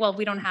 we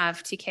don't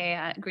have TK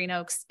at Green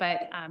Oaks,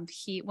 but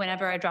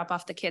whenever I drop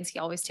off the kids, he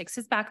always takes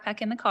his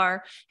backpack in the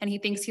car and he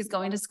thinks he's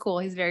going to school.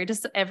 He's very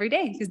every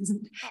day.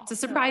 It's a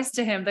surprise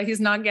to him that he's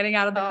not getting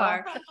out of the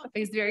car. But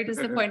he's very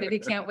disappointed. He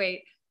can't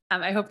wait.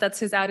 I hope that's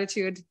his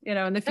attitude,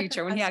 in the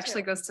future when he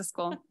actually goes to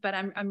school. But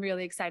I'm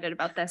really excited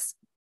about this.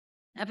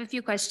 I have a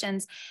few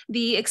questions.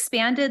 The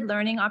expanded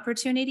learning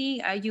opportunity,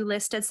 you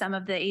listed some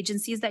of the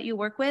agencies that you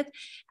work with.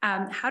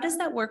 How does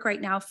that work right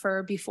now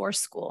for before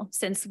school?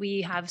 Since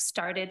we have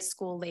started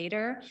school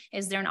later,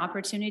 is there an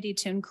opportunity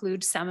to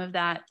include some of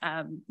that,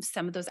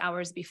 some of those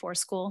hours before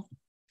school?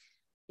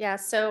 Yeah,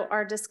 so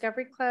our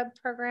Discovery Club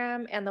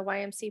program and the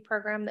YMC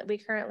program that we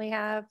currently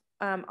have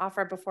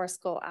offer before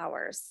school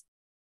hours.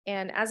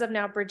 And as of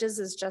now, Bridges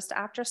is just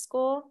after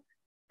school.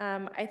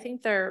 I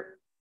think they're,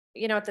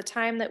 at the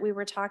time that we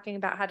were talking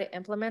about how to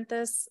implement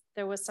this,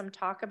 there was some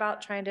talk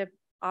about trying to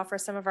offer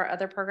some of our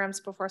other programs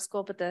before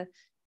school, but the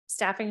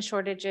staffing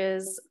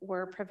shortages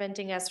were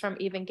preventing us from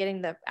even getting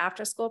the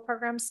after school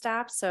program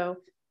staffed. So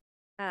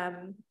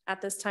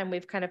at this time,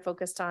 we've kind of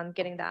focused on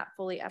getting that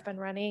fully up and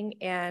running.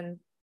 And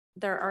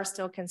there are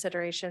still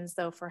considerations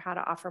though for how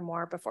to offer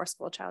more before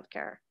school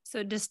childcare.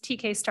 So does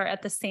TK start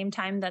at the same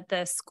time that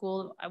the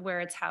school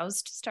where it's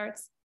housed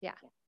starts? Yeah.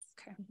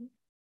 Okay.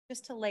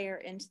 Just to layer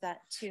into that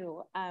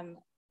too,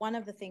 one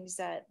of the things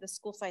that the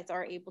school sites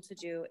are able to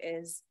do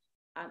is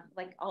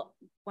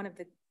one of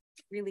the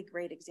really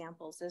great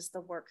examples is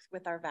the work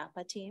with our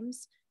VAPA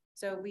teams.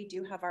 So we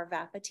do have our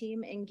VAPA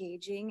team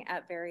engaging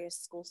at various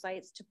school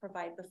sites to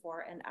provide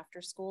before and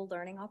after school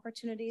learning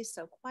opportunities.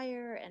 So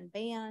choir and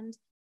band,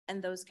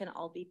 and those can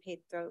all be paid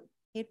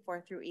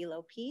for through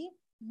ELOP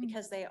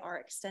because they are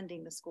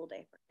extending the school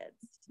day for kids.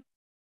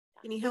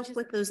 Can you help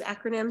with those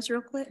acronyms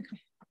real quick?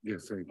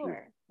 Yes, thank you.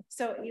 Sure.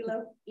 So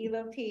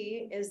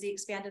ELOP is the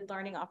Expanded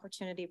Learning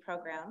Opportunity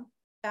Program.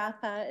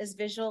 VAPA is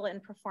Visual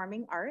and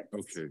Performing Arts.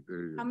 Okay,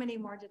 there you How go. many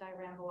more did I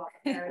ramble off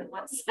there in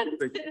one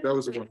That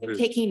was the one. I'm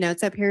taking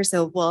notes up here,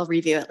 so we'll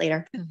review it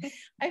later.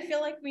 I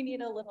feel like we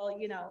need a little,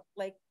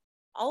 like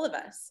all of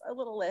us, a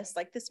little list,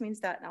 like this means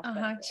that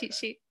now. Cheat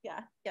sheet.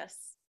 Yeah, yes,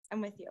 I'm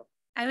with you.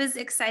 I was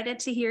excited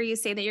to hear you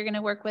say that you're going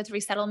to work with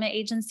resettlement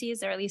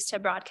agencies, or at least to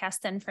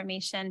broadcast the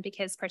information,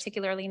 because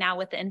particularly now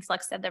with the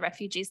influx of the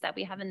refugees that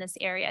we have in this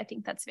area, I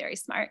think that's very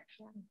smart.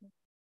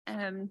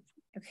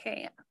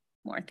 Okay,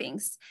 more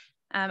things.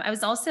 I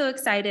was also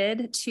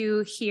excited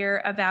to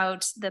hear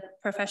about the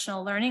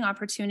professional learning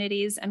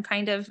opportunities and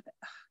kind of,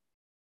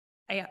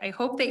 I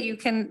hope that you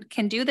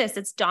can do this.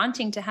 It's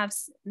daunting to have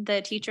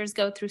the teachers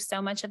go through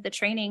so much of the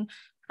training.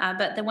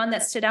 But the one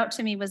that stood out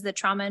to me was the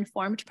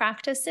trauma-informed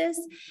practices.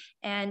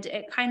 And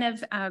it kind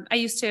of, I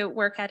used to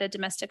work at a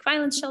domestic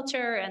violence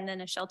shelter and then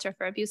a shelter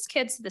for abused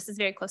kids. So this is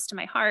very close to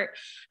my heart.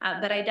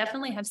 But I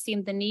definitely have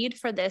seen the need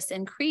for this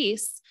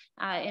increase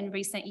in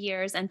recent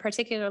years. And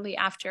particularly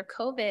after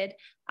COVID,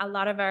 a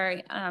lot of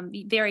our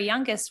very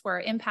youngest were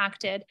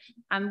impacted.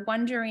 I'm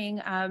wondering,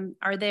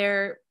 are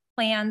there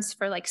plans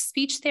for like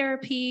speech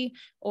therapy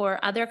or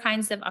other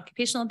kinds of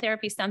occupational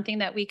therapy, something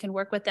that we can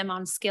work with them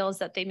on skills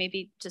that they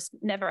maybe just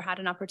never had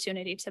an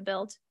opportunity to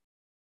build?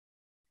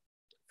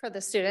 For the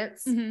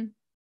students?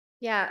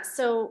 Yeah,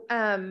 so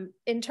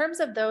in terms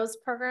of those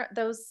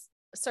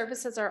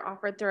services are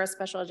offered through a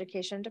special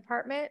education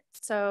department.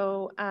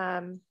 So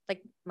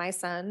like my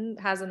son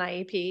has an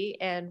IEP,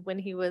 and when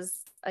he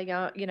was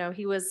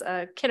he was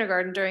a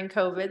kindergarten during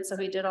COVID, so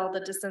he did all the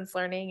distance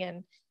learning.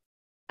 And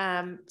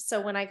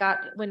so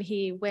when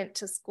he went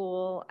to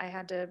school, I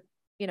had to,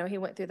 he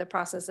went through the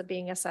process of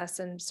being assessed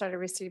and started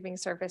receiving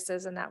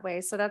services in that way.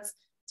 So that's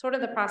sort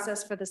of the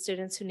process for the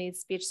students who need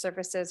speech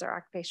services or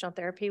occupational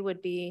therapy,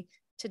 would be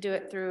to do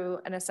it through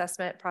an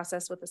assessment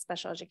process with a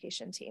special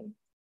education team.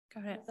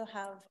 Got it. We also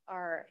have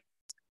our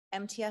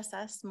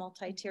MTSS,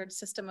 multi-tiered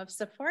system of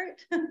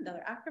support,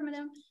 another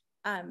acronym.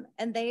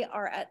 And they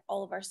are at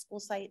all of our school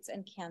sites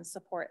and can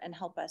support and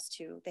help us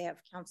too. They have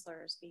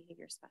counselors,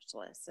 behavior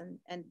specialists,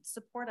 and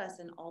support us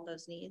in all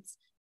those needs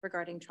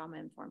regarding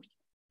trauma-informed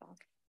care.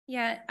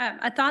 Yeah,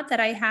 a thought that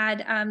I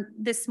had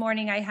this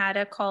morning, I had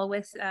a call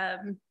with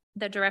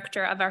the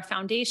director of our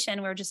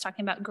foundation. We were just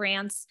talking about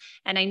grants,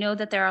 and I know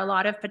that there are a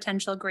lot of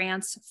potential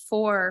grants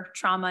for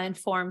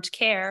trauma-informed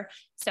care.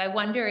 So I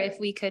wonder if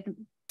we could,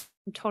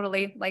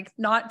 totally like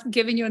not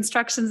giving you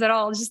instructions at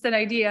all, just an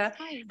idea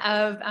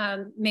of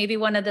maybe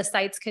one of the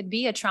sites could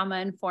be a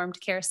trauma-informed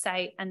care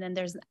site, and then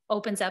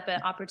opens up an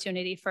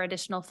opportunity for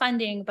additional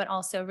funding, but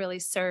also really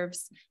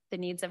serves the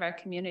needs of our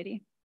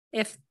community,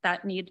 if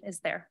that need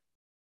is there.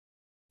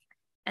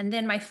 And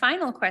then my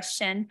final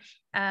question,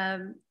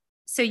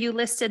 So you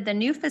listed the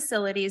new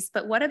facilities,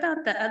 but what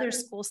about the other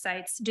school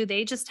sites? Do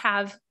they just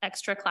have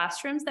extra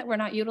classrooms that we're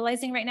not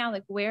utilizing right now?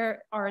 Like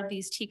where are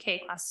these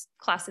TK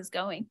classes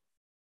going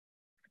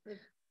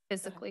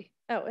physically?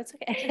 Oh, it's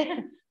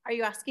okay. Are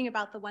you asking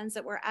about the ones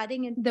that we're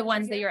adding in? The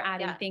ones that you're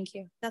adding, Yeah. thank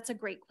you. That's a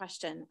great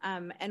question.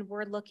 And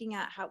we're looking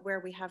at where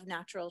we have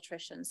natural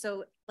attrition.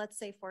 So let's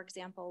say, for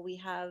example, we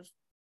have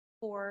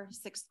 4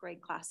 6th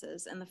grade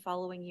classes and the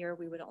following year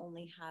we would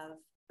only have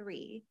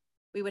 3.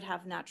 We would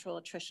have natural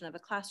attrition of a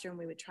classroom.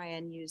 We would try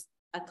and use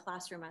a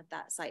classroom at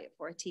that site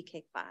for a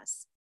TK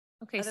class.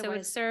 Okay, so it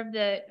Otherwise- served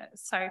the,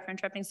 sorry for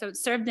interrupting. So it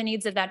served the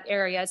needs of that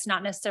area. It's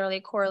not necessarily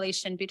a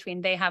correlation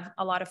between they have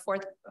a lot of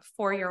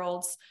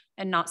 4-year-olds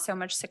and not so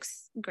much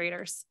 6th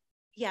graders.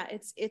 Yeah,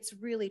 it's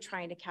really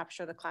trying to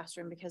capture the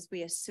classroom because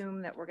we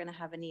assume that we're going to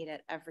have a need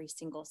at every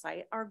single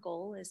site. Our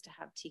goal is to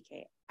have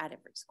TK at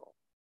every school.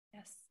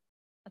 Yes,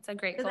 that's a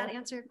great Does goal. that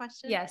answer your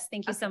question? Yes,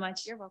 thank you so Okay,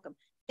 much. You're welcome.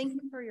 Thank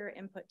you for your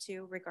input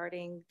too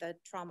regarding the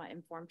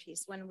trauma-informed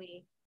piece. When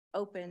we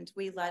opened,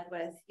 we led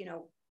with, you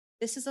know,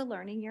 this is a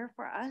learning year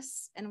for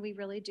us, and we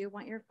really do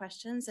want your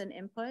questions and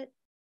input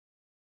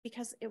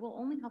because it will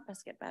only help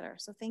us get better.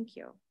 So thank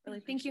you. Really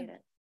appreciate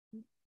it.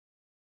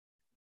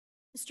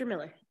 Mr.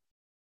 Miller.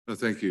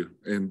 Thank you.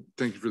 And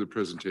thank you for the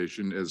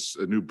presentation. As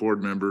a new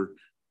board member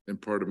and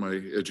part of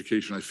my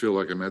education, I feel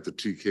like I'm at the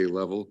TK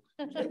level.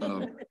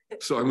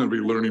 So I'm going to be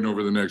learning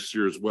over the next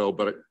year as well.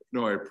 But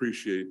I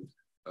appreciate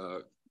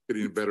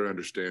getting a better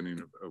understanding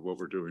of what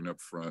we're doing up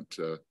front.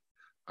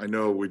 I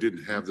know we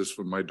didn't have this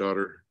when my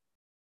daughter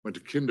went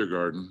to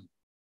kindergarten,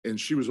 and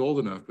she was old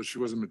enough, but she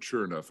wasn't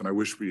mature enough. And I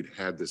wish we'd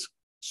had this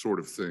sort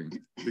of thing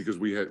because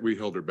we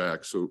held her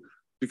back. So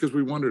because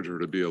we wanted her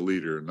to be a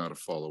leader and not a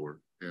follower.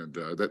 And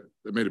that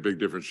made a big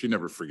difference. She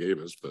never forgave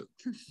us, but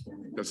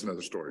that's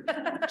another story.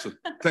 So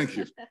thank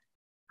you.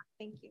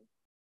 Thank you.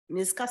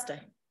 Ms.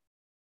 Costa.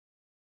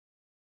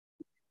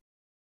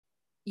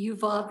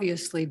 You've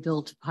obviously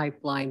built a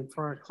pipeline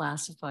for our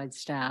classified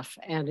staff,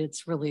 and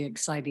it's really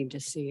exciting to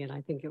see. And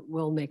I think it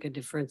will make a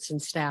difference in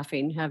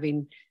staffing,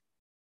 having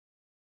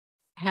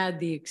had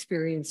the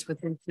experience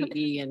with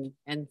NCE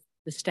and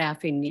the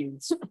staffing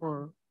needs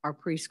for our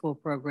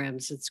preschool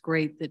programs. It's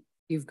great that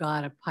you've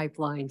got a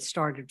pipeline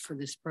started for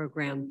this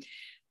program.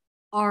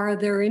 Are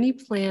there any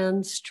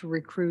plans to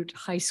recruit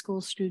high school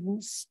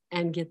students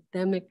and get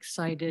them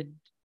excited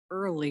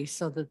early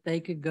so that they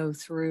could go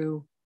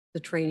through the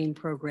training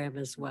program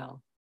as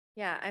well?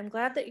 Yeah, I'm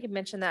glad that you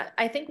mentioned that.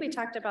 I think we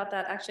talked about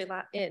that actually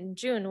in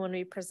June when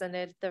we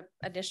presented the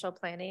initial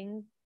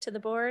planning to the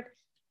board.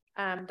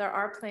 There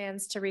are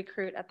plans to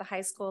recruit at the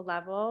high school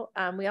level.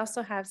 We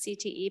also have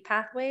CTE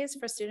pathways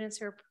for students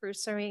who are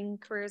pursuing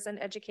careers in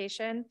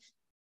education.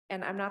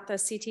 And I'm not the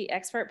CTE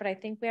expert, but I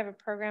think we have a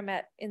program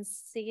at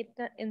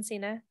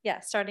Encina. Yeah,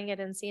 starting at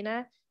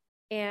Encina.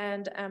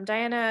 And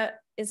Diana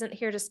isn't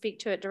here to speak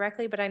to it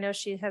directly, but I know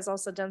she has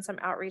also done some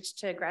outreach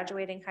to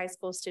graduating high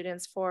school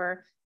students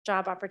for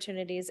job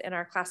opportunities in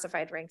our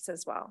classified ranks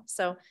as well.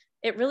 So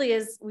it really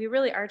is, we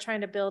really are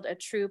trying to build a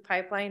true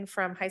pipeline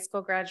from high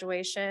school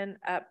graduation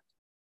up,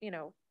 you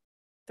know,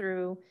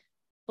 through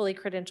fully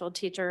credentialed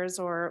teachers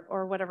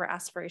or whatever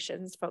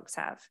aspirations folks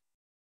have.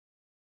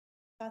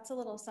 That's a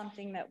little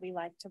something that we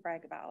like to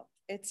brag about.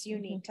 It's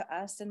unique to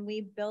us, and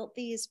we built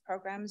these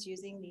programs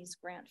using these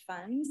grant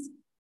funds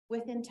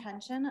with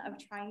intention of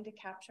trying to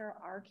capture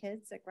our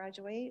kids that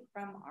graduate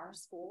from our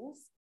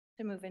schools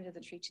to move into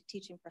the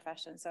teaching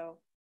profession. So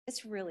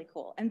it's really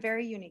cool and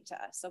very unique to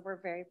us. So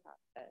we're very proud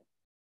of it.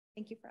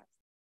 Thank you for us.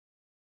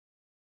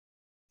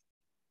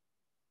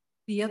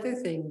 The other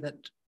thing that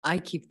I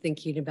keep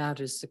thinking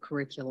about is the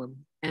curriculum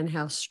and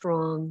how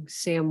strong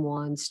San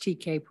Juan's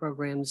TK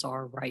programs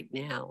are right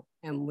now.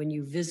 And when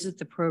you visit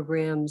the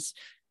programs,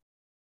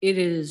 it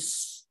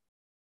is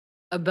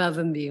above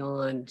and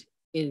beyond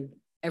in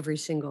every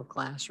single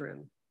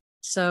classroom.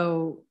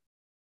 So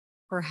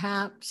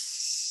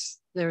perhaps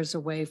there's a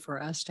way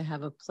for us to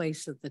have a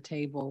place at the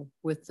table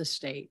with the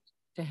state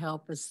to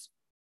help us.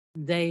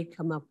 They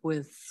come up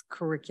with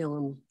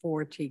curriculum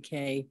for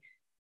TK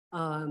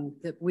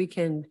that we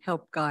can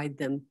help guide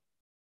them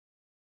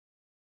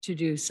to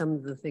do some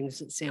of the things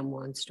that San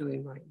Juan's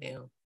doing right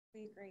now.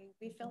 We agree.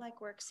 We feel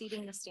like we're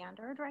exceeding the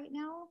standard right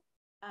now,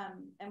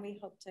 and we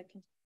hope to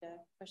continue to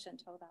push and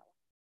toe that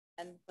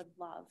one, and would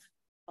love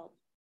help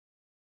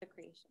the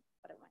creation,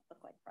 what it might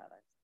look like for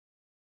others.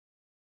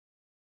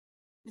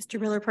 Mr.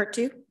 Miller, part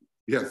 2.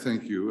 Yeah,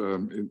 thank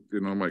you.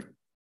 In all my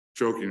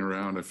joking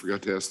around, I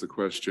forgot to ask the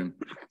question.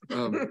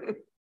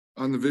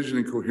 On the vision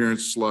and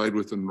coherence slide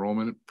with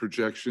enrollment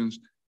projections,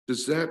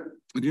 does that,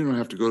 and you don't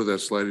have to go to that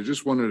slide, I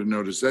just wanted to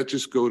know, does that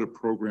just go to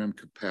program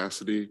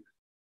capacity?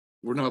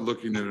 We're not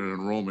looking at an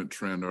enrollment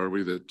trend, are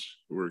we, that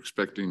we're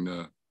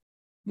expecting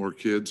more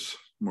kids,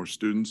 more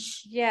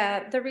students?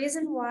 Yeah, the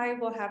reason why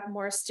we'll have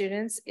more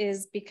students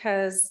is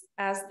because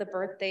as the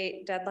birth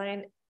date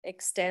deadline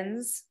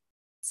extends.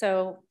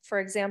 So for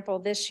example,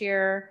 this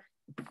year,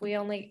 last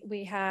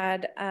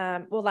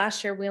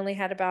year we only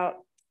had about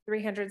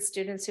 300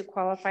 students who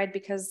qualified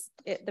because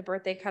the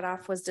birthday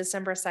cutoff was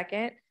December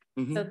 2nd.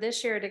 So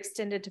this year it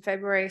extended to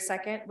February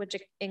 2nd, which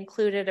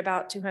included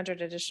about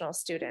 200 additional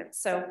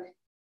students. So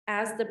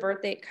as the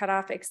birth date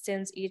cutoff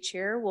extends each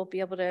year, we'll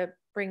be able to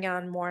bring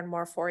on more and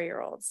more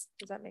 4-year-olds.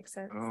 Does that make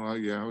sense? Oh,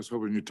 yeah, I was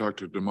hoping you talked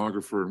to a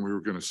demographer and we were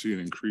going to see an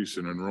increase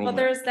in enrollment. Well,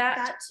 there's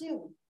that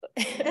too.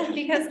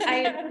 Because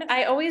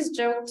I always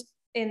joked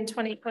in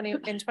 2020,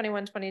 in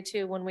 21,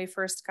 22, when we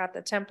first got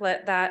the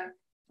template, that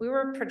we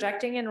were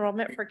projecting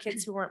enrollment for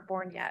kids who weren't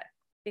born yet,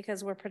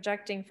 because we're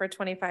projecting for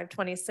 25,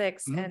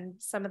 26, and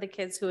some of the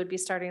kids who would be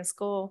starting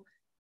school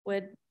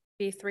would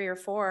be 3 or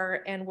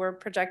 4, and we're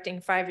projecting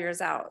 5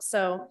 years out.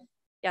 So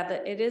yeah,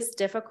 it is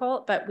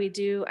difficult, but we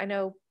do, I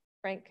know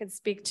Frank could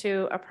speak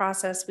to a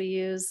process we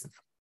use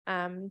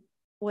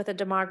with a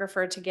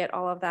demographer to get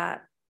all of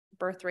that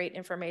birth rate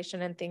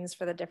information and things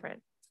for the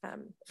different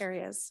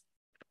areas.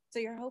 So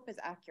your hope is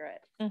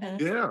accurate.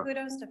 Mhm. Yeah.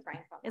 Kudos to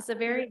Frank. It's a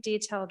very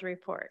detailed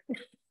report.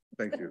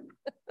 Thank you.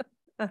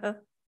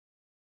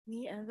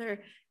 Any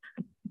other?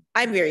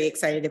 I'm very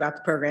excited about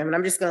the program, and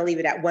I'm just going to leave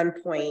it at one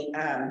point.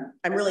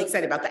 I'm really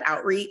excited about the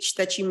outreach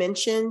that you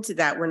mentioned,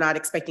 that we're not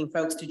expecting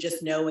folks to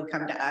just know and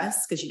come to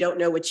us, because you don't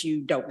know what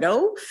you don't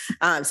know.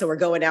 So we're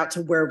going out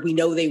to where we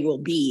know they will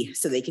be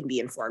so they can be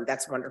informed.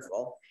 That's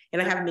wonderful.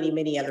 And I have many,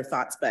 many other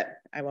thoughts, but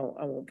I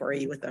won't bore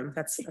you with them.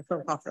 That's a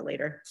phone call for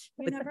later.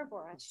 You never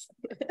bore us.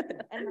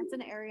 And that's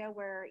an area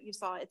where you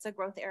saw it's a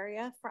growth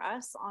area for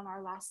us on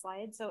our last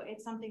slide. So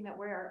it's something that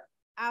we're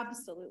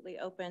absolutely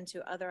open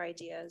to other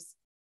ideas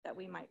that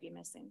we might be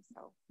missing.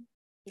 So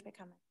keep it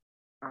coming.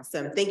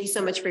 Awesome. Thank you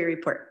so much for your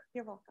report.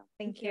 You're welcome.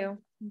 Thank you.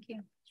 Thank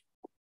you.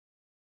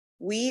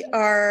 We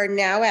are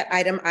now at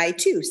item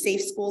I2,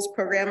 Safe Schools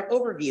Program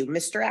Overview.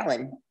 Mr.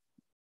 Allen.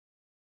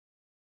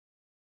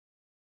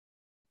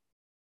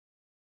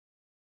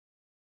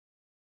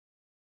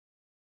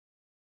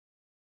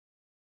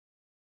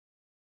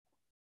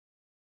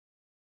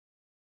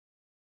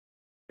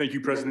 Thank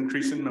you, President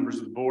Creason, members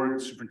of the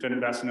board,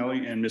 Superintendent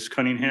Bassanelli, and Ms.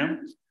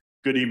 Cunningham.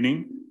 Good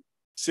evening.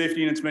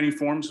 Safety in its many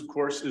forms, of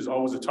course, is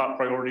always a top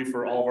priority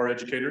for all of our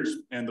educators,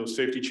 and those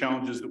safety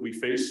challenges that we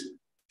face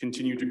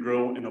continue to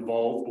grow and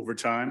evolve over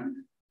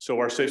time. So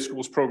our Safe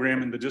Schools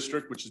program in the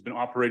district, which has been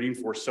operating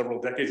for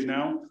several decades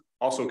now,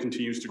 also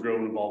continues to grow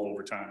and evolve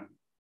over time.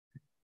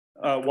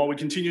 While we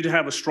continue to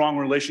have a strong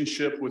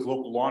relationship with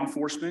local law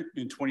enforcement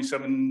in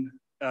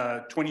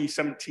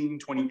 2017,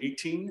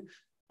 2018,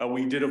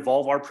 we did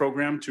evolve our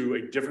program to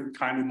a different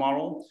kind of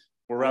model,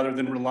 where rather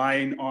than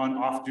relying on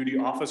off-duty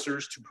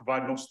officers to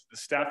provide most of the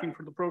staffing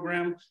for the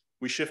program,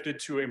 we shifted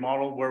to a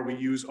model where we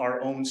use our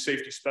own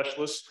safety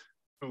specialists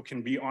who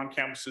can be on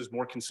campuses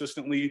more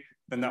consistently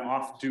than the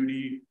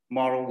off-duty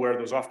model, where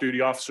those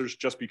off-duty officers,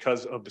 just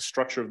because of the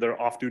structure of their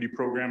off-duty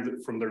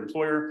program from their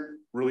employer,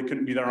 really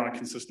couldn't be there on a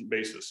consistent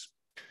basis.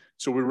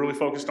 So we're really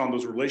focused on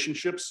those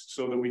relationships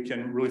so that we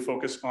can really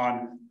focus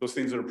on those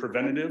things that are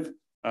preventative,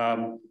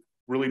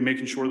 really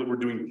making sure that we're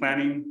doing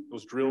planning,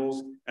 those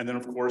drills, and then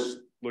of course,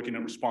 looking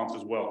at response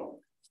as well.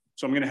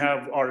 So I'm gonna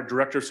have our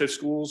Director of Safe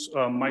Schools,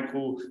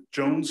 Michael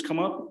Jones, come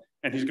up,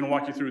 and he's gonna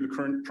walk you through the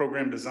current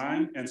program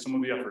design and some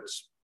of the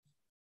efforts.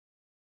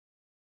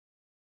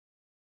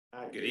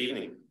 Good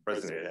evening,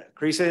 President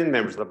Creason,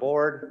 members of the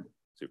board,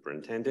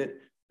 Superintendent,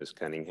 Ms.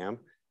 Cunningham.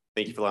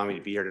 Thank you for allowing me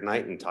to be here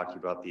tonight and talk to you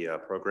about the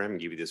program and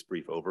give you this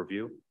brief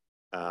overview.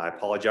 I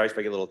apologize if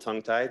I get a little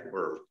tongue-tied.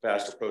 We're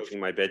fast approaching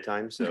my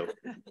bedtime, so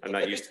I'm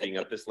not used to being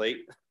up this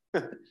late.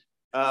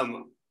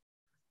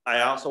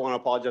 I also want to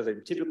apologize.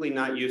 I'm typically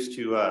not used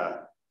to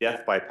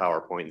death by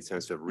PowerPoint in the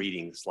sense of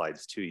reading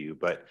slides to you,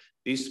 but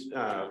these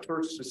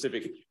first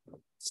specific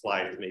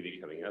slides may be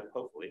coming up,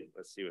 hopefully.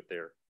 Let's see what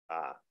they're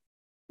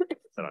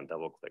set on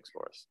double clicks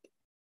for us.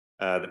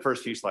 The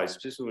first few slides,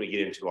 just when we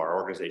get into our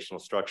organizational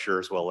structure,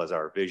 as well as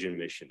our vision,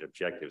 mission,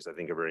 objectives, I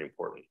think are very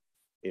important.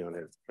 You know,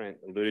 as Trent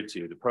alluded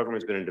to, the program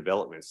has been in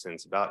development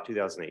since about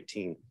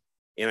 2018.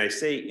 And I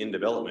say in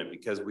development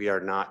because we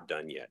are not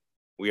done yet.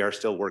 We are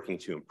still working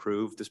to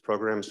improve this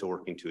program, still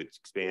working to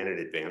expand and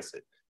advance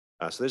it.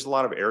 So there's a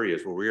lot of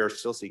areas where we are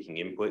still seeking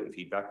input and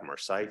feedback from our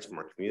sites, from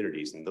our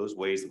communities, and those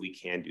ways that we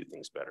can do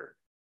things better.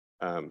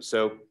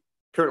 So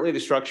currently the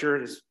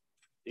structure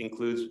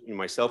includes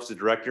myself as a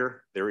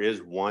director. There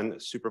is one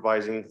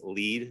supervising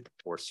lead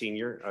or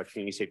senior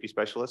community safety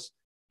specialist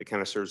that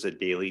kind of serves as a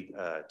daily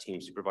team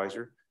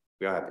supervisor.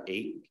 We have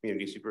 8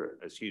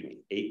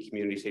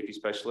 community safety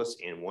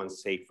specialists and 1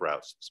 safe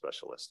routes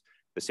specialist.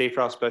 The safe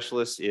route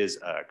specialist is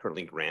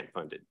currently grant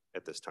funded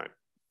at this time.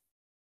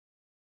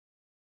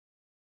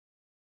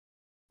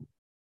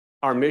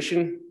 Our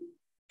mission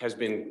has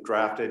been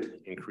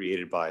drafted and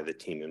created by the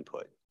team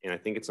input. And I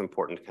think it's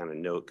important to kind of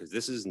note, because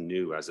this is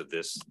new as of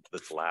this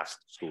last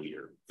school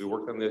year. We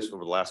worked on this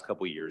over the last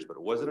couple of years, but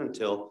it wasn't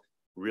until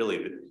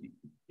really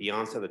the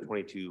onset of the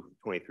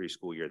 22-23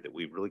 school year that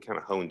we really kind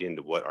of honed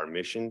into what our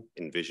mission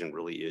and vision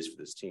really is for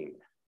this team.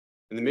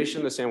 And the mission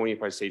of the San Juan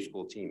Unified Safe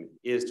School team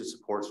is to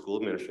support school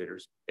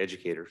administrators,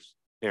 educators,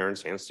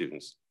 parents, and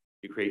students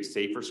to create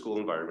safer school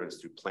environments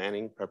through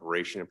planning,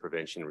 preparation, and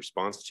prevention in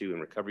response to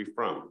and recovery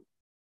from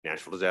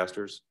natural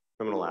disasters,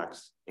 criminal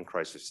acts, and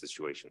crisis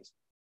situations.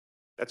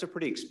 That's a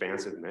pretty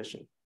expansive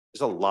mission.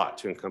 There's a lot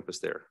to encompass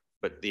there,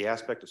 but the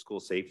aspect of school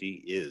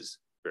safety is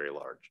very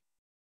large.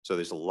 So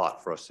there's a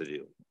lot for us to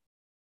do.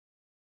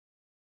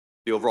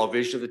 The overall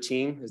vision of the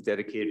team is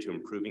dedicated to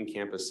improving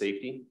campus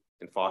safety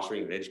and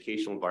fostering an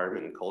educational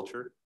environment and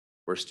culture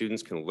where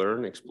students can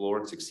learn, explore,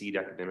 and succeed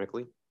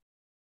academically.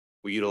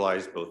 We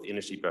utilize both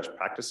industry best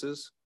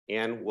practices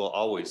and will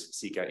always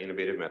seek out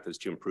innovative methods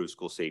to improve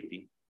school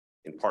safety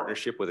in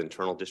partnership with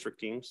internal district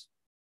teams,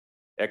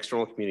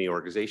 external community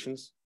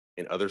organizations,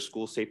 and other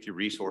school safety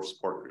resource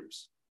support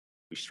groups.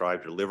 We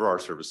strive to deliver our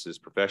services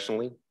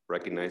professionally,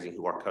 recognizing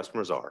who our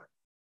customers are,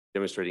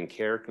 demonstrating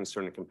care,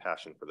 concern, and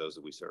compassion for those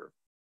that we serve.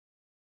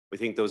 We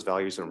think those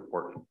values are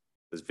important.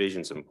 This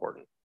vision is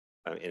important.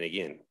 And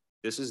again,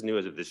 this is new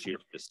as of this year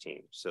for this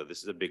team. So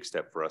this is a big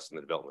step for us in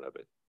the development of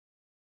it.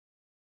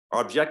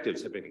 Our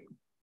objectives have been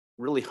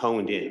really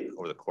honed in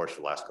over the course of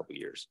the last couple of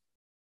years.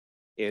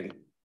 And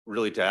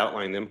really to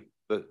outline them,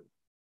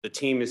 the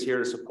team is here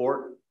to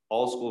support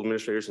all school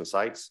administrators and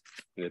sites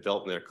in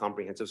developing their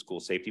comprehensive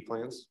school safety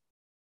plans,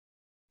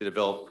 to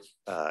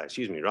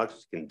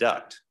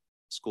conduct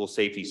school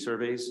safety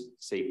surveys,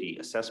 safety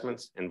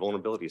assessments, and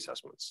vulnerability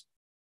assessments,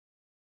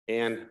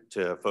 and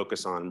to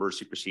focus on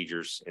emergency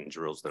procedures and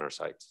drills in our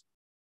sites.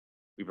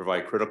 We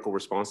provide critical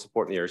response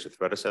support in the areas of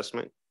threat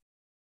assessment,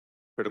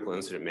 critical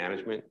incident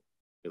management,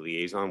 a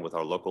liaison with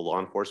our local law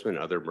enforcement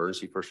and other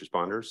emergency first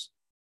responders,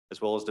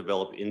 as well as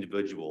develop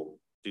individual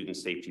student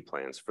safety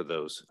plans for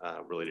those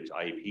related to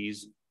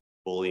IEPs,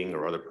 bullying,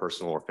 or other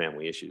personal or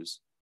family issues.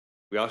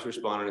 We also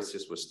respond and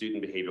assist with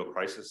student behavioral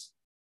crisis,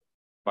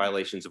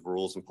 violations of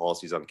rules and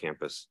policies on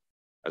campus,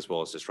 as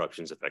well as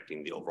disruptions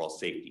affecting the overall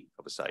safety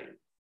of a site.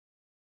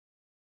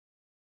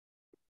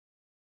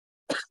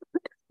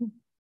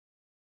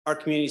 Our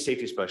community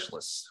safety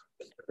specialists.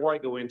 Before I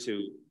go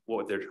into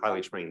what they're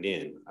highly trained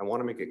in, I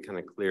want to make it kind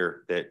of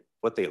clear that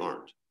what they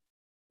aren't.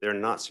 They're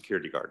not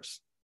security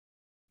guards.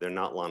 They're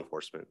not law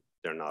enforcement.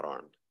 They're not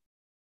armed.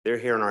 They're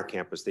here on our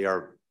campus. They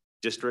are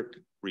district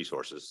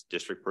resources,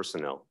 district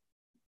personnel,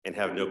 and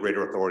have no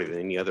greater authority than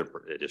any other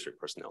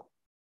district personnel.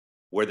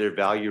 Where their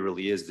value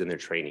really is in their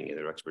training and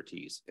their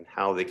expertise and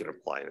how they can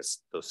apply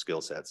those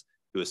skill sets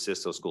to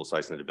assist those school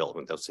sites in the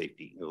development of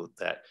safety,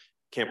 that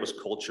campus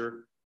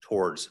culture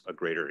towards a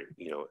greater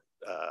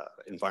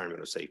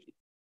environment of safety.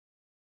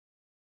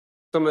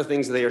 Some of the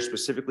things they are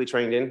specifically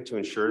trained in to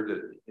ensure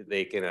that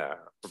they can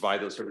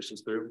provide those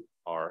services through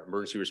are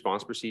emergency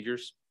response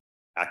procedures,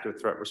 active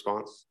threat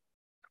response,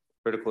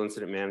 critical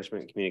incident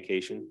management and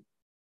communication,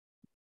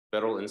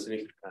 federal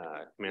incident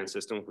command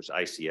system, which is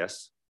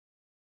ICS,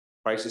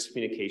 crisis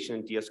communication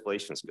and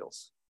de-escalation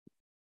skills,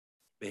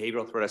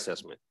 behavioral threat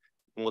assessment.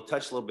 And we'll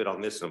touch a little bit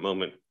on this in a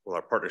moment with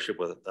our partnership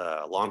with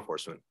law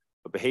enforcement.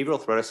 But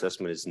behavioral threat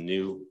assessment is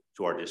new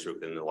to our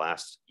district in the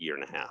last year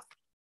and a half.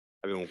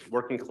 I've been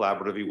working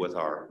collaboratively with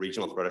our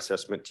regional threat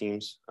assessment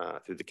teams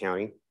through the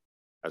county,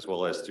 as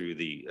well as through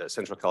the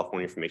Central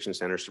California Information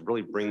Centers to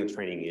really bring the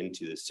training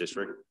into this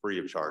district free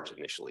of charge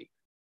initially.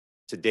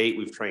 To date,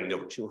 we've trained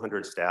over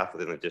 200 staff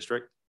within the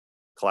district.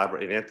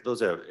 Collaborating, and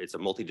it's a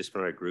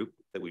multidisciplinary group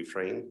that we've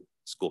trained: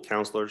 school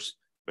counselors,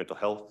 mental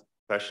health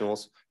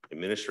professionals,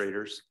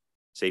 administrators,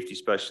 safety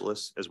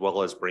specialists, as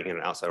well as bringing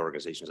in outside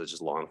organizations such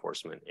as law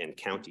enforcement and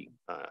county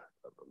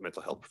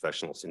mental health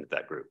professionals into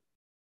that group.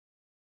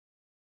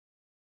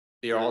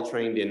 They are all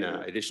trained in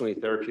additionally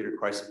therapeutic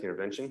crisis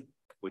intervention,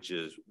 which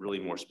is really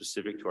more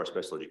specific to our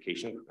special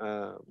education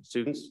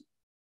students,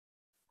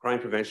 crime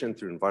prevention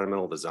through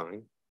environmental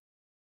design,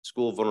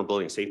 school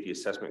vulnerability and safety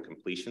assessment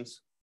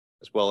completions,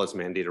 as well as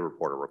mandated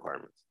reporter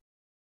requirements.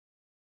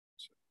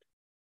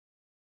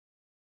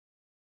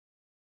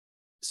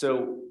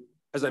 So,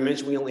 as I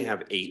mentioned, we only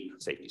have 8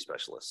 safety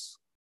specialists.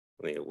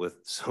 I mean, with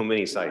so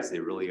many sites, they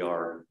really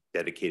are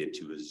dedicated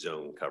to a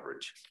zone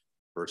coverage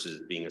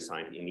versus being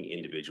assigned to any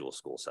individual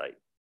school site.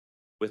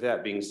 With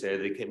that being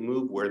said, they can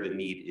move where the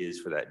need is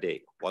for that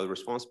day. While the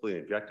responsibility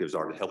and objectives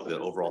are to help with the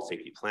overall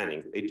safety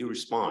planning, they do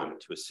respond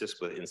to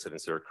assist with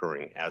incidents that are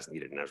occurring as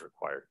needed and as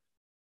required.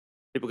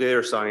 Typically, they're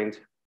assigned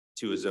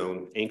to a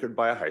zone anchored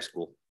by a high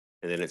school,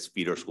 and then it's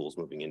feeder schools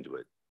moving into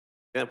it.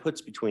 That puts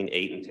between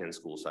 8 and 10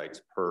 school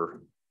sites per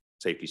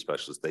safety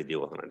specialist they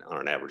deal with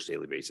on an average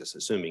daily basis,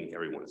 assuming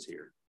everyone is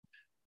here.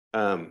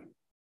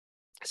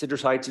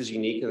 Citrus Heights is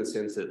unique in the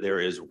sense that there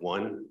is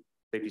one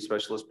safety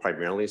specialist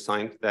primarily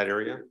assigned to that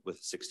area with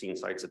 16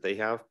 sites that they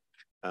have,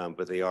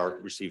 but they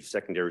receive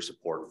secondary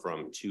support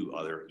from 2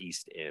 other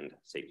East End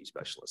safety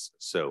specialists.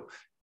 So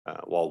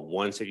while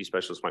one safety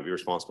specialist might be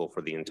responsible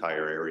for the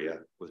entire area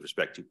with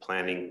respect to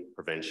planning,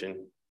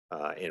 prevention,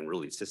 and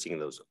really assisting in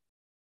those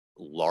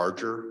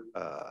larger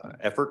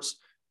efforts,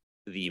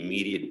 the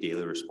immediate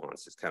daily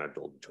response is kind of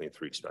doled between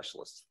 3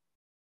 specialists.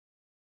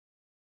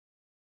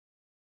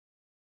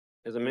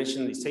 As I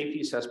mentioned, the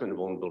safety assessment and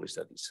vulnerability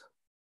studies.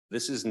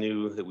 This is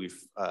new that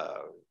we've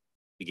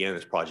began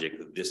this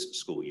project this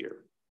school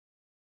year.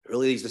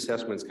 Really, these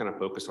assessments kind of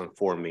focus on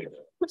 4 main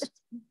areas.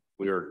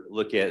 We are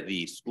looking at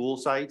the school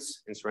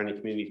sites and surrounding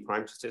community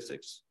crime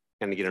statistics,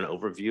 kind of get an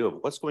overview of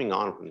what's going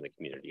on in the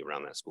community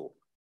around that school.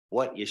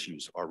 What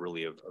issues are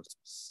really of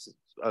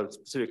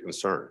specific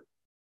concern?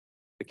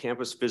 The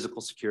campus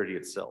physical security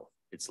itself,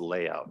 its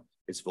layout,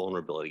 its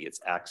vulnerability, its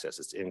access,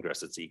 its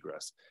ingress, its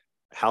egress.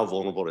 How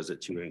vulnerable is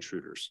it to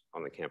intruders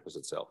on the campus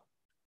itself?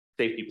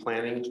 Safety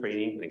planning,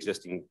 training, and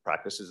existing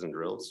practices and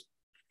drills,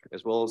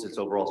 as well as its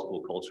overall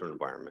school culture and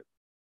environment.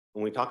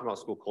 When we talk about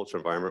school culture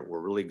environment, we're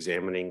really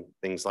examining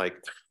things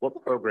like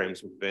what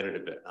programs and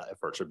preventative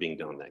efforts are being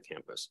done on that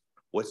campus.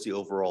 What's the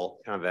overall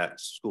kind of that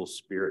school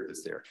spirit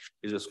that's there?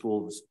 Is the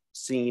school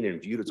seen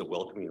and viewed as a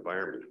welcoming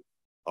environment?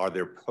 Are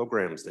there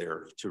programs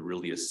there to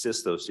really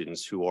assist those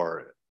students who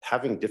are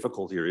having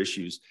difficulty or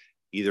issues,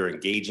 either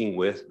engaging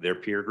with their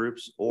peer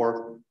groups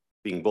or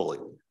being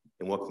bullied?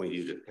 And what can we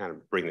do to kind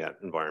of bring that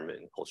environment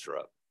and culture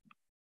up?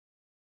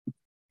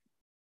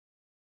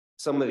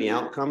 Some of the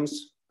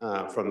outcomes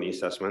from the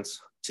assessments.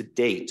 To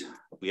date,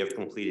 we have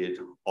completed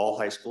all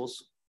high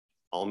schools,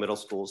 all middle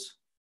schools,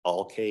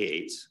 all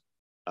K-8s,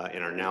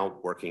 and are now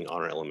working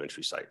on our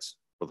elementary sites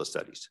for the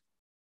studies.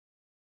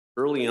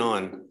 Early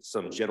on,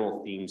 some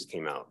general themes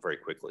came out very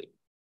quickly.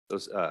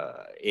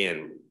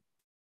 And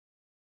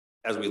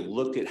as we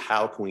looked at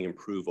how can we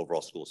improve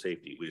overall school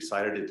safety, we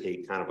decided to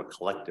take kind of a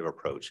collective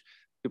approach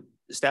to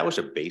establish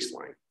a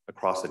baseline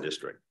across the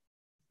district.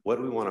 What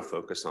do we want to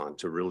focus on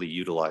to really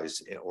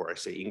utilize, or I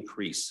say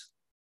increase,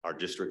 our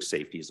district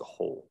safety as a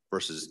whole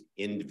versus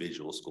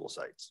individual school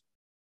sites?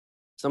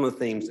 Some of the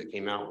themes that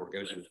came out were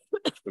going to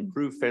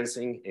improve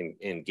fencing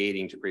and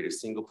gating to create a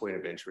single point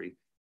of entry,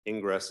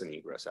 ingress and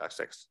egress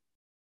access.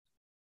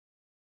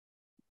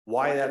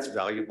 Why that's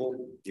valuable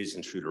is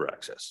intruder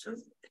access.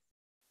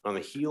 On the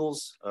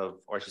heels of,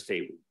 or I should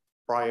say,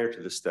 prior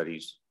to the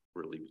studies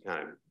really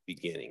kind of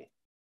beginning,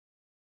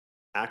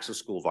 acts of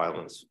school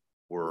violence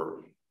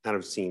were kind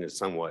of seen as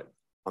somewhat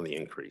on the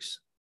increase.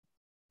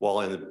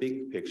 While in the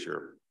big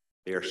picture,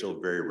 they are still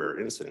very rare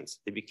incidents,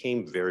 they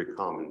became very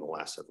common in the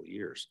last several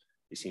years.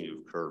 They seem to have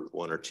occurred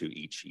 1 or 2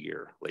 each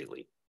year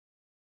lately.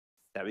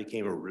 That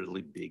became a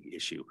really big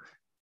issue.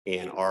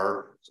 And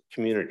our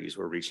communities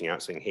were reaching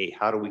out saying, hey,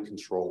 how do we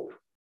control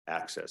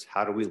access?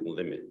 How do we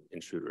limit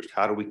intruders?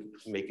 How do we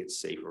make it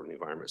safer in the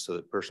environment so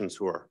that persons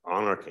who are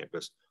on our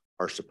campus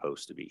are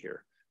supposed to be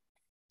here?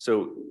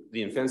 So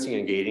the fencing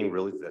and gating,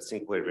 really that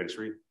single point of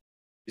entry,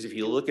 is if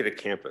you look at a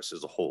campus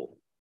as a whole,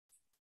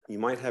 you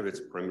might have its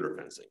perimeter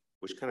fencing,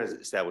 which kind of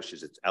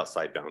establishes its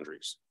outside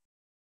boundaries.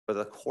 But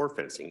the core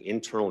fencing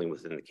internally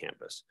within the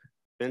campus,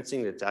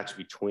 fencing that's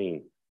actually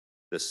between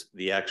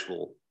the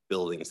actual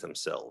buildings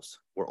themselves,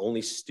 where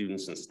only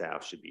students and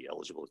staff should be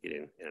eligible to get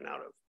in and out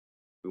of.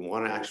 We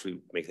want to actually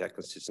make that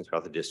consistent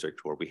throughout the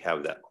district where we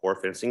have that core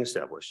fencing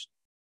established,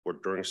 where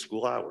during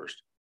school hours,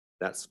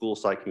 that school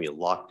site can be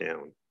locked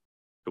down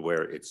to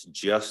where it's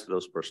just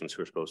those persons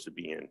who are supposed to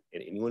be in,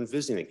 and anyone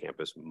visiting the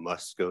campus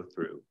must go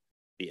through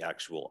the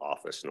actual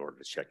office in order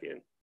to check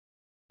in.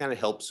 Kind of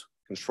helps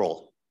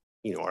control,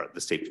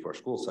 the safety of our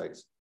school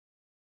sites.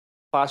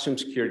 Classroom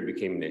security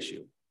became an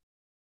issue.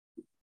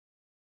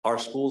 Our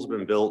schools have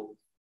been built,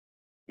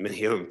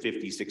 many of them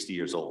 50, 60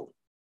 years old.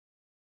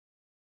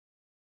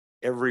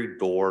 Every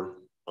door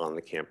on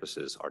the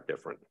campuses are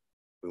different.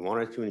 We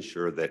wanted to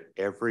ensure that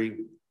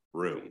every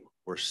room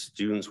where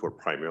students were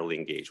primarily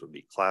engaged would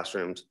be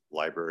classrooms,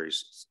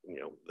 libraries,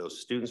 those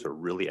students are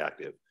really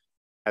active,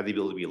 have the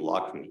ability to be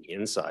locked from the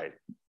inside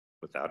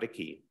without a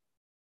key,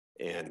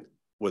 and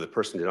where the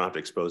person did not have to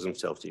expose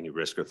themselves to any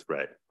risk or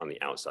threat on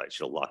the outside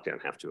should a lockdown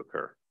have to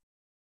occur.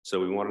 So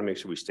we want to make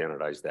sure we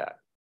standardize that.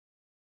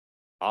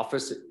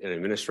 Office and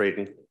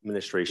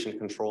administration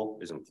control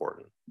is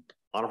important.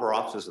 A lot of our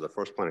offices are the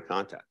first point of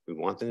contact. We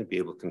want them to be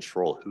able to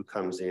control who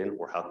comes in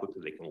or how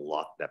quickly they can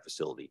lock that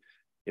facility.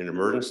 In an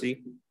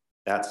emergency,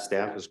 that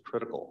staff is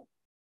critical,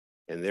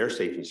 and their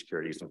safety and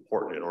security is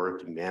important in order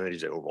to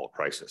manage the overall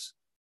crisis.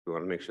 We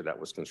want to make sure that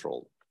was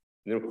controlled.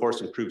 And then, of course,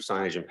 improve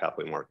signage and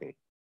pathway marking.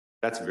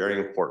 That's very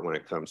important when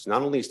it comes to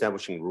not only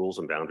establishing rules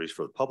and boundaries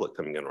for the public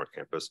coming on our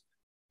campus,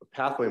 but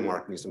pathway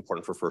marking is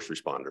important for first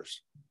responders.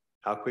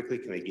 How quickly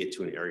can they get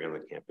to an area on the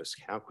campus?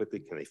 How quickly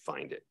can they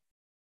find it?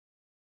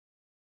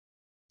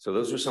 So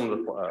those are some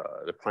of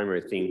the primary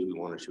themes we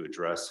wanted to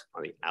address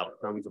on the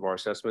outcomes of our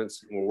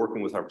assessments. And we're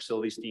working with our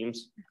facilities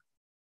teams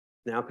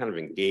now kind of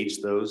engage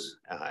those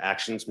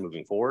actions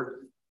moving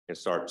forward and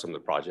start some of the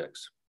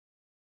projects.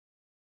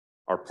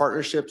 Our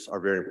partnerships are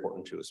very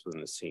important to us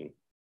within this team.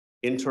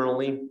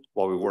 Internally,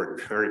 while we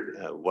work very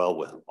well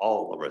with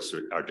all of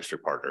our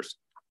district partners,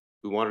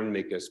 we wanted to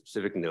make a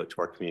specific note to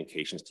our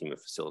communications team and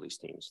facilities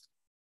teams.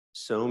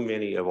 So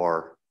many of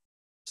our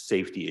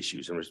safety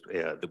issues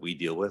that we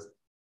deal with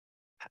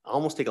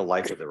almost take a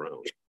life of their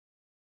own.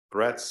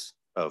 Threats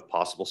of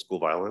possible school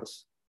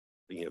violence,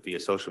 via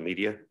social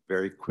media,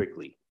 very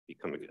quickly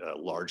become a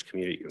large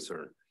community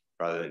concern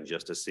rather than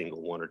just a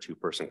single 1 or 2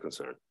 person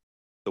concern.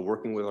 So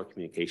working with our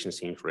communications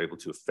teams, we're able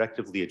to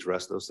effectively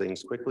address those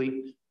things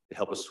quickly to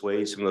help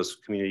assuage some of those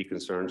community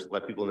concerns,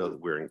 let people know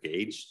that we're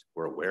engaged,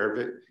 we're aware of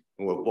it,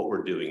 and what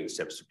we're doing in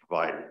steps to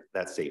provide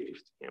that safety for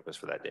the campus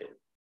for that day.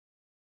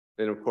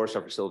 Then, of course,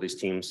 our facilities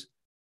teams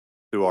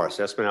through our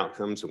assessment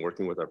outcomes and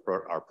working with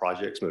our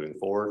projects moving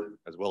forward,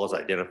 as well as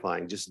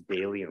identifying just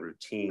daily and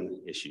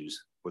routine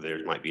issues where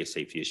there might be a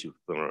safety issue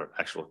with our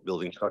actual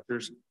building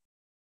structures,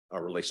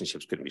 our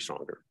relationships couldn't be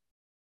stronger.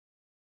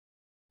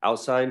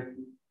 Outside,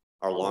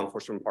 our law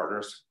enforcement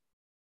partners,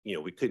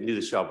 we couldn't do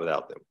this job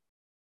without them.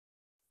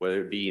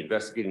 Whether it be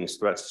investigating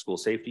threats to school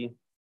safety,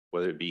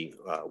 whether it be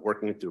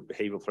working through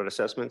behavioral threat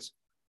assessments,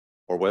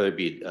 or whether it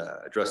be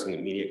addressing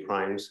immediate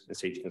crimes and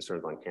safety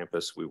concerns on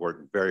campus, we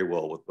work very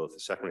well with both the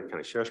Sacramento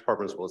County Sheriff's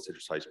Department as well as the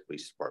Citrus Heights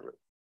Police Department.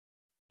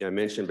 I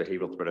mentioned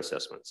behavioral threat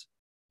assessments.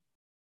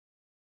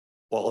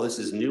 While this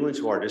is new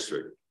into our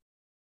district,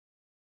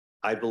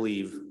 I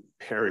believe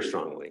very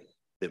strongly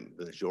that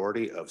the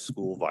majority of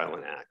school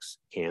violent acts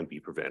can be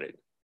prevented.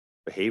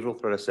 Behavioral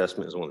threat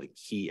assessment is one of the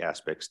key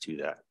aspects to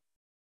that.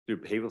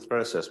 Through behavioral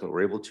threat assessment,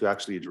 we're able to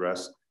actually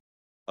address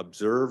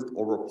observed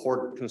or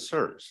reported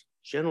concerns,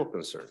 general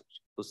concerns,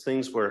 those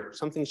things where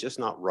something's just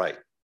not right.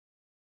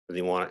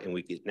 And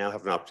we now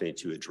have an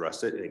opportunity to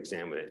address it and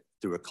examine it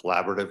through a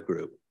collaborative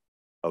group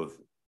of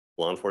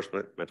law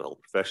enforcement, mental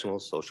health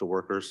professionals, social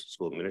workers,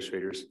 school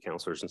administrators,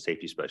 counselors, and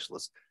safety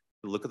specialists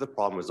to look at the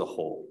problem as a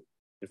whole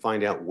and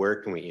find out where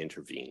can we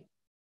intervene?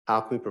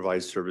 How can we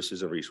provide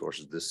services and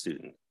resources to the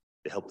student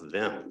to help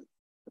them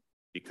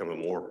become a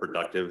more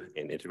productive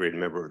and integrated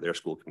member of their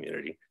school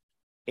community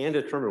and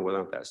determine whether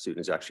or not that student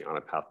is actually on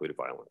a pathway to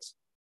violence.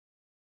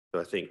 So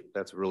I think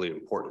that's a really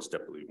important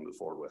step that we move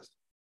forward with.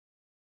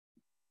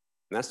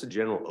 And that's the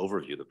general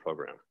overview of the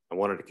program. I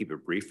wanted to keep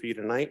it brief for you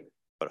tonight,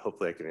 but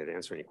hopefully I can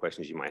answer any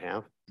questions you might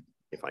have.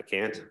 If I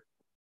can't,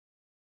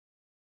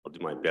 I'll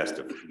do my best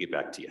to get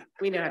back to you.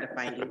 We know how to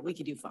find you. We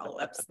can do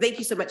follow-ups. Thank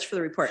you so much for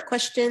the report.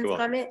 Questions,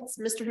 comments?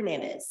 Mr.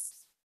 Hernandez.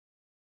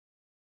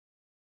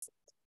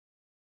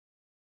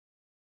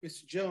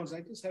 Mr. Jones,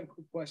 I just have a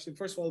quick question.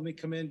 First of all, let me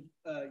commend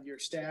your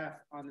staff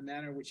on the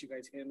manner in which you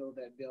guys handled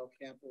that Dale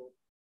Campbell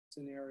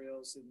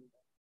scenarios and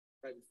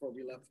right before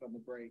we left on the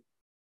break.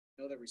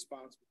 I know that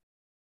response was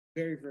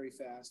very, very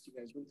fast. You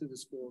guys went through the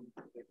school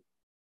at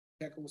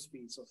impeccable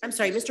speed. So I'm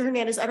sorry, Mr.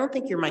 Hernandez, I don't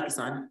think your mic is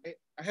on.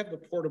 I have the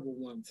portable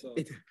one, so.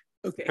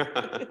 Okay.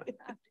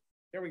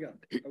 There we go.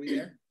 Are we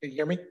there? Can you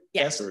hear me?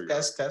 Yes.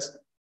 Test.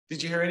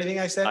 Did you hear anything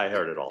I said? I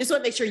heard it all. Just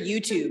want to make sure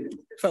YouTube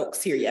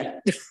folks hear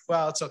you.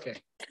 Well, it's okay.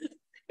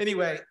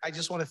 Anyway, I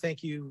just want to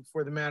thank you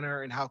for the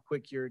manner and how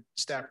quick your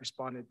staff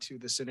responded to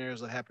the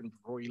scenarios that happened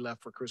before you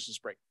left for Christmas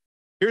break.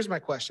 Here's my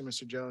question,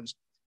 Mr. Jones.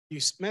 You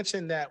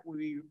mentioned that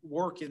we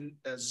work in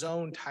a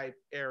zone type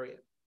area.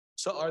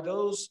 So are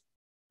those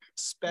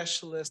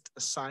specialists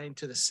assigned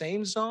to the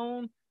same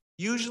zone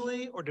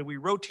usually, or do we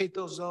rotate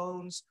those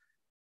zones?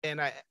 And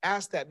I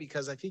asked that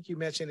because I think you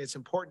mentioned it's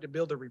important to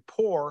build a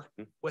rapport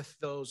with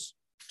those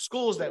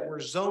schools that we're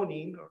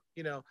zoning,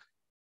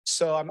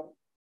 so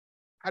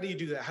how do you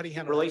do that? How do you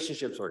handle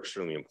relationships are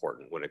extremely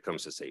important when it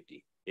comes to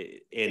safety.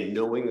 And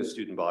knowing the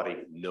student body,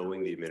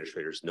 knowing the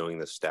administrators, knowing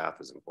the staff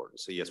is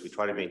important. So yes, we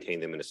try to maintain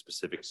them in a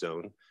specific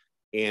zone.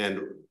 And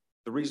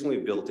the reason we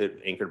built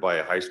it anchored by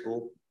a high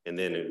school and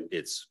then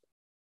its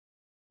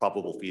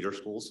probable feeder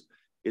schools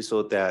is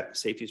so that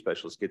safety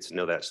specialist gets to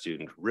know that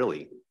student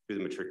really through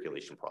the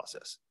matriculation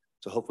process.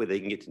 So hopefully they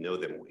can get to know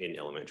them in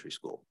elementary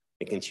school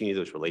and continue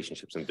those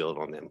relationships and build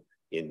on them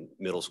in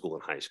middle school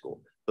and high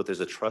school. So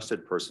there's a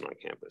trusted person on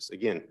campus.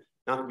 Again,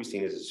 not to be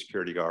seen as a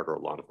security guard or a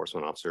law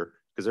enforcement officer,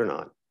 because they're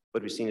not, but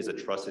to be seen as a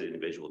trusted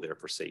individual there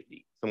for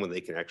safety, someone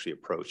they can actually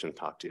approach and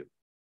talk to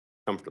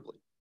comfortably.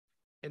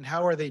 And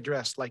how are they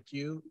dressed? Like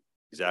you?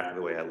 Exactly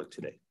the way I look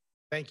today.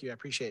 Thank you. I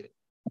appreciate it.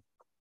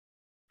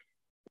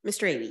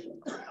 Mr. Avey.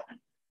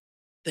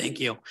 Thank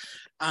you.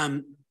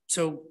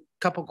 So a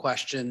couple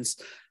questions.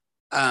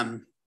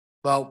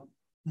 Well,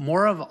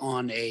 more of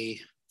on a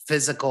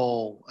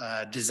physical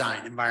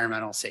design,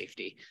 environmental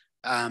safety.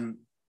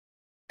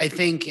 I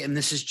think, and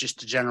this is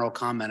just a general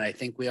comment, I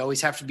think we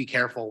always have to be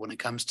careful when it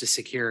comes to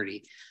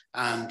security,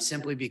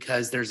 simply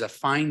because there's a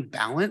fine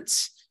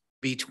balance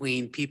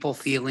between people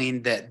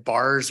feeling that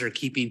bars are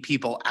keeping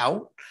people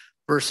out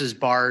versus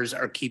bars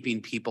are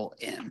keeping people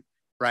in,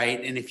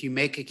 right? And if you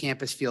make a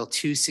campus feel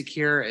too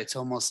secure, it's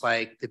almost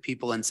like the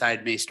people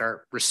inside may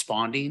start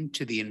responding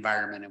to the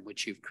environment in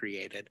which you've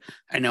created.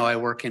 I know I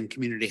work in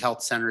community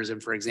health centers,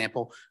 and for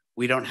example,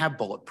 we don't have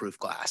bulletproof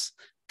glass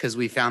because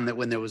we found that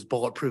when there was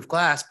bulletproof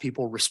glass,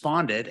 people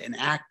responded and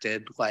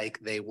acted like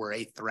they were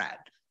a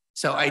threat.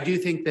 So I do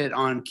think that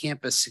on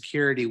campus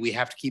security, we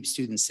have to keep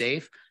students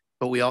safe,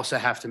 but we also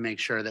have to make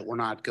sure that we're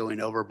not going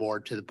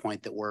overboard to the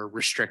point that we're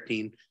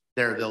restricting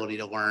their ability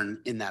to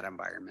learn in that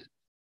environment.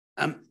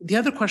 The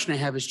other question I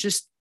have is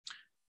just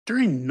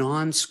during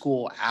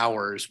non-school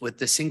hours with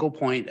the single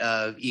point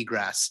of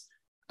ingress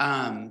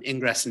and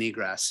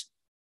egress.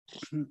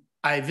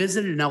 I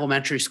visited an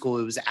elementary school.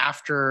 It was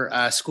after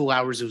school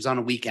hours. It was on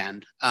a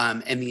weekend,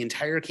 and the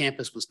entire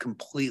campus was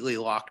completely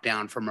locked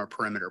down from a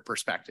perimeter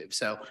perspective.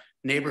 So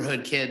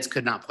neighborhood kids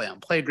could not play on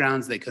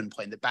playgrounds. They couldn't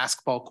play in the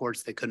basketball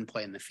courts. They couldn't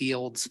play in the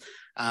fields.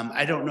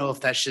 I don't know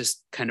if that's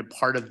just kind of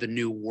part of the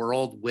new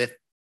world with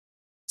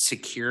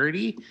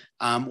security?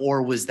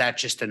 Or was that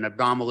just an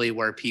anomaly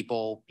where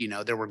people,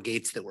 there were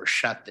gates that were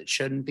shut that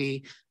shouldn't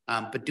be?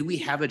 But do we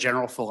have a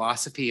general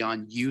philosophy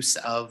on use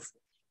of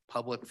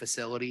public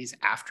facilities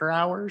after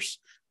hours?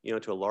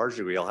 To a large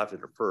degree, I'll have to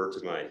defer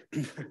to my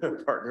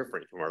partner,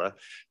 Frank Camarda,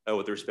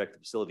 with respect to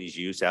facilities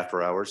use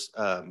after hours.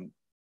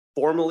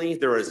 Formally,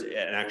 there is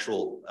an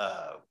actual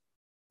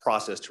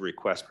process to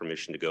request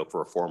permission to go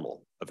for a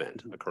formal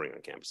event occurring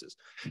on campuses.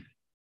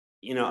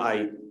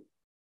 I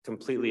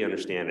completely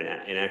understand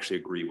and actually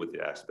agree with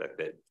the aspect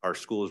that our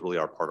schools really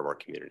are part of our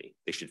community.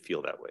 They should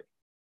feel that way.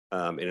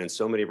 And in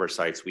so many of our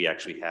sites, we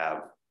actually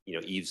have,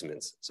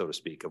 easements, so to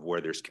speak, of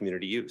where there's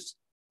community use.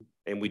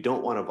 And we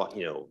don't want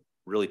to,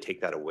 really take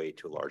that away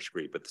to a large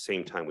degree, but at the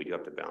same time, we do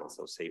have to balance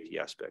those safety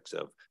aspects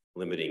of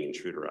limiting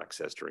intruder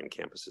access during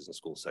campuses and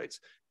school sites.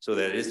 So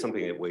that is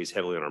something that weighs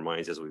heavily on our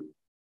minds as we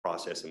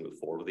process and move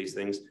forward with these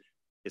things.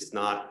 It's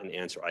not an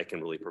answer I can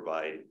really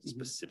provide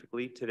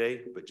specifically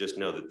today, but just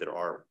know that there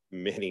are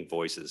many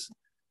voices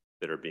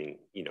that are being,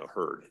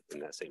 heard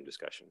in that same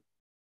discussion.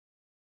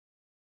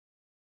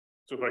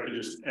 So if I could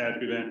just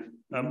add to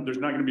that, there's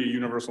not going to be a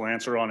universal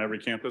answer on every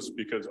campus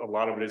because a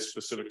lot of it is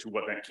specific to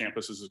what that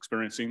campus is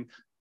experiencing.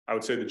 I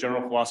would say the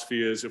general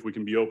philosophy is if we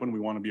can be open, we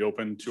want to be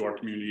open to our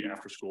community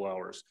after school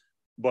hours.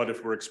 But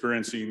if we're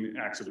experiencing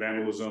acts of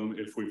vandalism,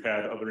 if we've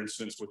had other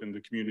incidents within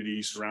the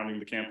community surrounding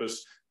the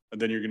campus,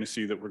 then you're going to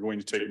see that we're going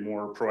to take a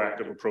more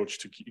proactive approach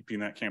to keeping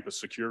that campus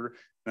secure. And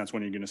that's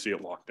when you're going to see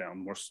it locked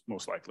down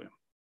most likely.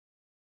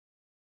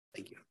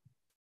 Thank you.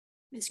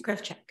 Ms.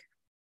 Krivchak.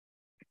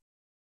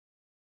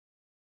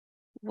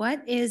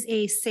 What is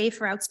a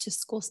safe routes to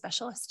school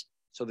specialist?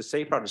 So the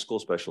Safe Route to School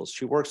Specialist,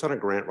 she works on a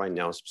grant right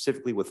now,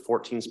 specifically with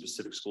 14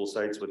 specific school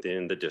sites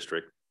within the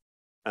district,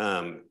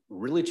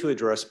 really to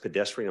address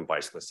pedestrian and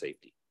bicyclist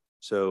safety.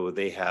 So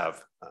they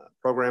have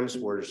programs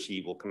where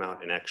she will come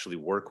out and actually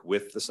work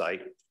with the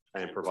site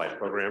and provide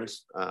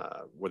programs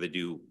where they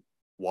do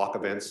walk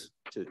events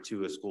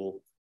to a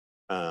school.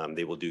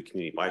 They will do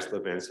community bicycle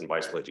events and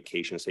bicycle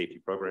education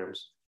safety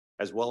programs,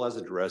 as well as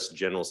address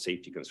general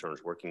safety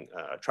concerns,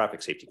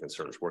 traffic safety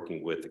concerns,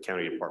 working with the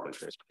County Department of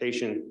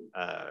Transportation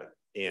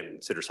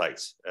and Cedar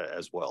Sites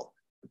as well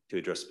to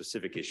address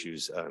specific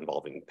issues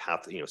involving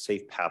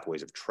safe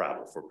pathways of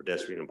travel for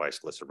pedestrian and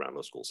bicyclists around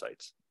those school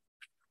sites.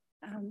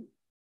 I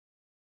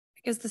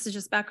guess this is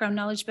just background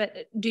knowledge,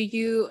 but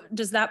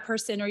does that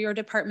person or your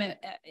department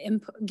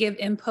give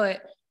input?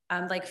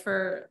 Like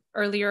for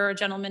earlier, a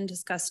gentleman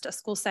discussed a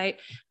school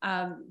site.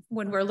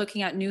 When we're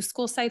looking at new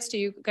school sites, do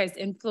you guys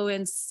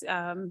influence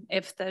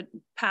if the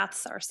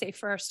paths are safe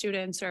for our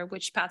students or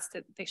which paths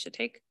that they should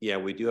take? Yeah,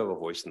 we do have a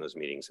voice in those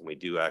meetings and we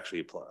do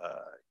actually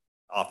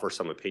offer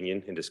some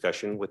opinion and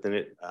discussion within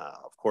it.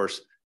 Of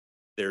course,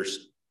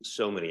 there's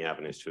so many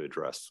avenues to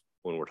address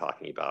when we're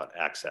talking about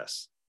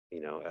access,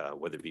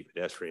 whether it be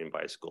pedestrian,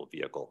 bicycle,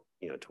 vehicle,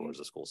 towards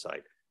the school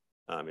site.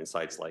 In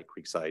sites like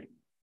Creekside,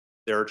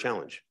 they're a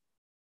challenge.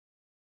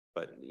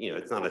 But,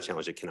 it's not a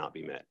challenge that cannot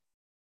be met.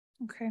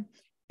 Okay,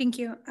 thank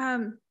you.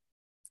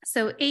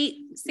 So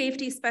 8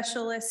 safety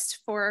specialists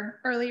for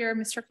earlier,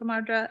 Mr.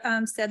 Camarda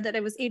said that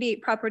it was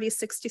 88 properties,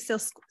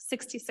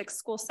 66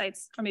 school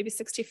sites, or maybe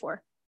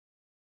 64.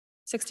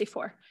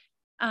 64.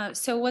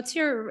 So what's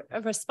your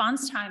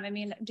response time? I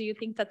mean, do you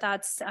think that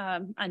that's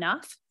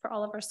enough for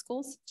all of our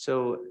schools?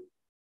 So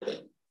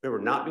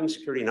remember, not being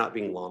security, not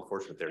being law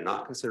enforcement, they're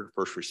not considered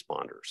first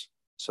responders.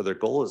 So their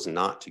goal is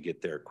not to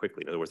get there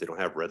quickly. In other words, they don't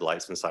have red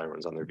lights and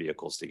sirens on their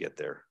vehicles to get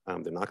there.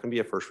 They're not going to be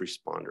a first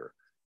responder,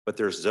 but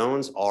their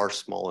zones are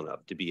small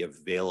enough to be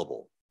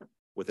available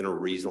within a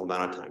reasonable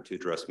amount of time to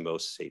address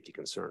most safety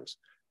concerns.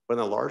 But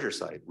on the larger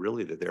side,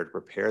 really they're there to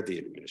prepare the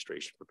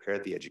administration,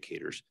 prepare the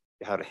educators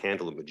how to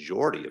handle the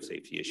majority of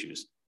safety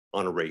issues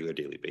on a regular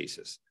daily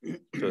basis.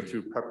 So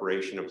through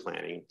preparation and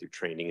planning, through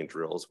training and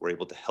drills, we're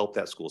able to help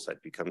that school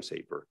site become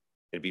safer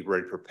and be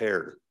ready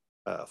prepared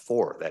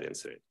for that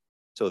incident,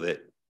 so that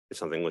if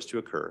something was to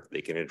occur,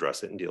 they can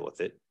address it and deal with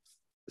it.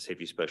 The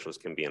safety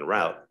specialist can be en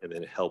route and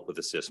then help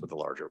assist with the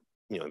larger,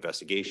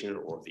 investigation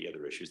or the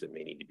other issues that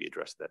may need to be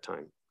addressed at that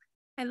time.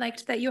 I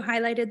liked that you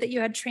highlighted that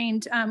you had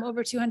trained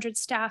over 200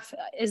 staff.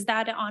 Is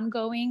that an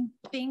ongoing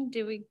thing?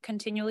 Do we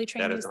continually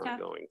train That new is staff?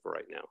 ongoing for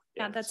right now.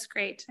 Yeah, that's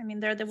great. I mean,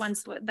 they're the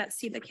ones that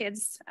see the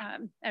kids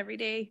every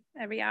day,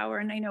 every hour.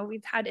 And I know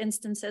we've had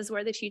instances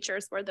where the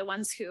teachers were the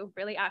ones who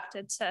really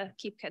acted to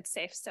keep kids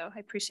safe. So I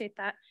appreciate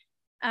that.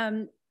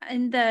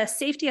 In the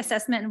safety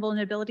assessment and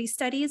vulnerability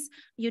studies,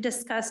 you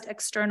discussed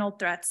external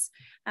threats,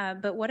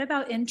 but what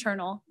about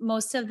internal?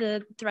 Most of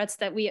the threats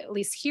that we at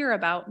least hear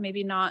about,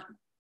 maybe not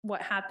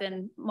what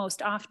happened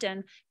most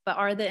often, but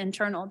are the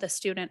internal, the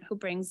student who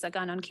brings a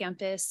gun on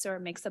campus or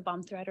makes a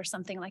bomb threat or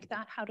something like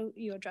that. How do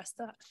you address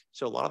that?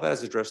 So a lot of that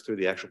is addressed through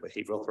the actual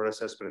behavioral threat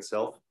assessment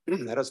itself.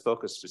 That is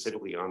focused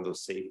specifically on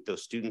those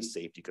student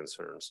safety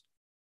concerns.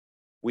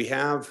 We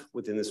have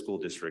within the school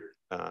district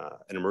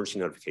an emergency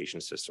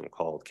notification system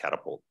called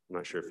Catapult. I'm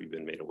not sure if you've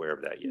been made aware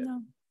of that yet.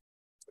 No.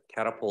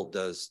 Catapult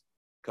does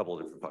a couple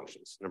of different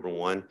functions. Number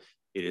one,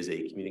 it is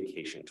a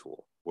communication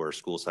tool. where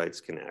school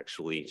sites can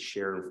actually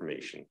share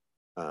information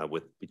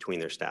between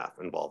their staff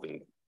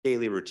involving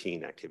daily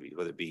routine activities,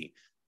 whether it be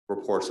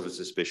reports of a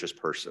suspicious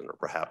person or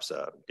perhaps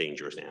a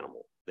dangerous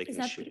animal. They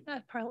can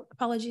share.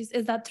 Apologies,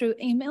 is that through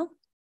email?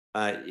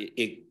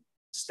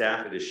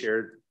 Staff, it is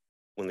shared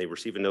when they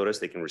receive a notice.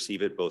 They can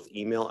receive it both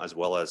email as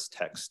well as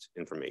text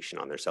information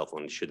on their cell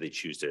phone should they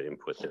choose to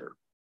input their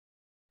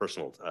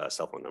personal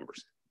cell phone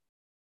numbers.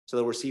 So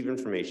they'll receive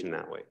information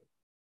that way.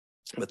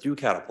 But through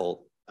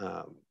Catapult,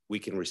 we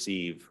can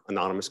receive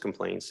anonymous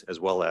complaints as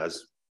well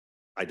as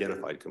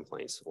identified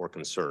complaints or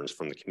concerns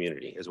from the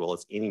community, as well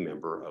as any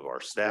member of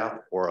our staff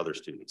or other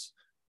students.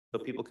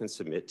 So people can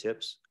submit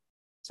tips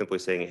simply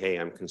saying, hey,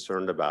 I'm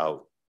concerned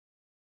about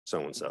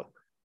so-and-so,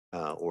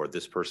 or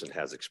this person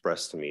has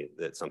expressed to me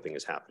that something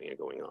is happening and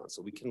going on.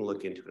 So we can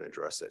look into and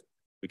address it.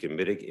 We can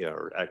mitigate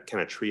or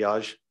kind of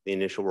triage the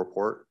initial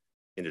report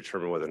and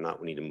determine whether or not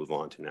we need to move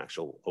on to an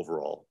actual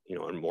overall,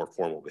 a more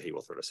formal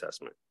behavioral threat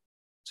assessment.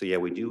 So yeah,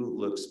 we do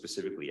look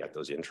specifically at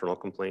those internal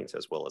complaints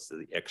as well as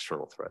the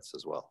external threats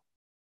as well.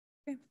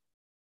 Okay.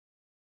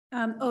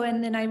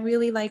 And then I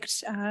really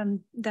liked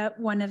that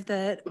one of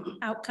the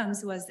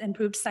outcomes was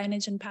improved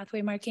signage and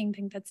pathway marking. I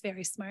think that's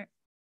very smart.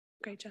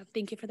 Great job.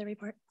 Thank you for the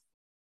report.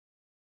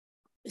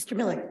 Mr.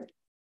 Miller.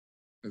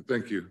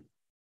 Thank you.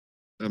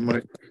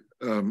 Mike,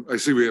 I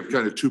see we have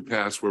kind of two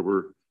paths where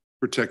we're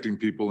protecting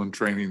people and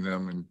training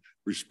them and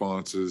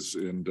responses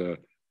and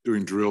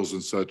doing drills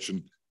and such.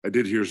 And I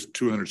did hear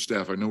 200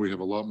 staff. I know we have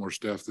a lot more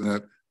staff than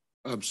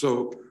that.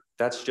 So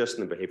that's just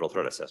in the behavioral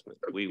threat assessment.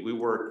 We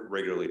work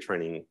regularly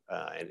training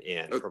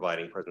and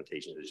providing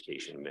presentation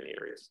education in many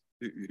areas.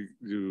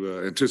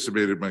 You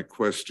anticipated my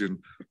question.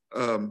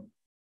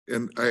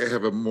 And I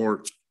have a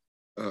more,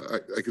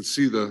 I could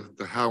see the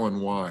how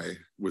and why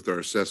with our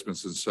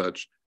assessments and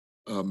such,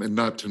 and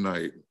not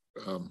tonight.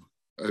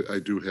 I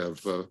do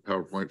have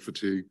PowerPoint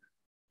fatigue,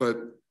 but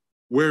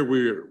where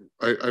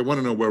I want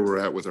to know where we're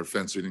at with our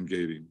fencing and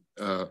gating,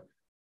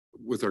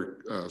 with our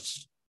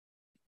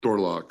door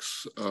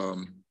locks,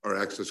 our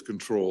access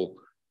control,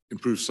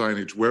 improved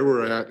signage, where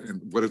we're at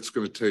and what it's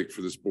going to take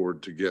for this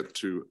board to get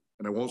to,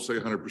 and I won't say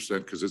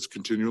 100% because it's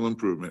continual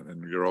improvement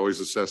and you're always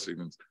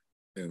assessing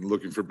and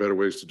looking for better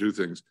ways to do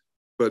things.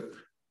 But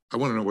I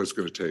want to know what it's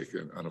going to take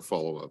on a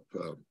follow-up,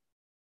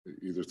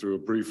 either through a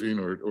briefing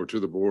or to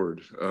the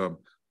board.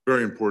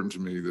 Very important to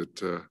me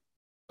that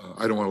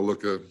I don't want to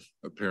look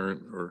a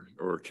parent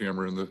or a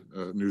camera in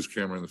the news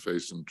camera in the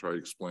face and try to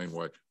explain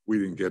why we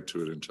didn't get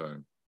to it in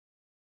time.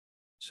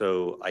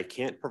 So I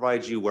can't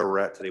provide you where we're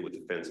at today with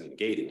the fencing and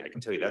gating. I can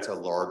tell you that's a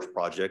large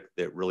project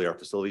that really our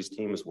facilities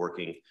team is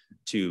working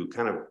to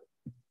kind of,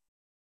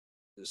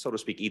 so to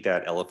speak, eat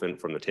that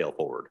elephant from the tail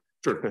forward.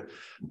 Sure.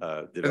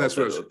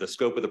 The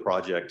scope of the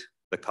project,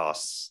 the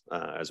costs,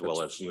 as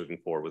well as moving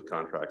forward with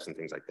contracts and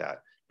things like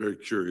that. Very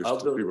curious.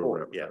 Of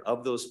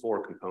those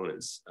four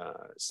components,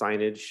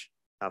 signage,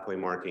 pathway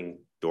marking,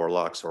 door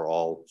locks are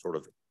all sort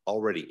of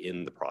already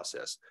in the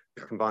process.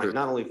 Combined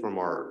not only from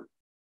our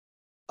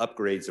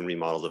upgrades and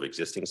remodels of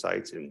existing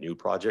sites and new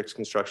projects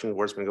construction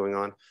where it's been going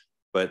on,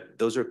 but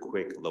those are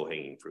quick,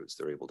 low-hanging fruits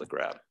they're able to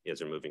grab as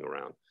they're moving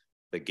around.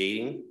 The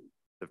gating,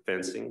 the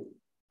fencing,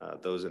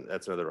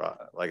 that's another,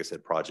 like I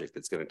said, project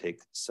that's going to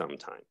take some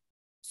time.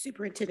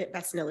 Superintendent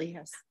Bassanelli,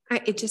 yes.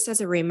 Just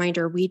as a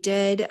reminder, we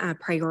did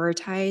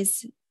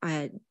prioritize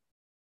 $10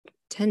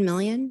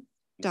 million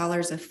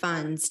of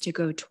funds to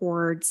go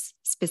towards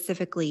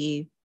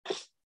specifically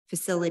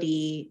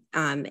facility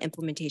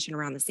implementation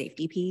around the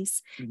safety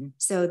piece.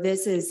 So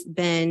this has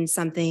been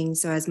something,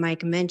 so as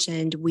Mike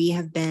mentioned, we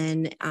have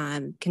been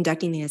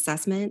conducting the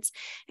assessments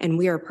and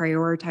we are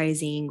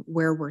prioritizing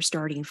where we're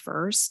starting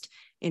first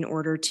in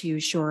order to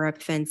shore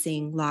up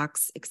fencing,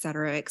 locks, et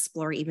cetera,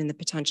 explore even the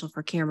potential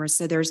for cameras.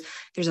 So there's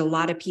a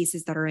lot of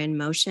pieces that are in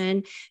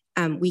motion.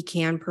 We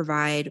can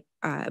provide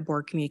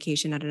board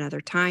communication at another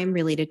time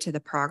related to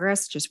the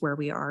progress, just where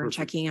we are and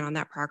checking in on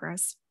that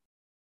progress.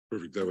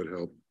 Perfect, that would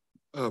help.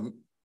 And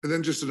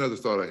then just another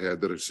thought I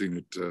had that I've seen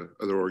at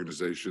other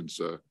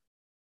organizations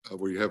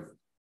where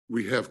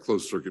we have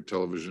closed circuit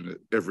television at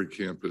every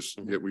campus,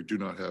 yet we do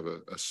not have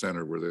a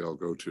center where they all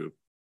go to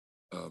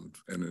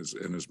and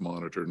is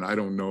monitored. And I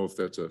don't know if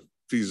that's a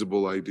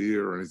feasible idea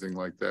or anything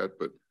like that,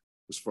 but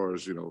as far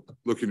as,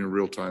 looking in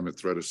real time at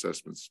threat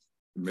assessments,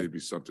 it may be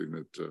something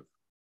that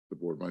the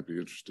board might be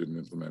interested in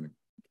implementing.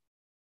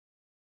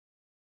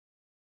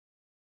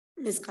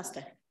 Ms.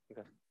 Costa.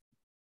 Okay.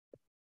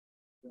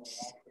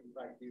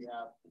 Do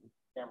have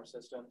camera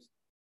systems.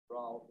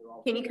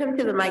 Can you come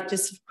to the mic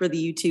just for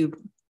the YouTube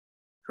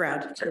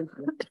crowd?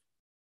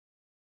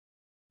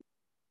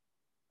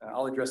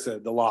 I'll address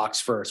the locks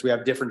first. We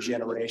have different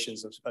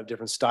generations of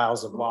different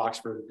styles of locks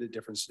for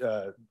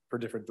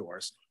different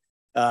doors.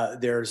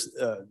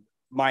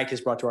 Mike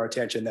has brought to our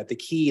attention that the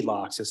key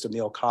lock system,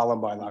 the old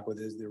Columbine lock, with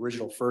the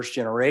original first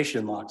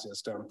generation lock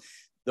system,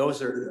 a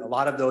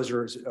lot of those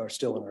are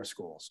still in our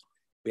schools.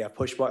 We have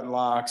push button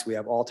locks. We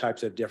have all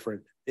types of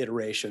different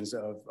iterations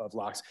of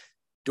locks.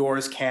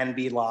 Doors can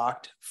be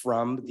locked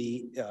from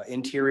the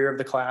interior of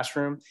the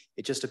classroom.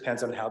 It just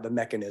depends on how the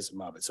mechanism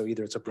of it. So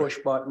either it's a push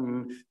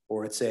button,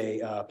 or it's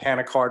a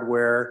panic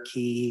hardware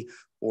key,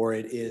 or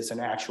it is an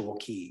actual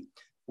key.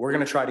 We're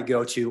going to try to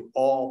go to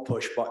all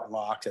push button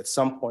locks at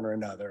some point or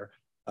another.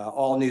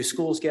 All new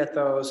schools get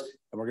those,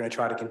 and we're going to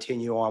try to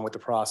continue on with the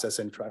process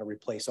and try to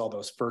replace all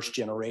those first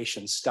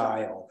generation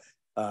style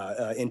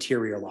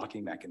interior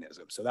locking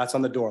mechanisms. So that's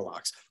on the door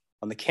locks.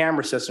 On the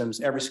camera systems,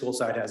 every school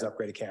site has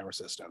upgraded camera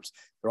systems.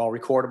 They're all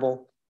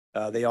recordable.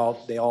 They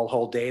all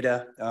hold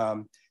data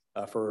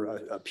for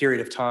a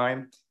period of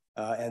time.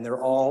 And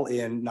they're all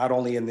not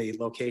only in the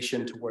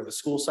location to where the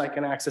school site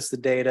can access the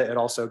data, it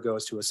also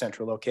goes to a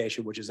central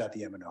location, which is at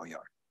the M&O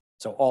yard.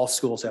 So all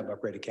schools have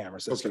upgraded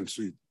camera systems.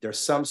 Okay, there's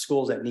some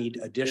schools that need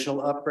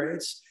additional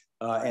upgrades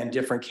and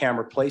different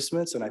camera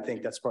placements. And I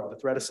think that's part of the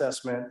threat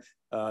assessment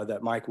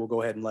that Mike will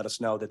go ahead and let us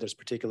know that there's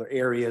particular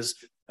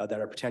areas that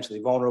are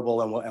potentially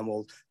vulnerable, and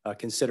we'll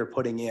consider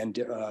putting in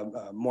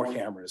more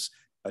cameras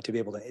to be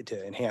able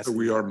to enhance. So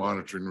we are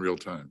monitoring real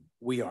time.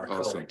 We are,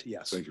 awesome. Correct,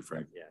 yes. Thank you,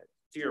 Frank. Yeah.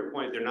 To your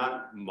point, they're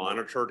not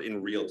monitored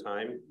in real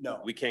time. No.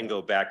 We can go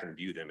back and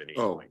view them at any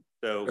point.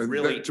 So and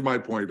really, to my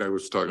point, I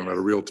was talking about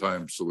a real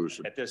time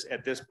solution. At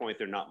this point,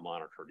 they're not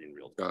monitored in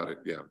real time. Got it.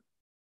 Yeah.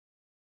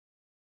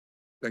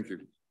 Thank you.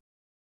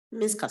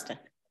 Ms. Costa.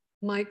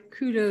 Mike,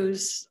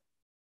 kudos.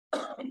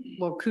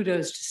 Well,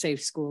 kudos to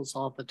Safe Schools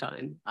all the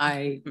time.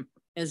 I,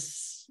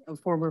 as a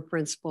former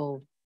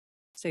principal,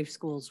 Safe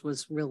Schools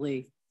was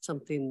really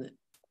something that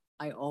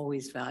I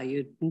always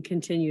valued and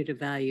continue to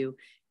value.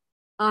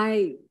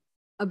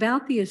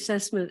 About the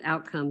assessment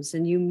outcomes,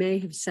 and you may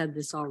have said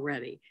this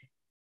already,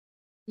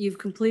 you've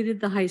completed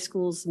the high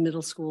schools, the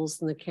middle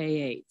schools, and the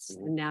K-8s,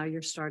 and now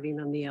you're starting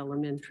on the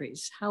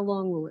elementaries. How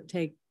long will it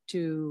take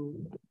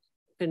to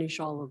finish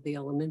all of the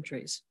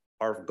elementaries?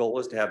 Our goal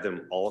is to have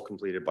them all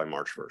completed by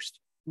March 1st.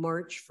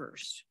 March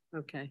 1st.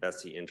 Okay.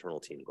 That's the internal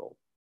team goal.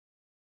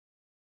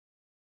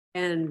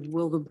 And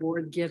will the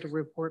board get a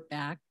report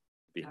back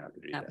Be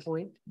happy to do at that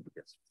point?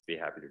 Yes, be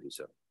happy to do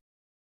so.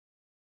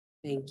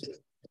 Thank you.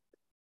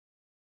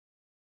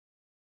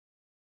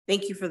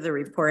 Thank you for the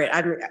report.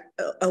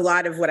 A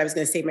lot of what I was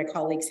going to say, my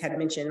colleagues had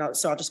mentioned,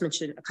 so I'll just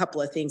mention a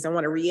couple of things. I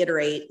want to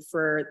reiterate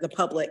for the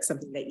public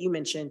something that you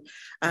mentioned.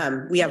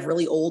 We have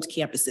really old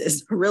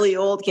campuses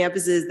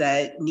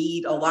that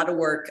need a lot of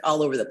work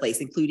all over the place,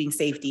 including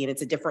safety, and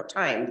it's a different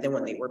time than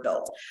when they were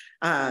built.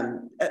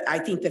 I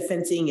think the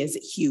fencing is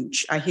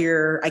huge. I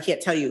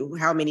can't tell you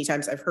how many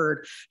times I've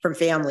heard from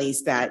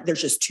families that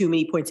there's just too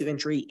many points of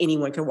entry.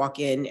 Anyone can walk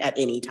in at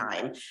any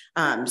time.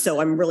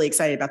 So I'm really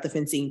excited about the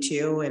fencing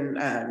too. And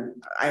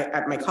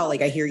my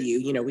colleague, I hear you,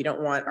 we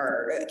don't want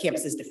our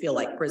campuses to feel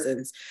like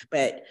prisons,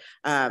 but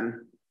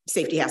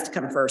safety has to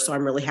come first. So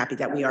I'm really happy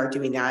that we are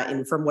doing that.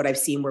 And from what I've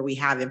seen where we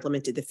have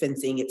implemented the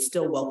fencing, it's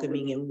still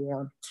welcoming and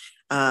warm.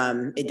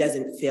 It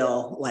doesn't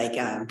feel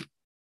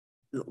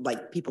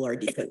like people are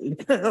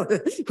detained,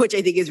 which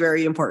I think is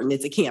very important.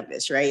 It's a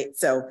campus, right?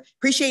 So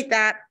appreciate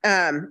that.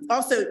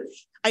 Also,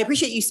 I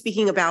appreciate you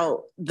speaking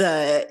about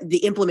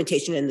the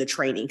implementation and the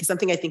training, because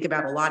something I think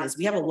about a lot is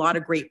we have a lot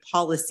of great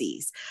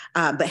policies,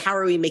 but how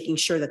are we making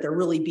sure that they're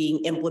really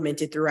being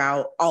implemented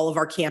throughout all of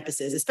our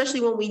campuses, especially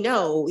when we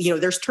know,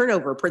 there's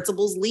turnover,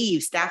 principals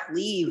leave, staff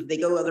leave, they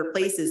go other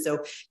places.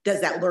 So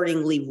does that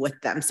learning leave with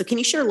them? So can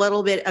you share a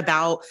little bit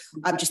about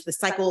just the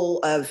cycle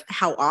of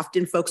how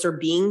often folks are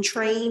being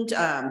trained?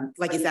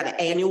 Like, is that an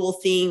annual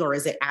thing, or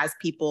is it as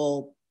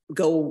people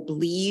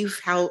leave?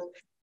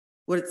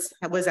 What does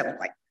that look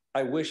like?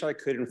 I wish I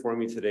could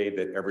inform you today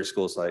that every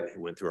school site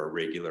went through a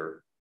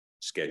regular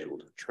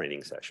scheduled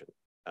training session.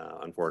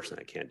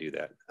 Unfortunately, I can't do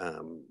that.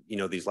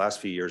 These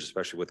last few years,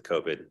 especially with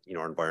COVID,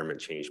 our environment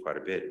changed quite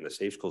a bit, and the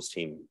Safe Schools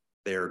team,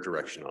 their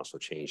direction also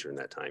changed during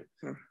that time.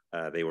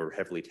 They were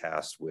heavily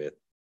tasked with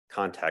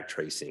contact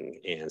tracing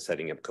and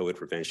setting up COVID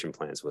prevention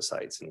plans with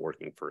sites and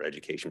working for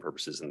education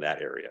purposes in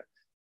that area.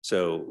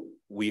 So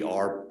we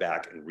are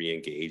back and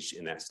re-engaged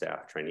in that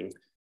staff training.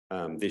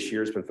 This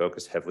year has been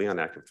focused heavily on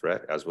active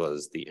threat, as well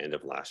as the end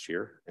of last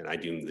year. And I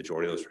do the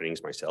majority of those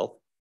trainings myself.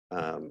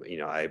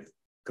 I've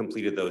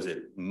completed those at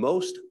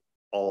most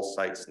all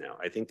sites now.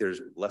 I think there's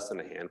less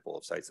than a handful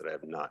of sites that I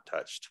have not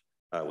touched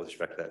with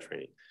respect to that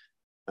training.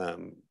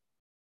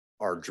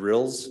 Our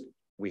drills,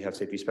 we have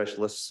safety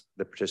specialists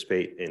that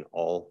participate in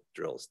all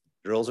drills.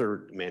 Drills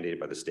are mandated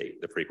by the state,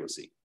 the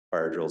frequency.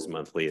 Fire drills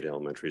monthly at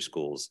elementary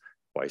schools,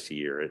 twice a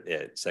year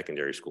at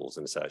secondary schools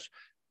and such.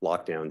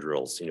 Lockdown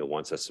drills,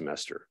 once a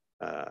semester.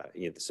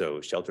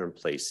 So shelter in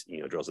place,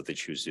 drills if they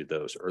choose to do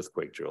those,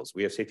 earthquake drills.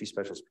 We have safety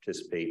specialists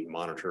participate,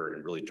 monitor,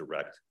 and really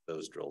direct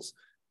those drills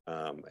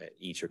at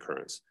each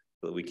occurrence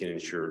so that we can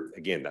ensure,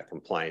 again, that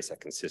compliance,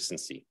 that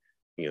consistency,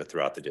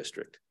 throughout the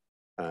district.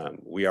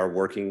 We are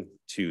working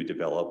to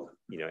develop,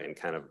 and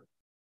kind of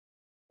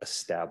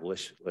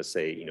establish, let's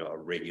say, a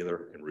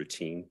regular and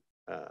routine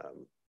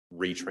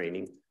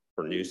retraining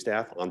for new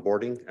staff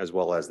onboarding, as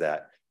well as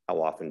that.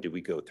 How often do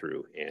we go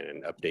through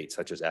and update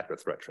such as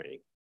active threat training?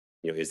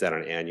 Is that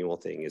an annual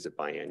thing? Is it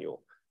biannual?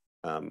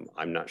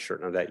 I'm not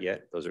certain of that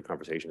yet. Those are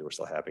conversations we're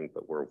still having,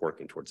 but we're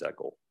working towards that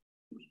goal.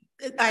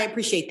 I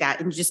appreciate that.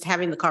 And just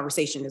having the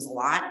conversation is a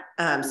lot.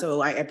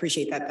 So I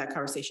appreciate that that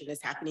conversation is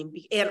happening.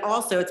 And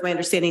also it's my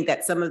understanding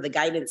that some of the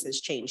guidance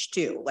has changed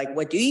too. Like,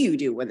 what do you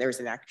do when there's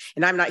an act?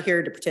 And I'm not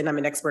here to pretend I'm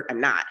an expert.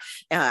 I'm not.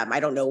 I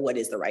don't know what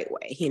is the right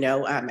way. You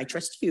know, I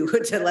trust you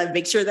to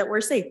make sure that we're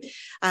safe.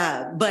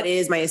 But it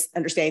is my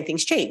understanding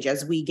things change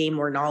as we gain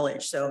more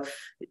knowledge. So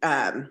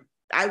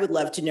I would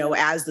love to know,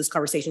 as those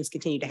conversations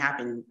continue to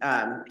happen,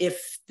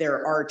 if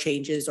there are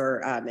changes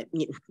or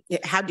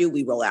how do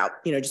we roll out,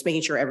 you know, just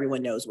making sure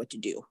everyone knows what to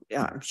do,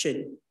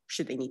 should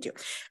they need to.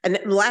 And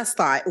the last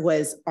thought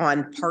was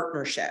on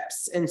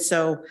partnerships. And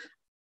so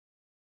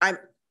I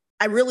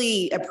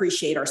really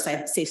appreciate our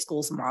Safe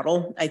Schools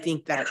model. I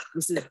think that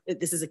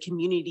this is a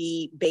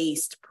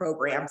community-based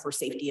program for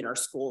safety in our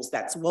schools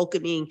that's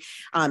welcoming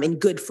and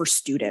good for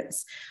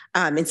students.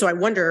 And so I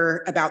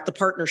wonder about the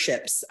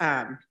partnerships.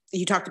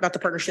 You talked about the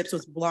partnerships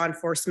with law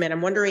enforcement. I'm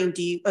wondering,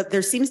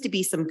 there seems to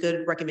be some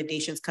good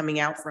recommendations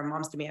coming out from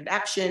Moms Demand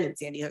Action and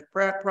Sandy Hook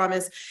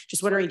Promise.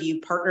 Just wondering, do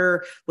you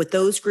partner with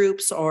those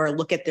groups or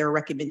look at their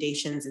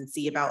recommendations and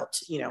see about,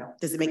 you know,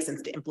 does it make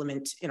sense to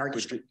implement in our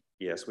district?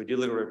 Yes, we do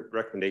look at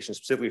recommendations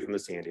specifically from the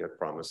Sandy Hook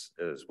Promise,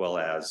 as well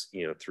as,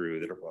 you know, through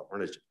the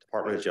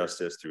Department of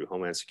Justice, through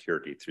Homeland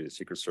Security, through the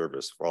Secret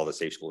Service, for all the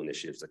safe school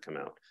initiatives that come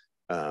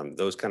out.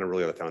 Those kind of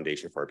really are the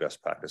foundation for our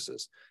best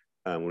practices.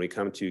 When we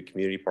come to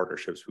community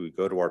partnerships, we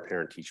go to our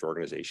parent-teacher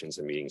organizations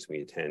and meetings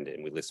we attend,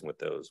 and we listen with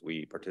those.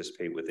 We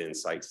participate within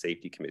site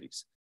safety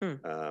committees,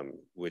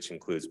 which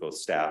includes both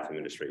staff,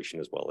 administration,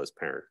 as well as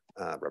parent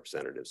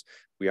representatives.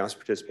 We also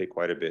participate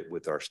quite a bit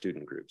with our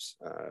student groups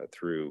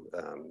through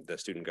the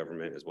student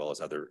government, as well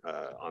as other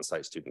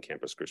on-site student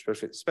campus groups,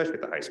 especially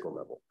at the high school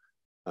level.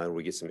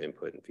 We get some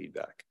input and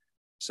feedback.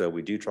 So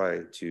we do try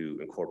to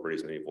incorporate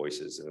as many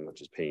voices and as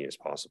much opinion as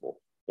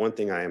possible. One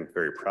thing I am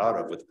very proud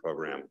of with the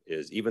program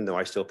is, even though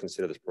I still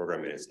consider this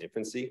program in its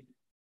infancy,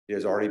 it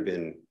has already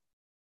been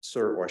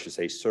served, or I should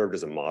say served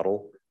as a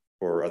model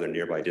for other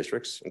nearby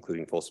districts,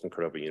 including Folsom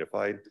Cordova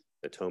Unified,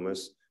 the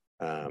Thomas,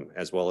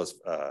 as well as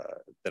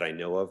that I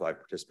know of. I've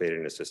participated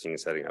in assisting and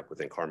setting up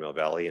within Carmel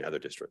Valley and other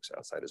districts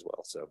outside as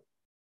well. So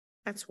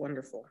that's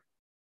wonderful.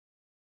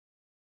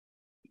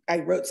 I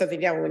wrote something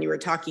down when you were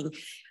talking.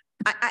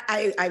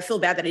 I feel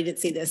bad that I didn't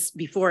say this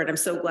before, and I'm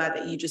so glad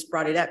that you just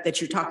brought it up,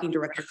 that you're talking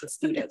directly to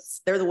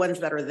students. They're the ones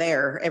that are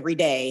there every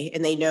day,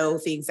 and they know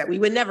things that we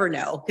would never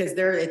know because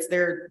it's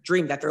their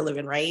dream that they're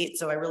living, right?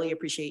 So I really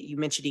appreciate you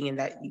mentioning and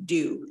that you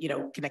do, you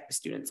know, connect with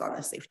students on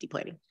the safety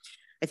planning.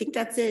 I think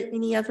that's it.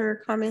 Any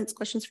other comments,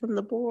 questions from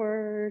the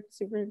board,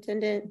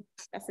 superintendent?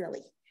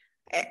 Definitely.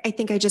 I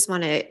think I just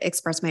want to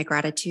express my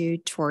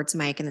gratitude towards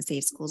Mike and the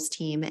Safe Schools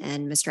team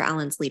and Mr.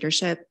 Allen's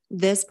leadership.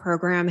 This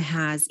program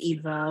has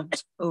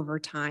evolved over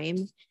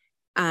time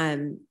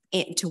to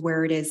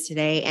where it is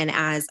today. And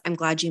as I'm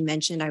glad you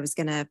mentioned, I was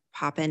going to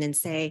pop in and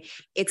say,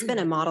 it's been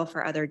a model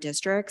for other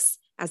districts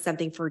as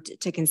something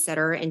to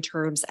consider in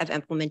terms of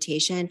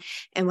implementation.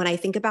 And when I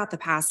think about the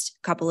past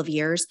couple of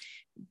years,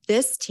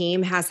 this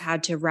team has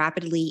had to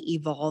rapidly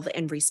evolve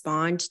and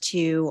respond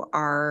to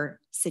our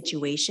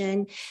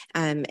situation,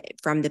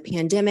 from the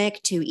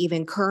pandemic to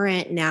even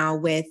current now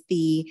with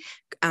the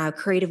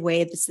creative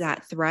ways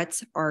that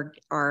threats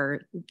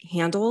are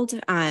handled,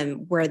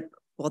 where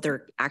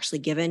they're actually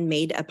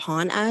made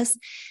upon us.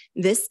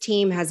 This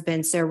team has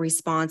been so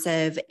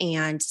responsive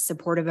and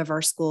supportive of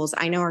our schools.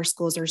 I know our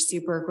schools are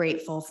super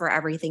grateful for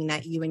everything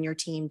that you and your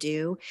team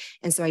do.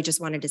 And so I just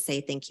wanted to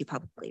say thank you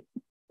publicly.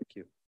 Thank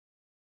you.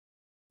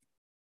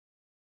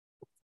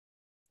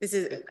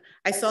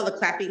 I saw the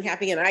clapping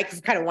happening, and I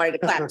kind of wanted to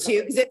clap too,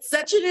 because it's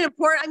such an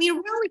important,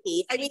 really,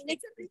 it's a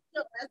big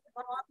deal. As a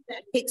mom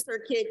that takes their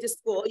kid to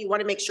school, you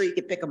want to make sure you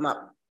can pick them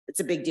up. It's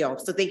a big deal.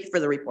 So thank you for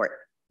the report.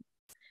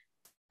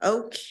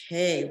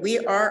 Okay, we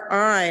are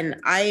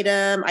on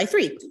item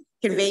I3,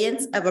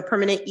 conveyance of a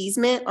permanent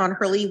easement on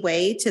Hurley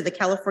Way to the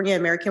California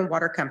American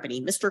Water Company.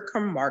 Mr.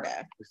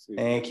 Camarda.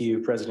 Thank you,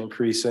 President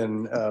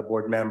Creason,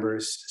 board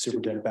members,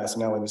 Superintendent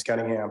Bassanelli, Ms.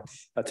 Cunningham.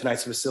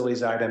 Tonight's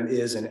facilities item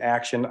is an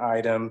action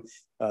item.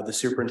 The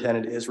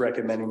superintendent is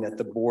recommending that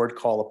the board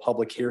call a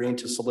public hearing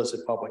to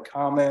solicit public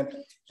comment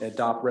and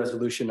adopt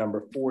resolution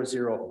number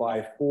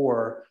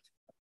 4054,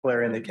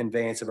 declaring the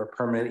conveyance of a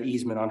permanent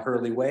easement on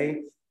Hurley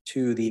Way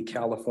to the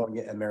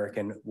California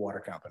American Water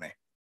Company.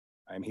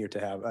 I'm here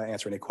to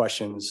answer any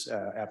questions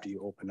after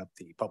you open up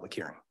the public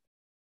hearing.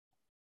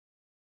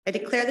 I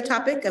declare the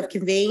topic of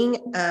conveying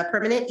a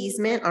permanent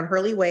easement on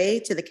Hurley Way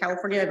to the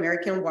California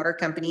American Water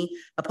Company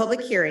a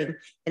public hearing,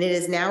 and it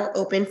is now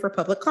open for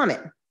public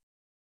comment.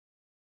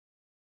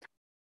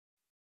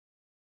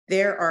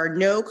 There are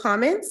no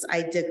comments.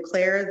 I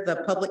declare the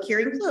public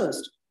hearing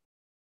closed.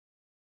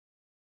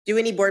 Do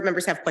any board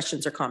members have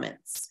questions or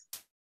comments?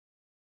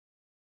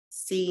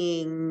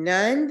 Seeing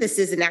none, this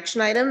is an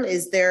action item.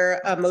 Is there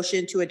a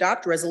motion to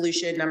adopt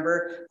resolution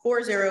number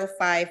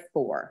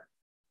 4054?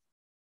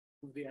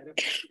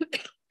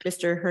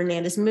 Mr.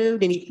 Hernandez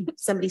moved.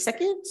 Somebody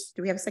second?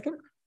 Do we have a second?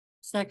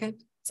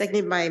 Second.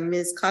 Seconded by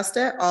Ms.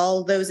 Costa.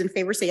 All those in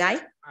favor say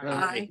aye.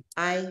 Aye.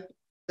 Aye.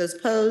 Those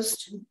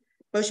opposed,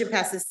 motion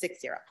passes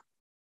 6-0.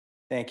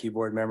 Thank you,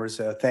 board members.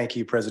 Thank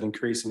you, President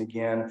Crease. And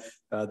again,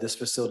 this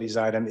facilities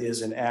item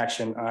is an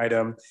action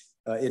item.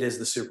 It is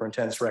the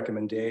superintendent's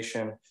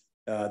recommendation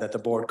that the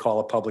board call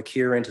a public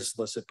hearing to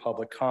solicit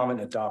public comment,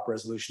 adopt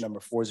resolution number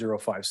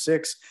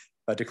 4056,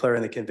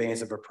 declaring the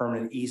conveyance of a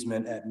permanent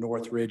easement at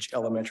North Ridge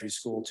Elementary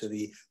School to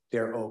the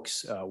Fair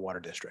Oaks Water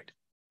District.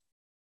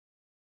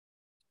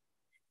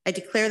 I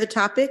declare the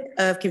topic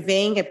of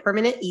conveying a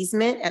permanent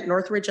easement at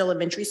North Ridge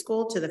Elementary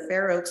School to the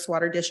Fair Oaks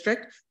Water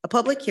District a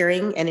public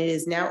hearing, and it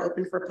is now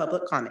open for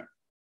public comment.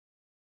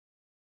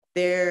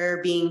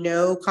 There being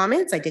no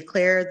comments, I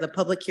declare the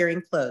public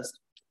hearing closed.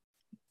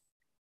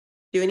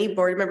 Do any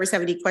board members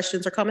have any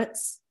questions or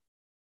comments?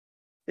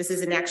 This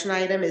is an action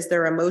item. Is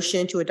there a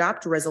motion to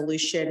adopt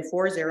resolution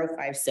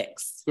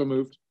 4056? So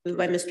moved. Moved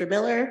by Mr.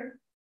 Miller.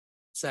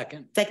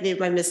 Second. Seconded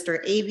by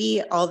Mr.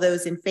 Avey. All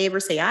those in favor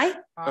say aye.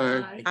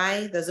 Aye.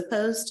 Aye. Those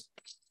opposed?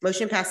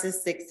 Motion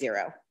passes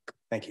 6-0.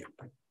 Thank you.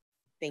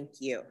 Thank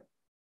you.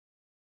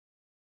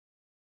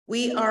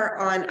 We are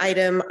on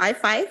item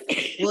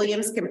I5,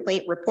 Williams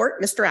Complaint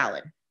Report. Mr.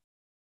 Allen.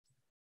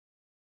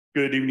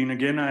 Good evening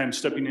again. I am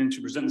stepping in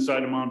to present this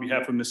item on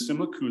behalf of Ms.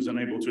 Simlick, who is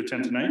unable to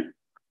attend tonight.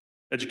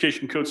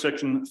 Education Code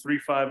Section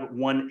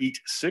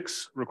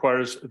 35186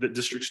 requires that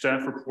district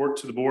staff report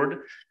to the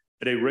board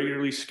at a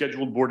regularly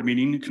scheduled board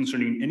meeting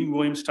concerning any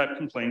Williams type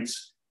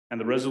complaints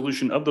and the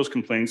resolution of those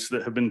complaints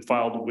that have been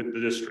filed with the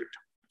district.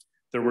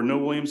 There were no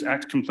Williams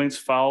Act complaints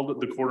filed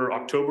the quarter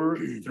October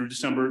through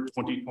December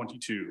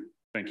 2022.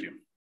 Thank you.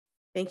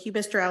 Thank you,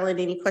 Mr. Allen.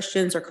 Any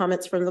questions or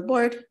comments from the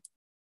board?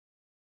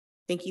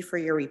 Thank you for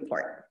your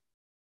report.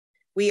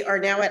 We are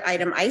now at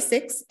item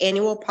I6,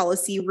 Annual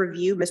Policy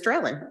Review. Mr.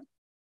 Allen.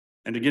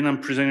 And again, I'm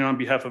presenting on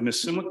behalf of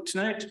Ms. Simlick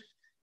tonight.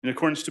 In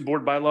accordance to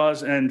board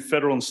bylaws and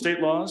federal and state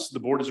laws,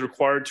 the board is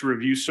required to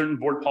review certain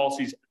board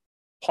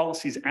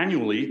policies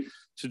annually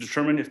to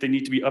determine if they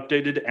need to be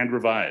updated and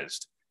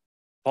revised.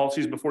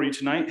 Policies before you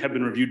tonight have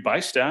been reviewed by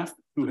staff,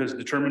 who has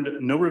determined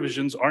no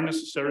revisions are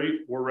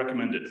necessary or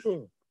recommended.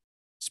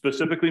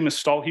 Specifically,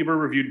 Ms. Stahlheber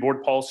reviewed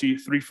board policy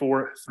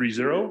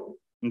 3430,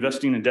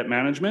 investing in debt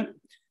management,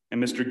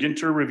 and Mr.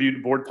 Ginter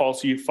reviewed board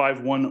policy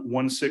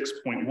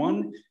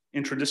 5116.1,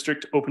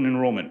 intra-district open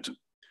enrollment.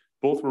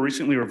 Both were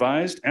recently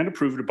revised and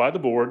approved by the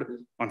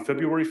board on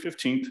February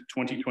 15th,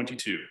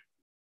 2022.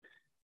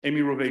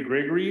 Amy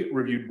Rove-Gregory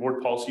reviewed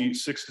board policy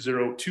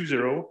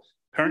 6020,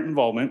 parent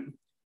involvement,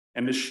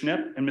 and Ms.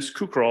 Schnepp and Ms.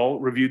 Kukral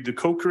reviewed the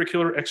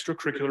co-curricular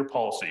extracurricular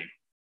policy.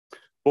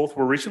 Both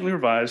were recently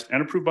revised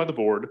and approved by the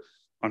board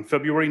on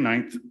February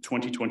 9th,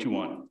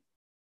 2021.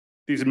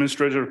 These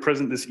administrators are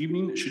present this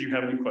evening. Should you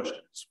have any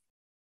questions?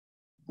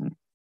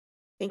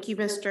 Thank you,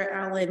 Mr.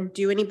 Allen.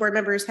 Do any board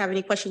members have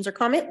any questions or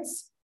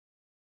comments?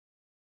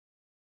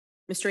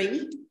 Mr.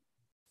 Avey?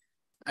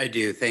 I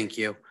do, thank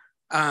you.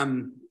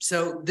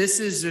 So this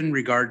is in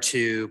regard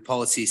to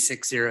policy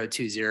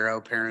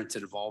 6020, parents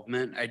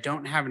involvement. I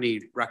don't have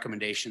any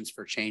recommendations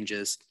for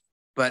changes,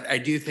 but I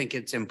do think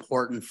it's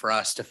important for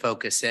us to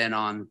focus in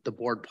on the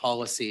board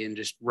policy and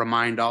just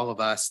remind all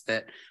of us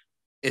that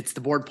it's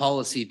the board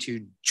policy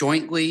to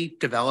jointly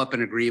develop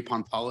and agree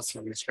upon policy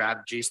and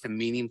strategies to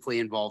meaningfully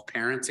involve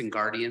parents and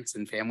guardians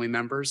and family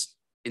members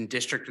in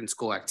district and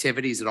school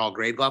activities at all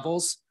grade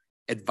levels,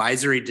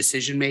 advisory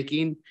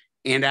decision-making,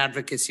 and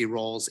advocacy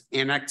roles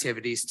and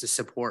activities to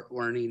support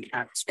learning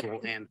at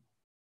school. And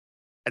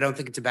I don't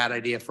think it's a bad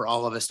idea for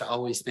all of us to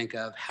always think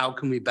of how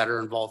can we better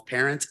involve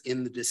parents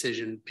in the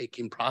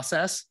decision-making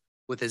process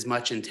with as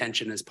much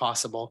intention as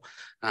possible.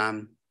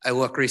 I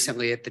look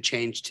recently at the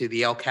change to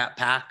the LCAP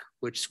PAC,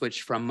 which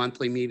switched from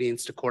monthly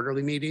meetings to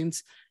quarterly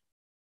meetings.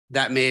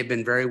 That may have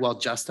been very well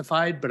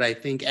justified, but I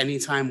think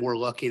anytime we're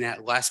looking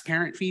at less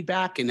parent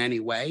feedback in any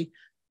way,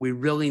 we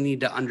really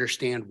need to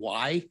understand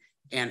why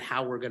and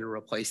how we're going to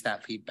replace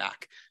that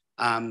feedback.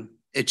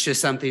 It's just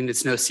something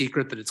that's no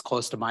secret that it's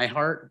close to my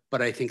heart,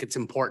 but I think it's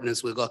important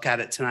as we look at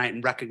it tonight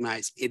and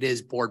recognize it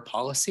is board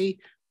policy,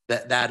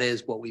 that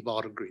is what we've all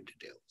agreed to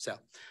do. So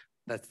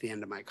that's the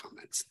end of my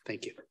comments.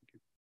 Thank you.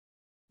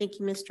 Thank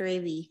you, Mr.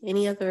 Avey.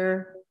 Any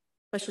other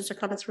questions or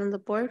comments from the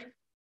board?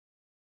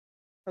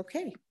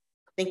 Okay,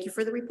 thank you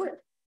for the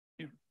report.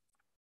 Yeah.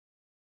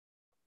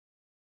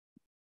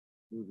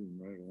 Moving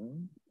right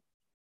along.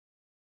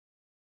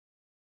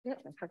 Yeah,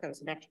 I thought that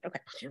was an action. Okay,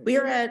 we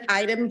are at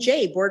item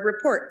J, board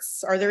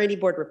reports. Are there any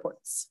board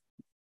reports?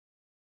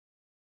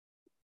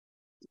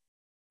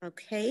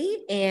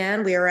 Okay,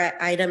 and we are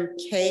at item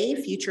K,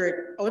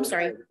 future. Oh, I'm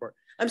sorry.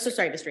 I'm so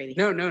sorry, Mr. Avey.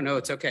 No,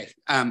 it's okay.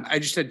 I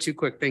just had two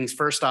quick things.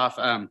 First off,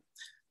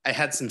 I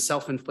had some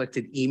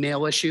self-inflicted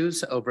email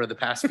issues over the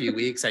past few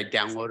weeks. I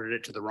downloaded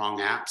it to the wrong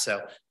app,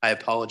 so I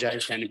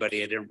apologize to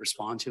anybody I didn't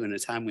respond to in a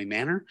timely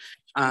manner.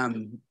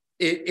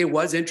 It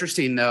was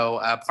interesting though.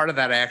 Part of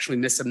that, I actually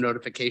missed some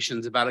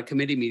notifications about a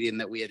committee meeting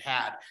that we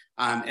had.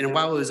 And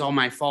while it was all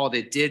my fault,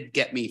 it did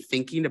get me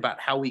thinking about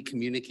how we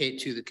communicate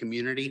to the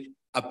community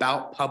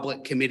about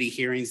public committee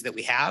hearings that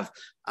we have,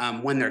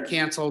 when they're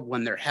canceled,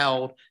 when they're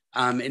held,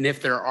 and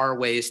if there are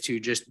ways to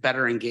just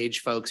better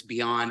engage folks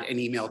beyond an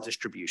email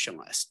distribution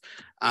list.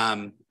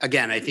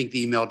 Again, I think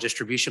the email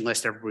distribution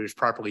list, everybody was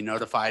properly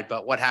notified,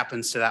 but what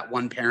happens to that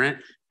one parent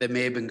that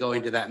may have been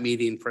going to that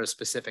meeting for a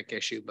specific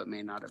issue, but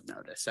may not have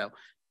noticed? So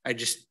I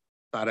just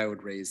thought I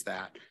would raise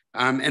that.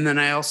 And then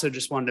I also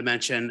just wanted to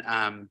mention,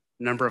 a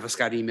number of us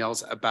got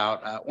emails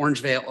about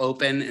Orangevale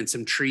Open and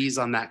some trees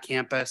on that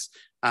campus.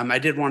 I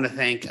did want to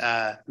thank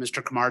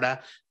Mr.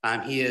 Camarda.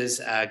 He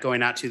is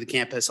going out to the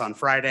campus on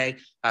Friday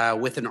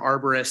with an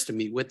arborist to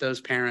meet with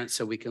those parents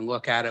so we can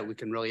look at it. We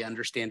can really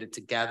understand it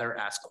together,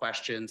 ask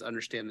questions,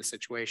 understand the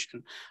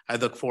situation. I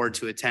look forward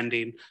to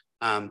attending.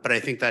 But I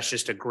think that's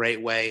just a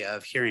great way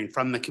of hearing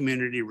from the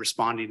community,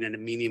 responding in a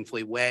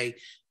meaningful way,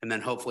 and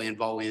then hopefully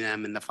involving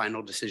them in the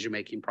final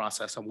decision-making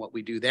process on what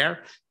we do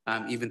there,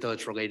 even though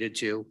it's related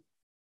to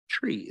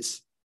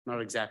trees.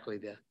 Not exactly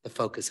the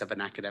focus of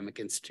an academic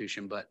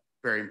institution, but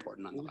very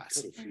important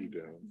nonetheless. I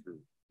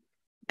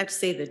have to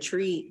say the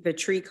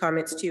tree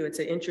comments too. It's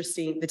an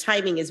interesting, the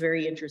timing is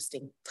very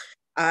interesting.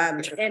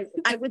 And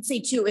I would say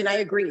too, and I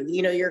agree,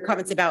 you know, your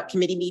comments about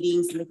committee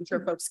meetings and making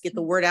sure folks get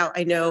the word out.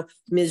 I know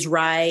Ms.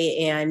 Rye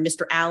and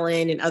Mr.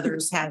 Allen and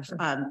others have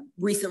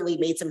recently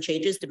made some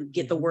changes to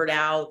get the word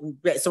out.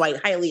 So I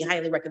highly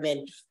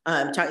recommend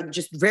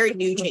just very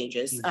new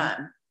changes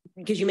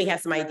because you may have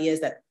some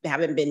ideas that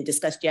haven't been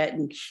discussed yet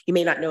and you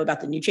may not know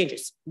about the new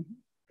changes.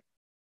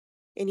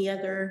 Any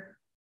other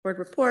board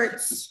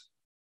reports?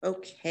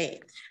 Okay.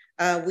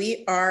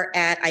 We are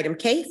at item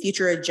K,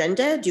 future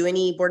agenda. Do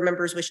any board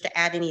members wish to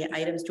add any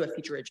items to a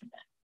future agenda?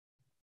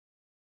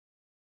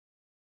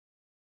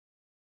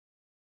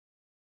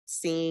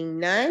 Seeing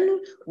none,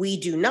 we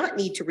do not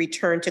need to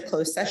return to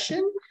closed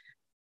session.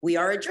 We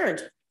are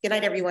adjourned. Good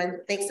night, everyone.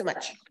 Thanks so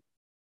much.